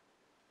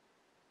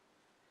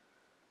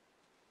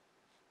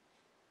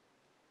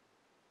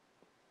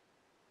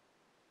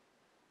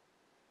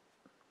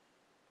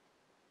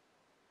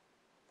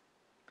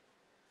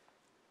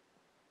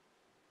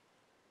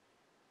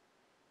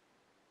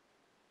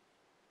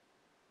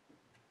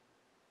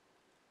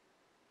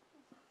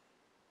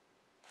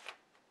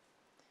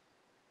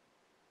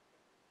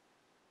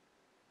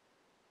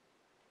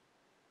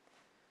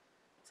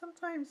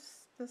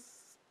 sometimes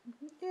this,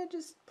 yeah,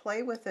 just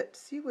play with it.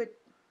 See what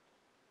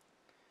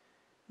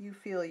you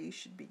feel you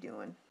should be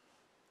doing.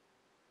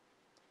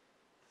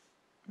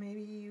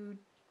 Maybe you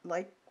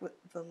like with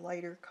the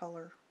lighter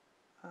color.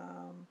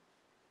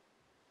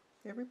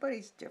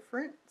 Everybody's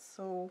different,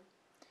 so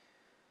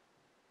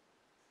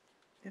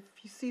if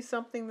you see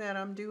something that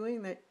I'm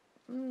doing that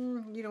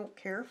you don't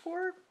care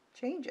for,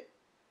 change it.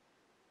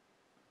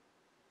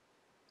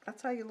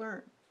 That's how you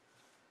learn.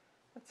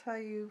 That's how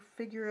you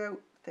figure out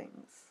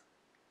things.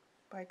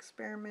 By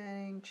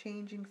experimenting,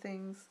 changing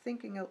things,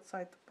 thinking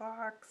outside the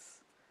box,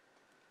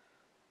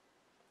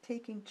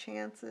 taking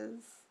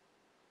chances.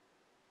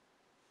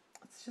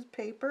 It's just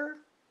paper.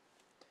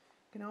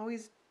 You can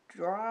always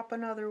draw up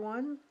another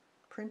one,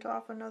 print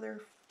off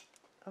another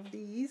of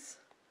these.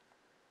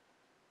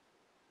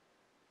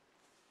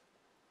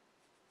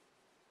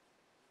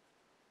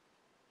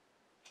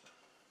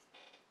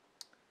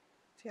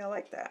 See, I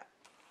like that.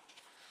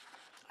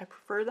 I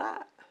prefer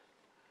that.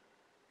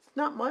 It's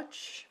not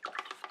much,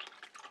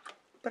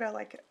 but I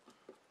like it.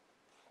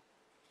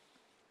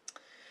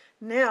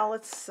 Now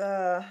let's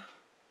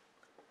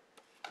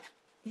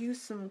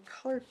use some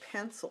colored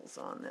pencils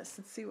on this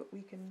and see what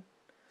we can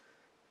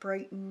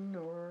brighten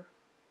or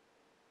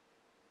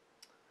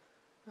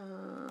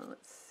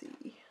let's see,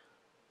 what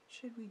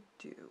should we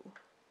do?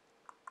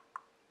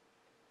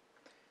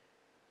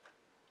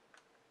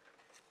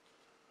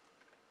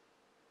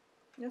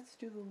 Let's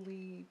do the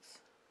leaves.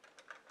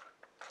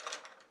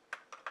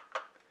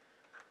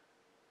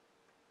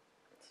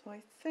 So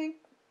I think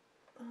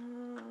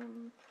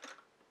we'll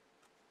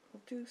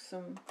do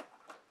some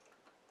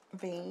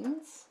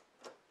veins,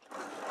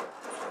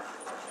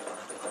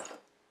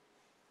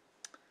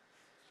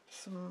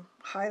 some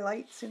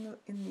highlights in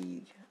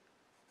the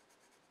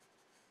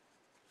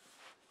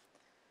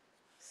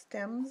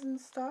stems and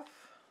stuff.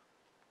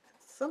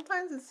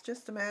 Sometimes it's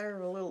just a matter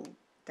of a little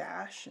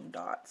dash and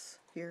dots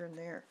here and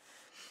there.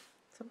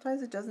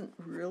 Sometimes it doesn't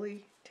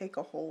really take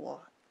a whole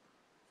lot.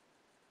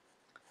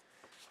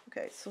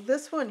 Okay, so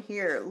this one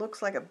here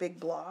looks like a big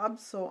blob,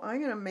 so I'm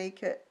going to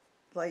make it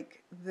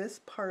like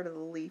this part of the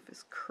leaf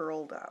is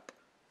curled up.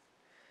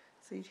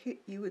 So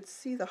you would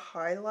see the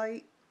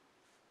highlight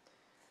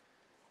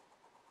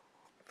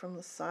from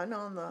the sun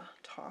on the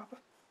top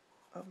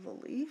of the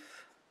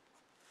leaf.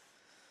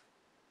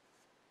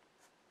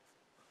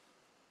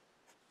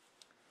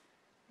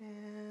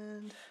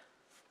 And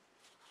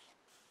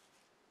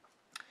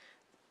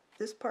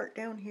this part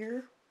down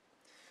here,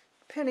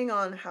 depending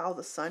on how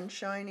the sun's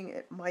shining,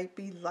 it might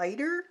be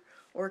lighter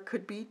or it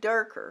could be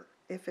darker.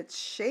 If it's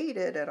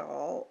shaded at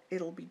all,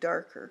 it'll be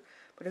darker.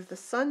 But if the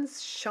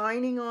sun's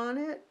shining on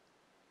it,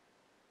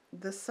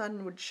 the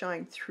sun would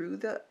shine through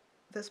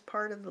this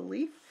part of the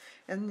leaf,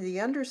 and the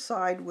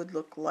underside would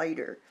look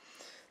lighter.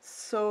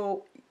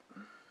 So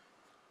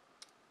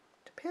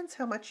depends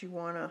how much you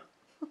want to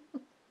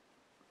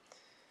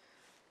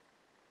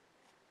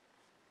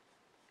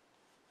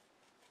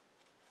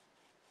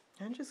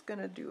I'm just going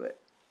to do it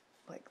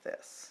like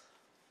this.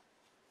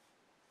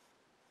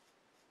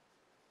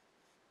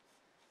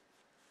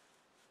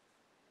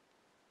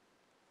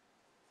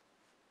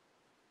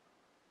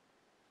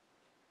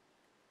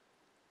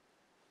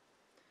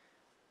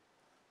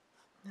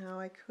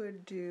 Now I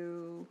could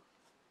do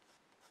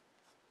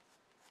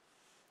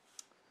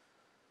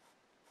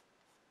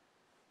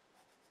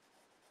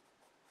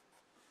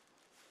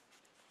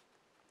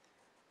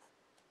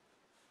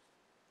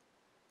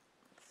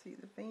let's see,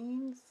 the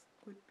veins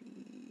would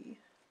be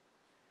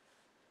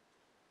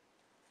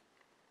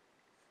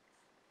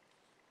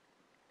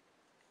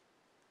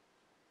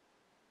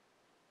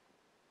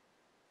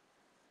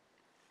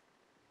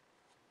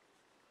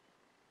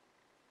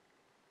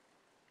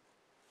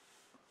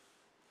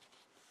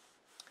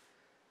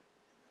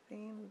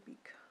would be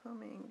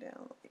coming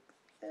down like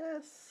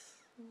this.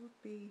 It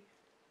would be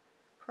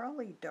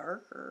probably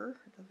darker,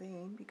 the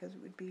vein, because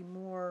it would be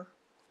more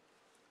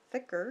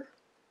thicker.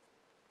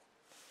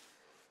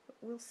 But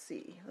we'll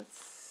see.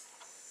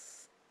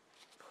 Let's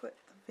put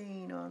the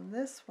vein on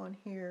this one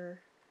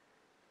here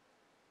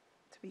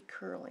to be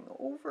curling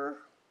over.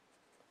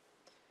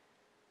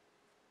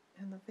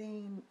 And the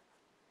vein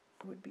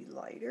would be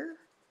lighter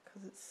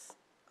because it's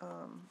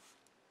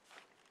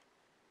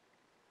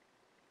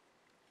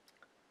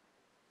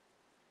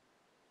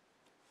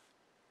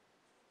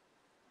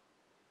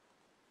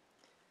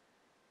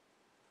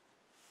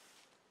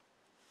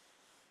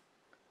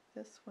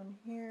this one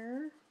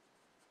here,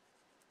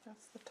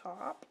 that's the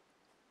top,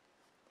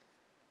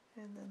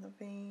 and then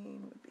the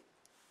vein would be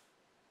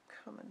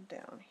coming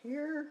down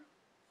here,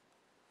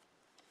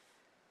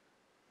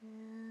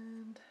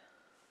 and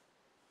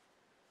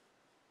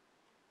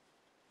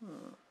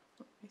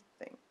let me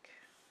think.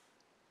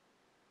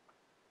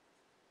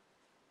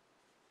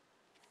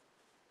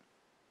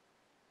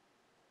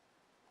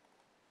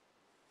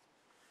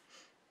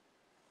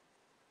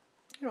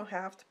 You don't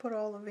have to put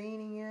all the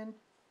veining in.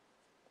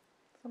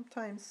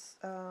 Sometimes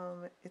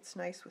it's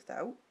nice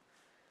without.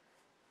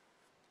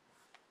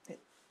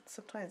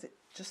 Sometimes it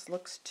just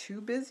looks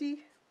too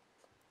busy.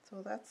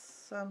 So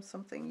that's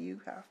something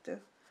you have to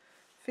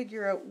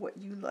figure out what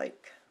you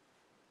like.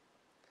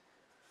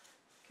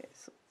 Okay,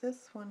 so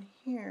this one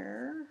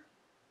here,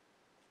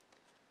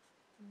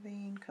 the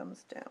vein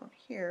comes down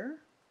here.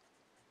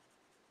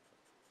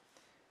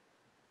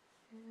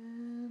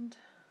 And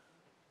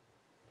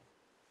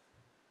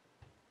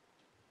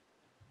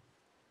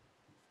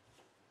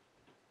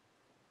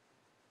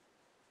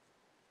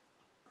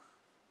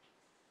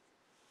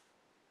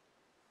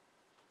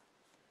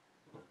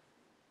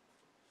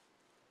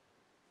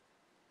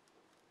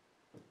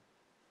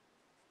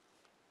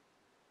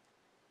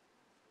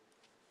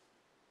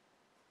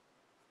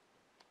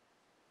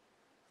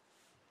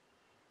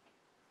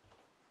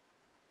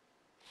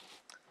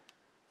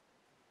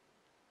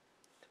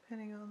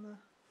depending on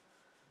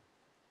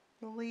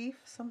the leaf,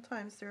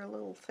 sometimes they're a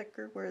little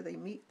thicker where they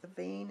meet the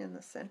vein in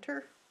the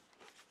center.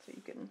 So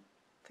you can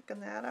thicken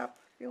that up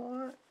if you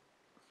want.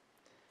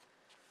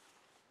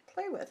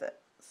 Play with it.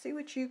 See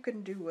what you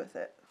can do with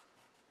it.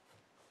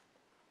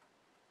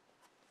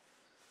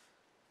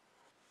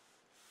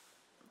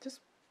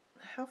 Just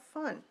have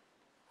fun.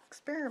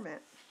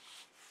 Experiment.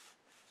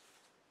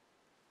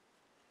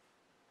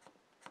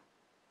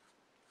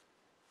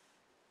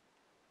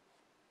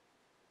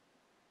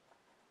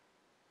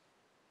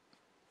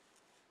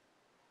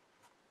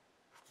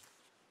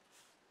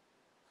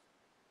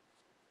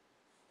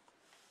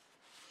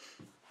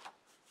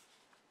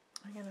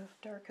 I'm going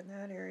to darken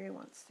that area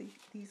once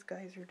these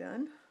guys are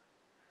done.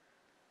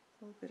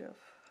 A little bit of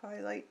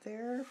highlight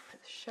there for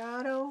the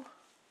shadow.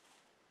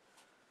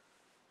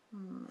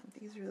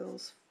 These are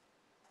those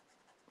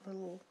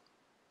little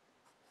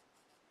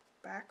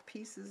back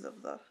pieces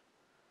of the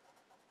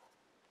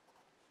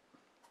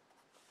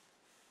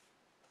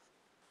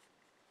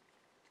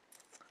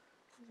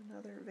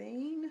another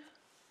vein.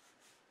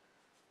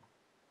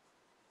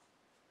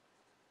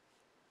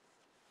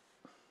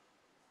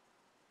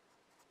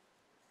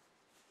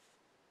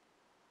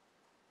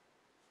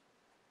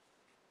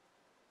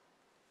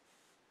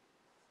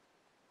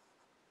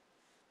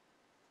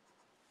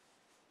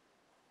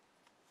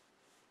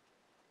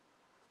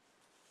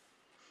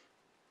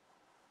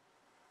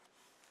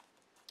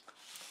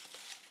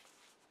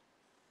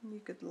 You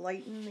could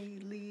lighten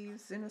the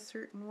leaves in a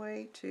certain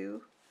way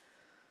too,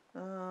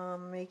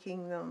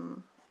 making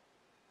them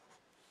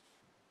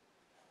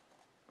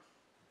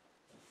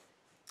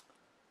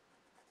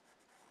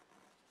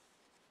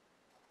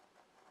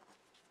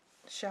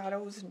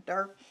shadows and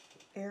dark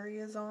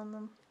areas on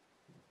them.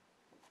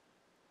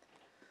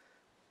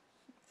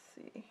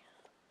 Let's see.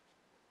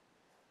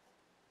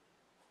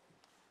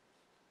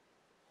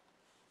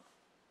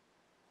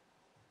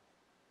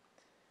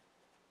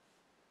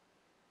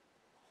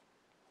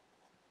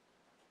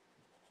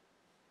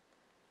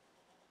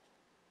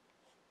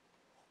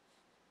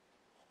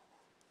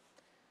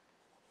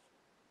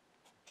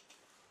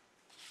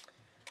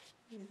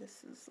 Maybe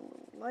this is a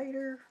little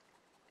lighter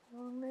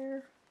on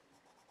there.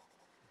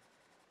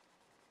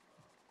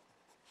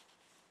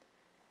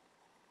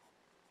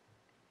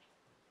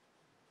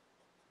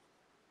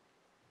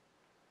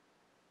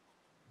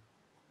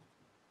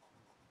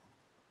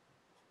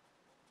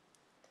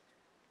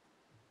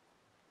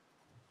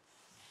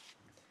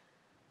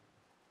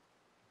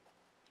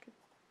 Could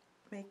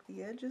make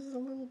the edges a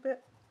little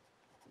bit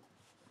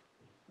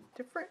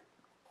different.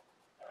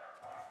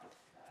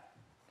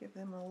 Give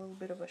them a little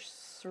bit of a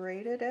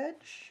serrated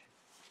edge.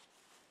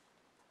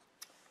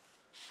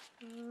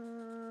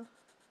 Oh,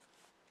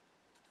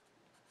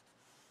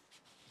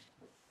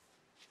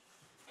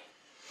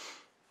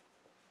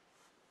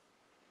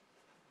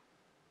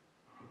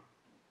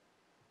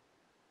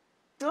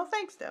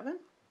 thanks, Devin.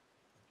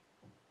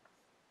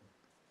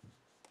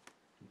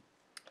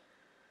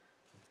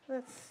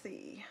 Let's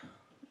see.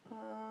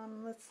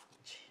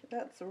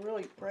 That's a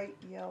really bright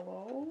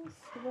yellow.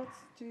 So let's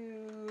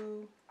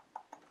do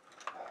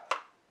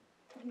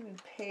even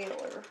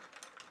paler.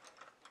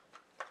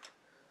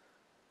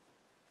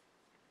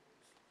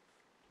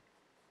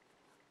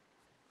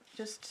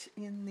 Just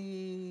in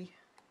the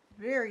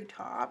very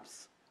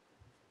tops,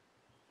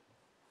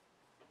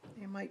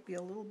 they might be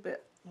a little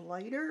bit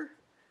lighter.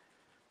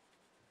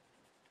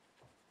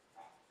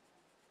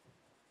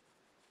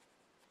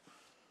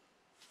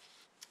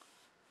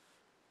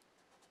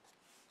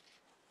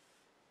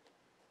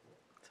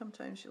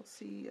 Sometimes you'll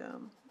see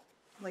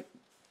like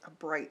a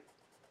bright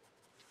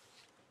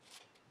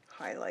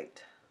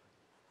highlight.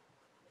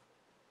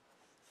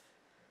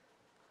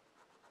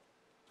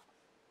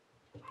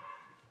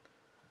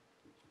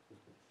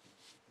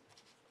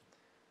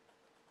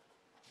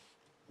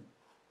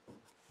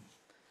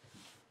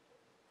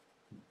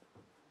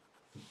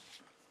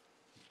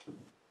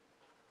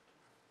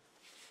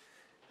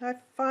 I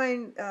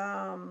find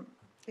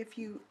if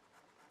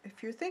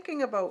you're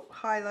thinking about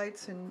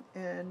highlights and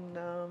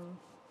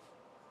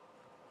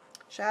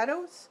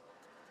shadows,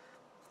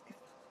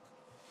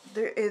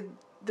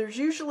 there's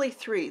usually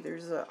three.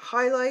 There's a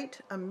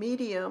highlight, a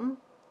medium,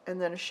 and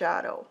then a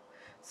shadow.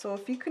 So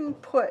if you can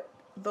put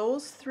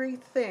those three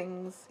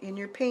things in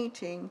your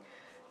painting,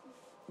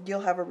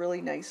 you'll have a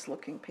really nice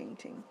looking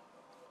painting.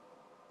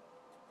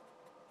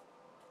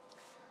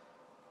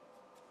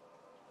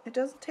 It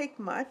doesn't take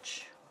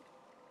much,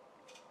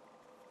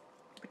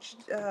 but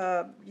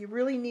you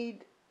really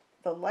need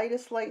the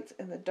lightest lights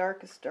and the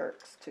darkest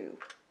darks too.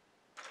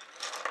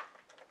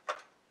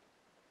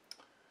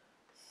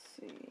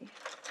 Let's see.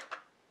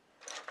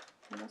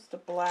 Almost a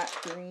black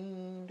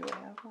green. Do I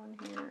have one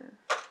here?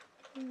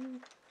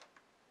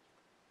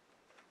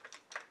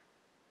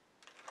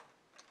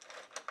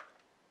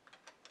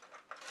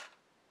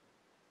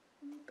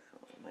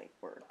 That might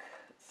work.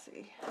 Let's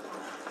see.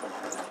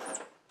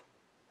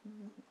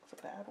 It's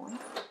a bad one.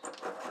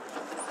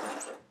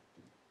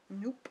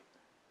 Nope.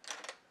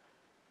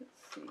 Let's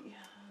see.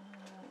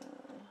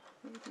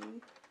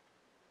 Maybe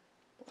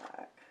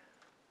black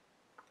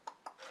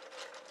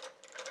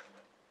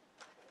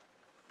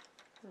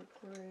or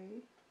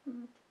gray.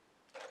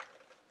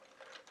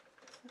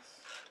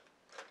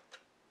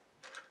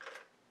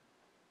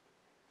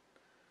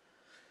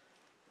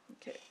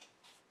 Okay.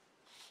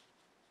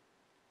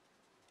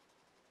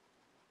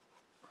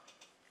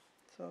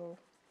 So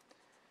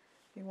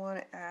if you want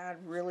to add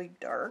really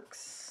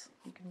darks,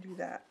 you can do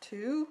that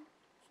too.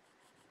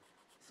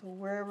 So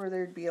wherever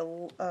there'd be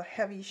a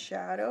heavy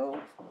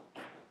shadow,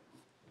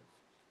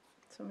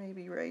 so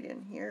maybe right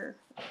in here,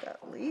 with that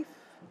leaf.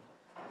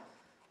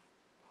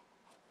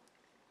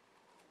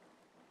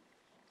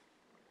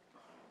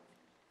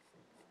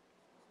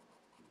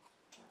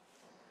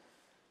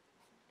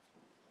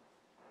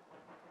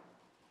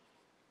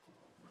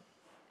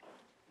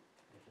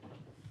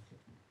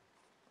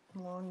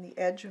 Along the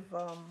edge of,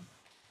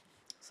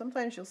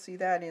 sometimes you'll see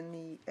that in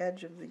the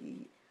edge of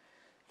the,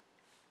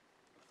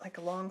 like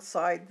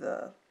alongside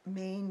the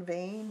main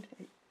vein,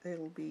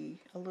 it'll be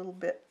a little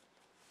bit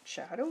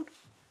shadowed.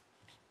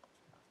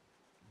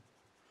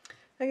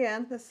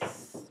 Again, this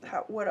is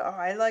what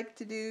I like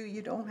to do.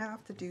 You don't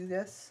have to do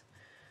this.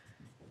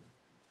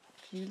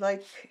 If you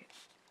like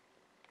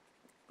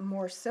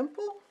more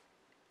simple,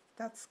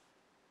 that's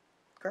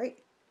great.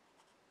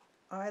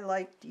 I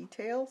like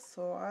details,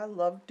 so I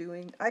love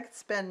doing, I could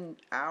spend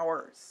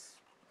hours,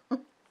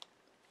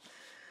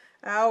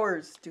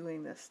 hours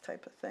doing this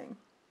type of thing.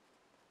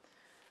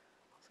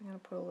 So I'm going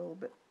to put a little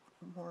bit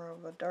more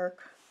of a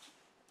dark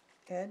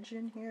edge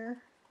in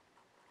here.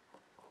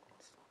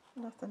 It's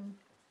nothing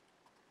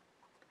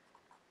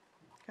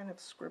kind of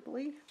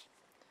scribbly,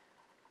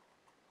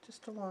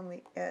 just along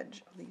the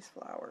edge of these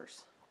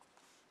flowers.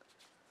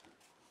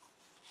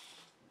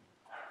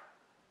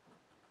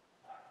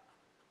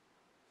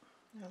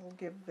 That'll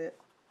give it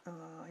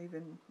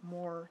even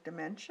more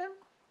dimension.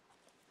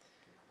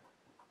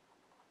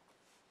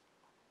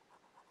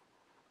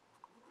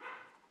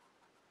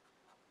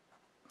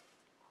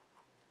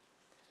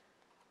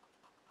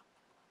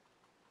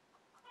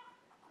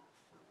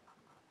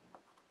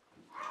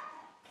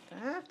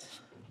 That,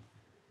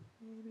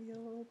 maybe a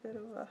little bit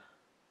of a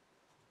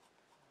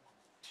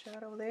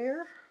shadow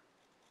there.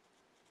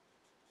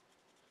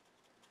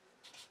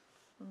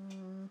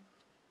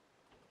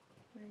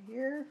 Right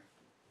here.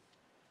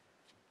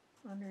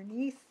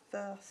 Underneath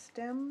the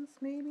stems,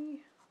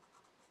 maybe.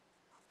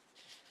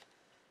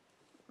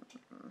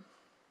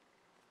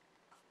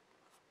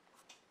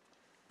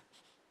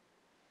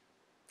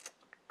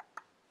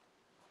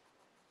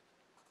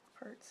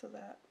 Parts of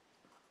that,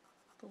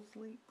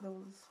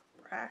 those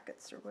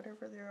brackets or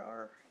whatever there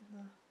are in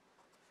the.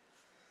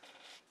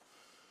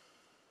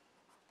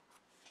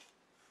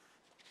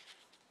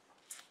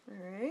 All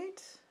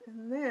right,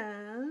 and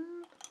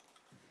then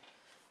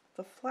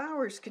the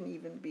flowers can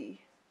even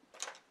be.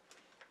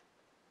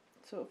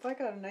 So if I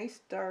got a nice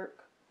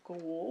dark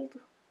gold,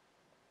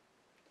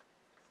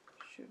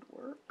 should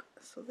work.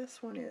 So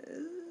this one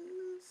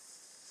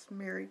is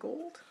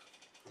marigold.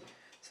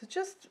 So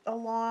just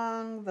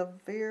along the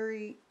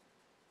very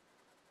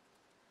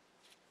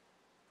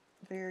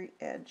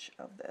edge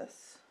of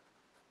this,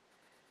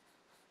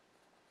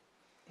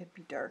 it'd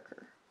be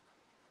darker.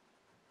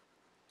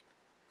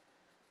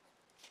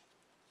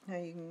 Now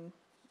you can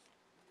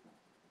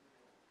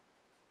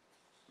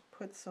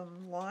put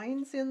some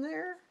lines in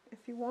there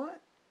if you want,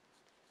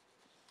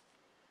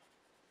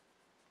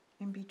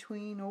 in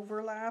between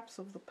overlaps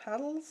of the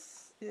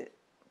petals. It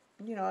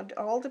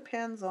all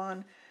depends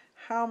on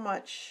how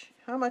much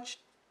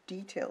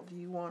detail do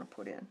you want to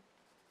put in.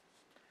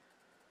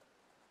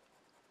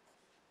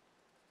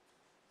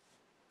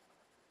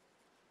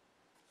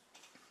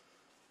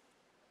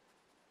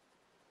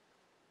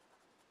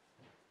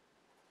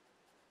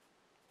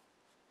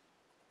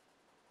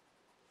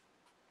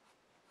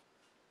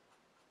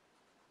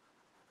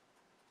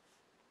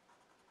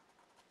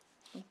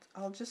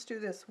 I'll just do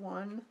this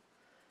one.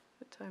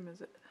 What time is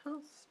it? Oh,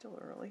 it's still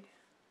early.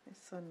 My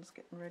son's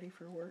getting ready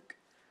for work.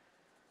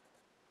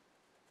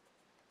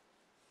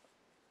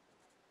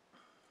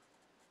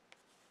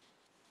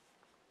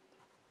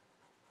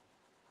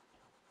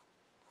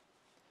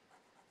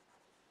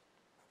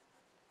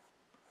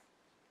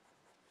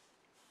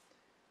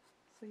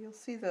 So you'll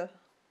see the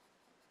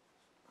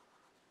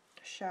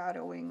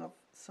shadowing of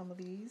some of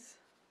these.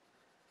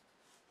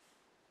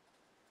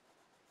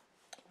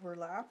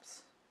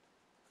 overlaps.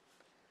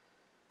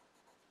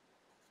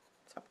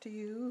 It's up to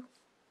you.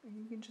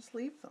 You can just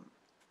leave them.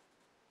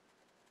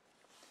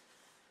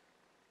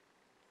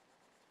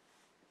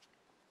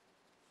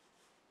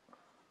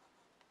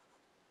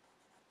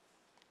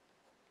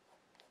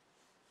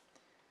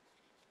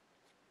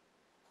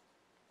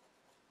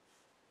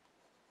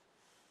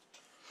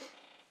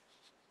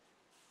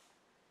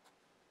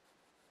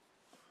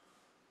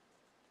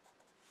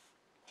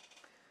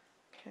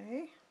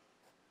 Okay.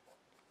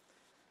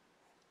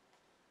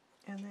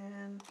 And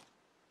then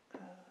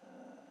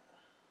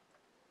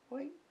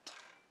white.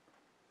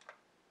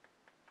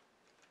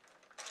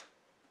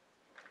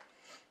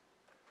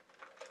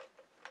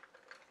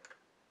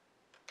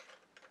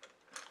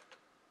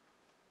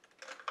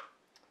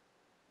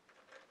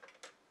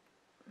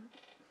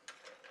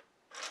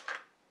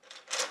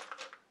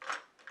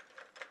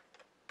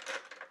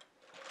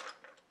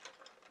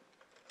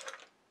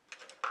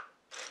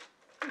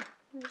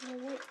 Where's my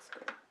whites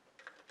go?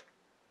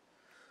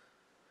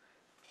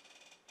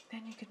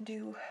 Then you can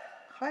do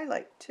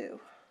highlight too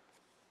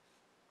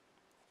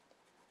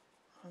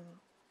on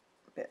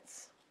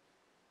bits,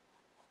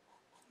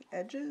 the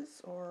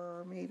edges,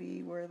 or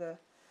maybe where the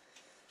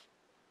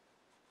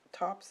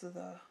tops of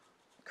the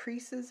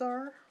creases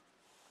are.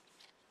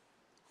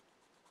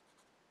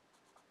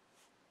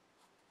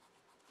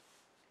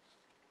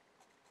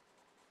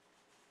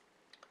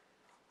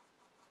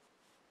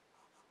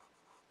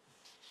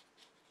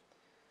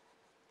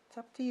 It's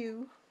up to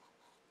you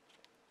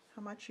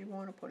how much you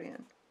want to put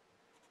in.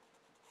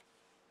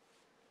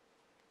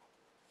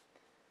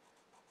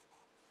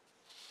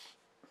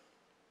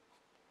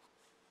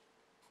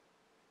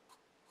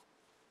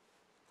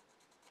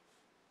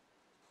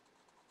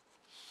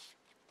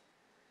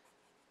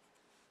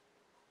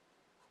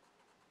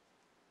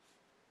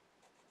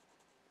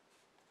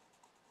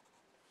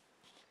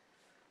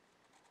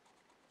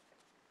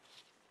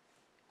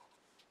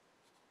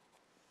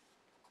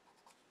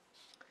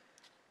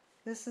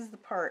 This is the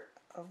part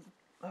of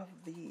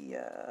the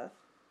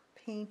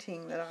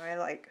painting that I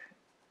like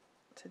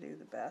to do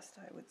the best,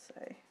 I would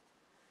say.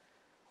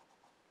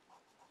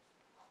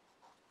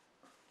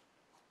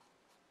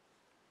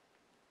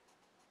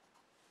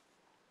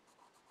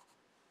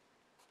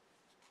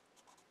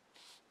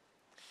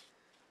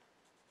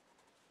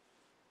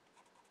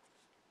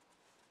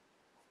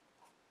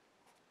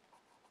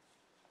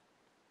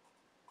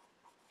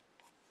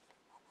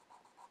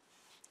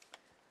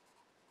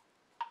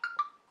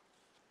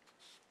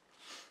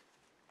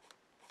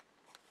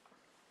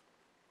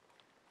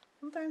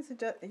 Sometimes it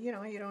does, you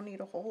know, you don't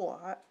need a whole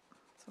lot.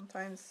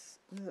 Sometimes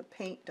the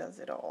paint does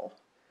it all,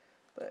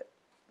 but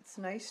it's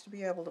nice to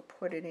be able to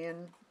put it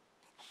in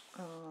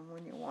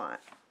when you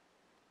want.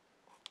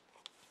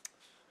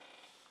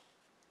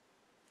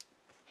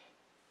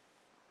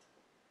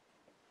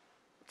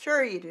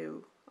 Sure you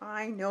do.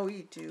 I know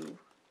you do.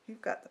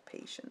 You've got the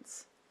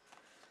patience.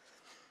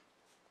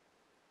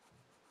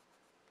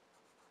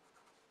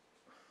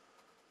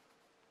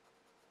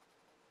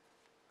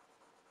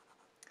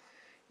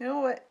 You know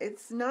what?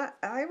 It's not,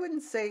 I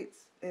wouldn't say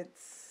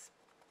it's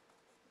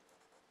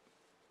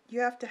you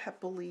have to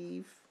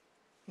believe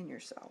in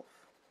yourself.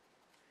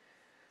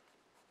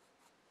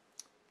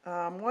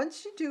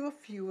 Once you do a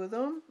few of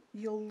them,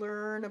 you'll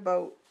learn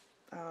about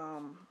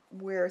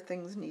where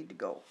things need to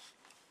go.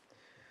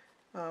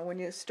 When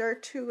you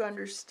start to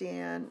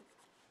understand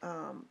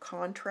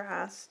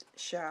contrast,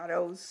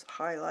 shadows,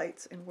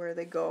 highlights, and where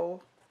they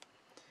go,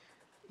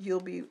 you'll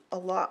be a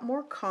lot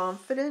more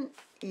confident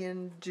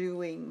in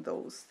doing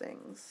those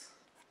things.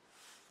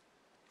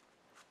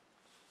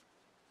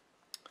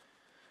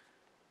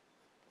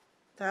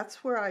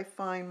 That's where I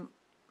find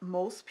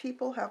most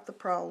people have the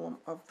problem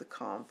of the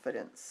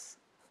confidence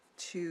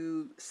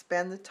to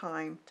spend the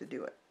time to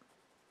do it,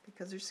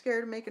 because they're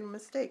scared of making a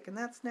mistake, and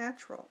that's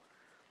natural.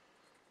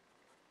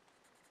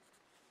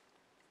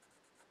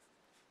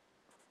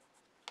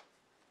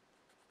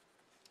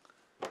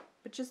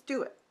 But just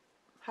do it.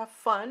 Have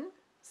fun.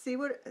 See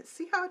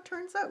how it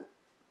turns out.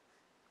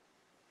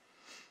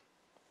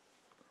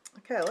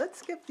 Okay,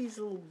 let's get these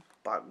little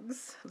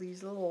bugs,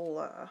 these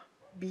little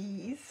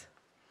bees.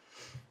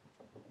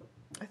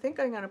 I think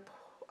I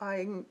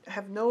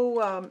have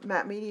no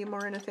matte medium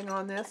or anything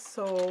on this,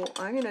 so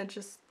I'm gonna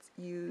just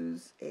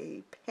use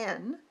a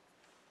pen,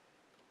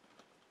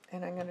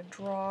 and I'm gonna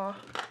draw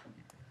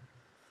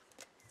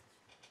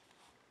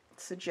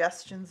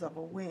suggestions of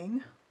a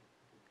wing.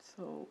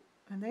 So,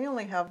 and they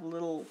only have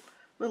little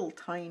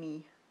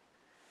tiny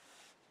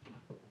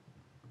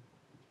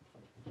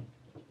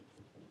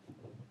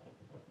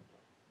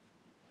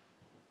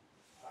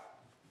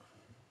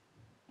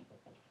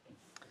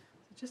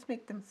just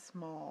make them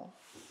small.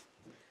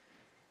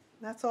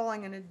 That's all I'm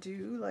going to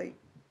do, like,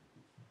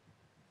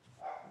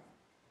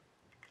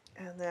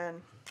 and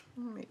then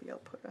maybe I'll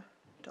put a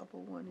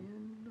double one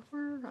in,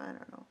 or I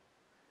don't know.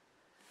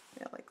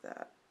 Yeah, like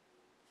that.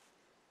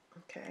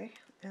 Okay,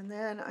 and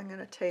then I'm going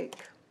to take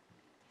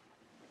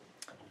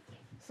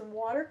some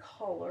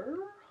watercolor.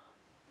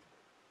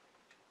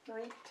 Now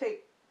you can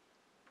take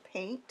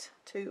paint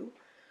too.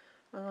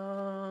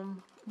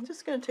 I'm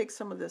just going to take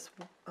some of this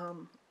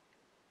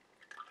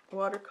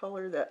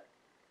watercolor that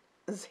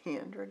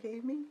Xandra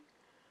gave me.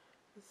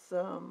 It's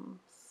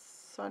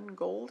Sun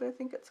Gold, I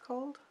think it's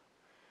called.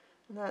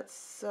 And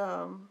that's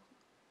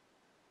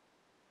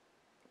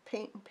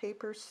Paint and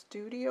Paper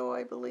Studio,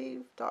 I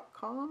believe,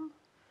 .com.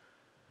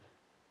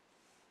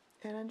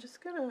 And I'm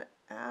just going to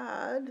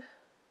add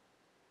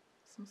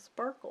some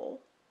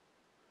sparkle.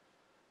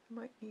 I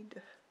might need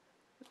to,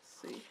 let's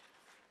see.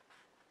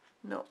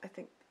 No, I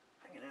think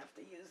I'm going to have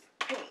to use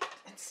paint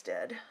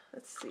instead.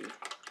 Let's see.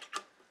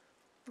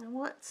 I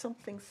want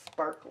something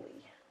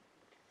sparkly.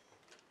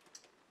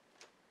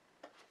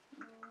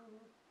 What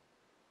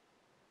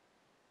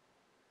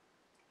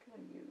can I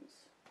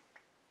use?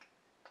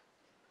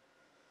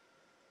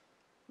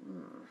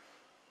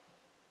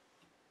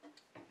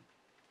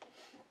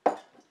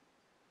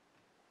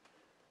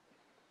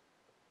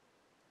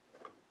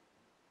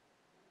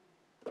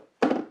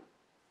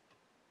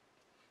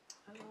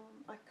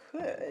 I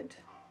could.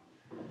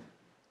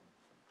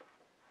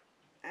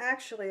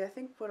 Actually, I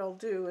think what I'll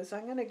do is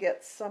I'm going to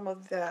get some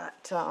of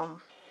that,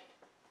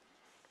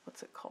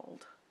 what's it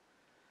called?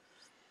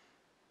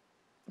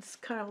 It's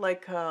kind of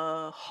like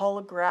a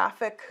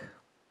holographic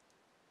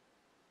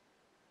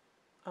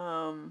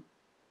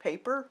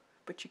paper,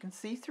 but you can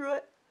see through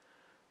it.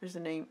 There's a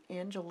name,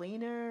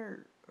 Angelina,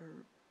 or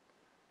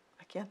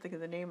I can't think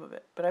of the name of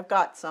it, but I've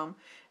got some,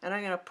 and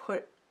I'm going to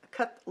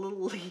cut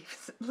little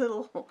leaves,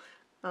 little,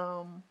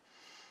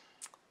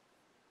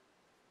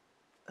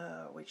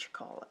 what you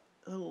call it,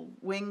 little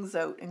wings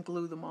out and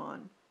glue them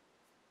on.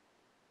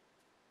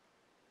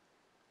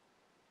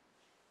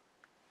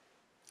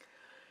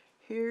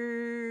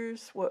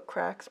 Here's what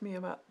cracks me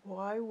up.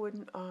 Why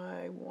wouldn't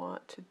I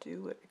want to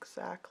do it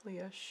exactly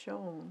as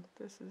shown?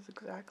 This is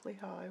exactly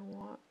how I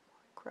want my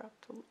crap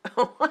to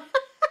look.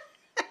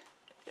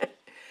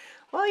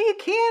 Well, you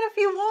can if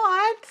you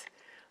want.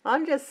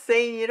 I'm just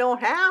saying you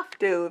don't have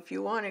to if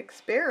you want to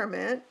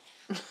experiment.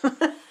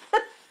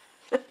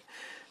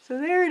 So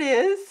there it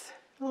is,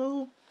 a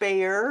little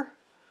bear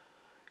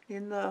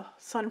in the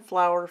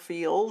sunflower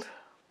field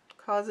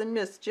causing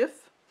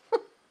mischief.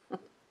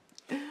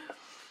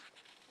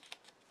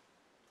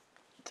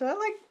 So I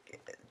like,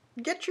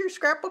 get your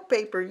scrapbook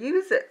paper,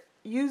 use it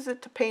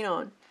to paint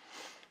on.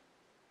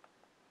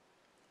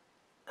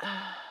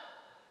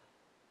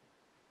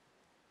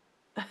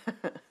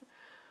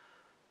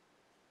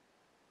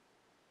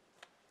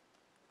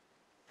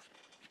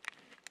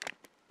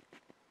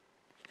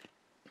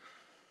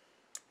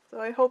 So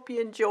I hope you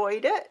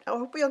enjoyed it. I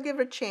hope you'll give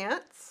it a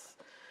chance.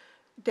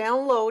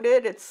 Download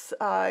it. It's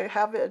I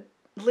have it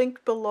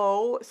linked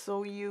below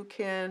so you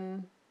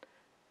can.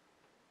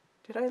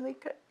 Did I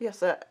link it?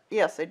 Yes,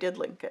 yes, I did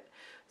link it.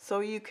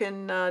 So you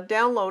can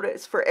download it.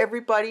 It's for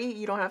everybody.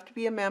 You don't have to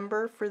be a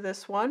member for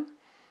this one.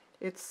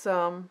 It's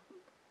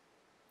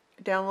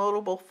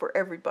downloadable for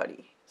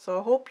everybody. So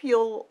I hope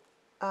you'll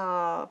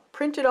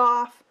print it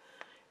off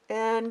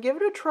and give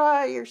it a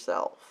try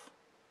yourself.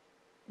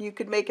 You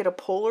could make it a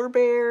polar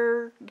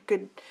bear. You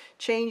could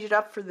change it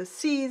up for the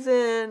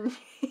season.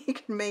 You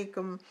can make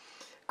them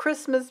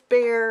Christmas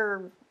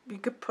bear. You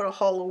could put a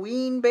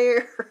Halloween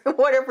bear.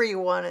 Whatever you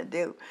want to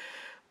do.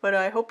 But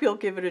I hope you'll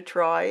give it a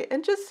try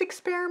and just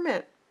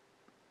experiment.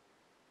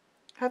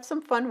 Have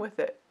some fun with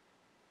it.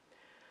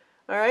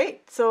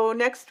 Alright, so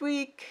next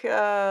week,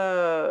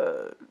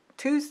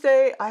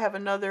 Tuesday, I have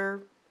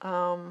another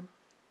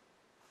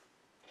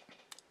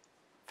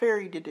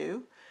fairy to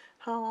do.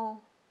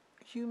 How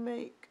you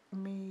make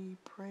me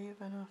brave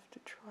enough to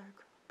try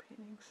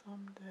painting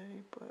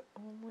someday, but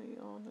only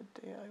on the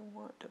day I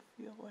want to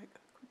feel like a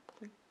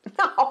complete...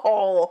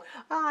 No!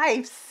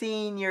 I've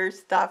seen your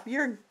stuff.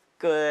 You're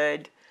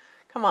good.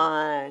 Come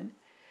on.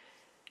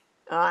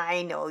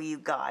 I know you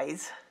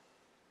guys.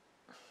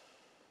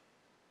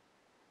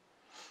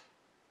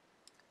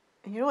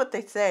 You know what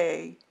they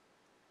say?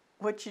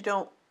 What you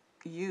don't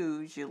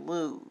use, you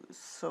lose.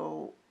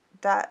 So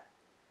that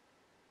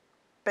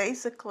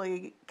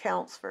basically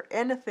counts for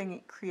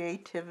anything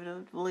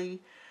creatively.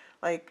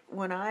 Like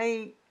when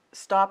I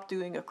stopped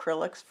doing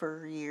acrylics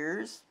for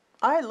years,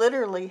 I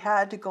literally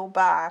had to go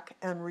back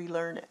and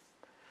relearn it.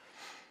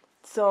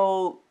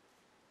 So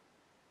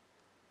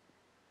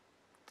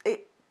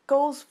it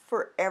goes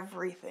for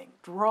everything.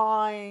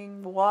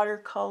 Drawing,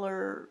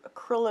 watercolor,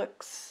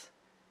 acrylics.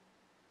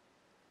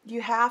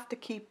 You have to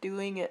keep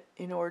doing it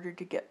in order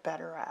to get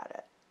better at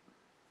it.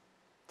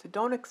 So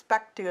don't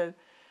expect to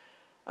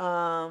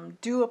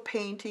do a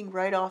painting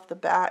right off the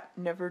bat,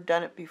 never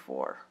done it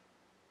before.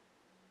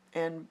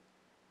 And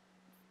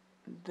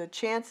the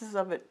chances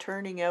of it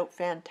turning out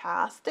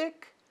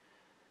fantastic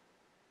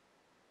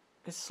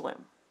is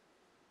slim.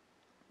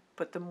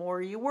 But the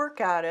more you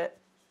work at it,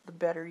 the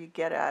better you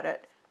get at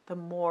it. The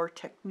more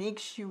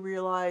techniques you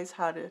realize,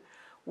 how to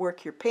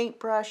work your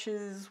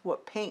paintbrushes,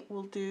 what paint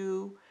will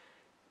do,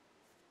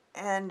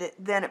 and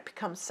then it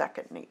becomes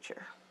second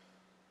nature.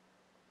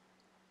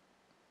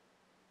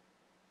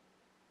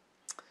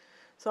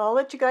 So I'll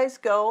let you guys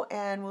go,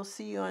 and we'll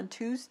see you on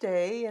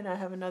Tuesday, and I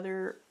have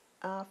another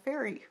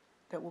fairy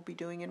that we'll be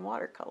doing in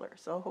watercolor.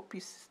 So I hope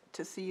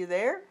to see you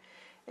there,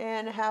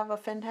 and have a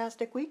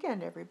fantastic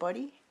weekend,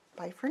 everybody.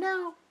 Bye for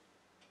now.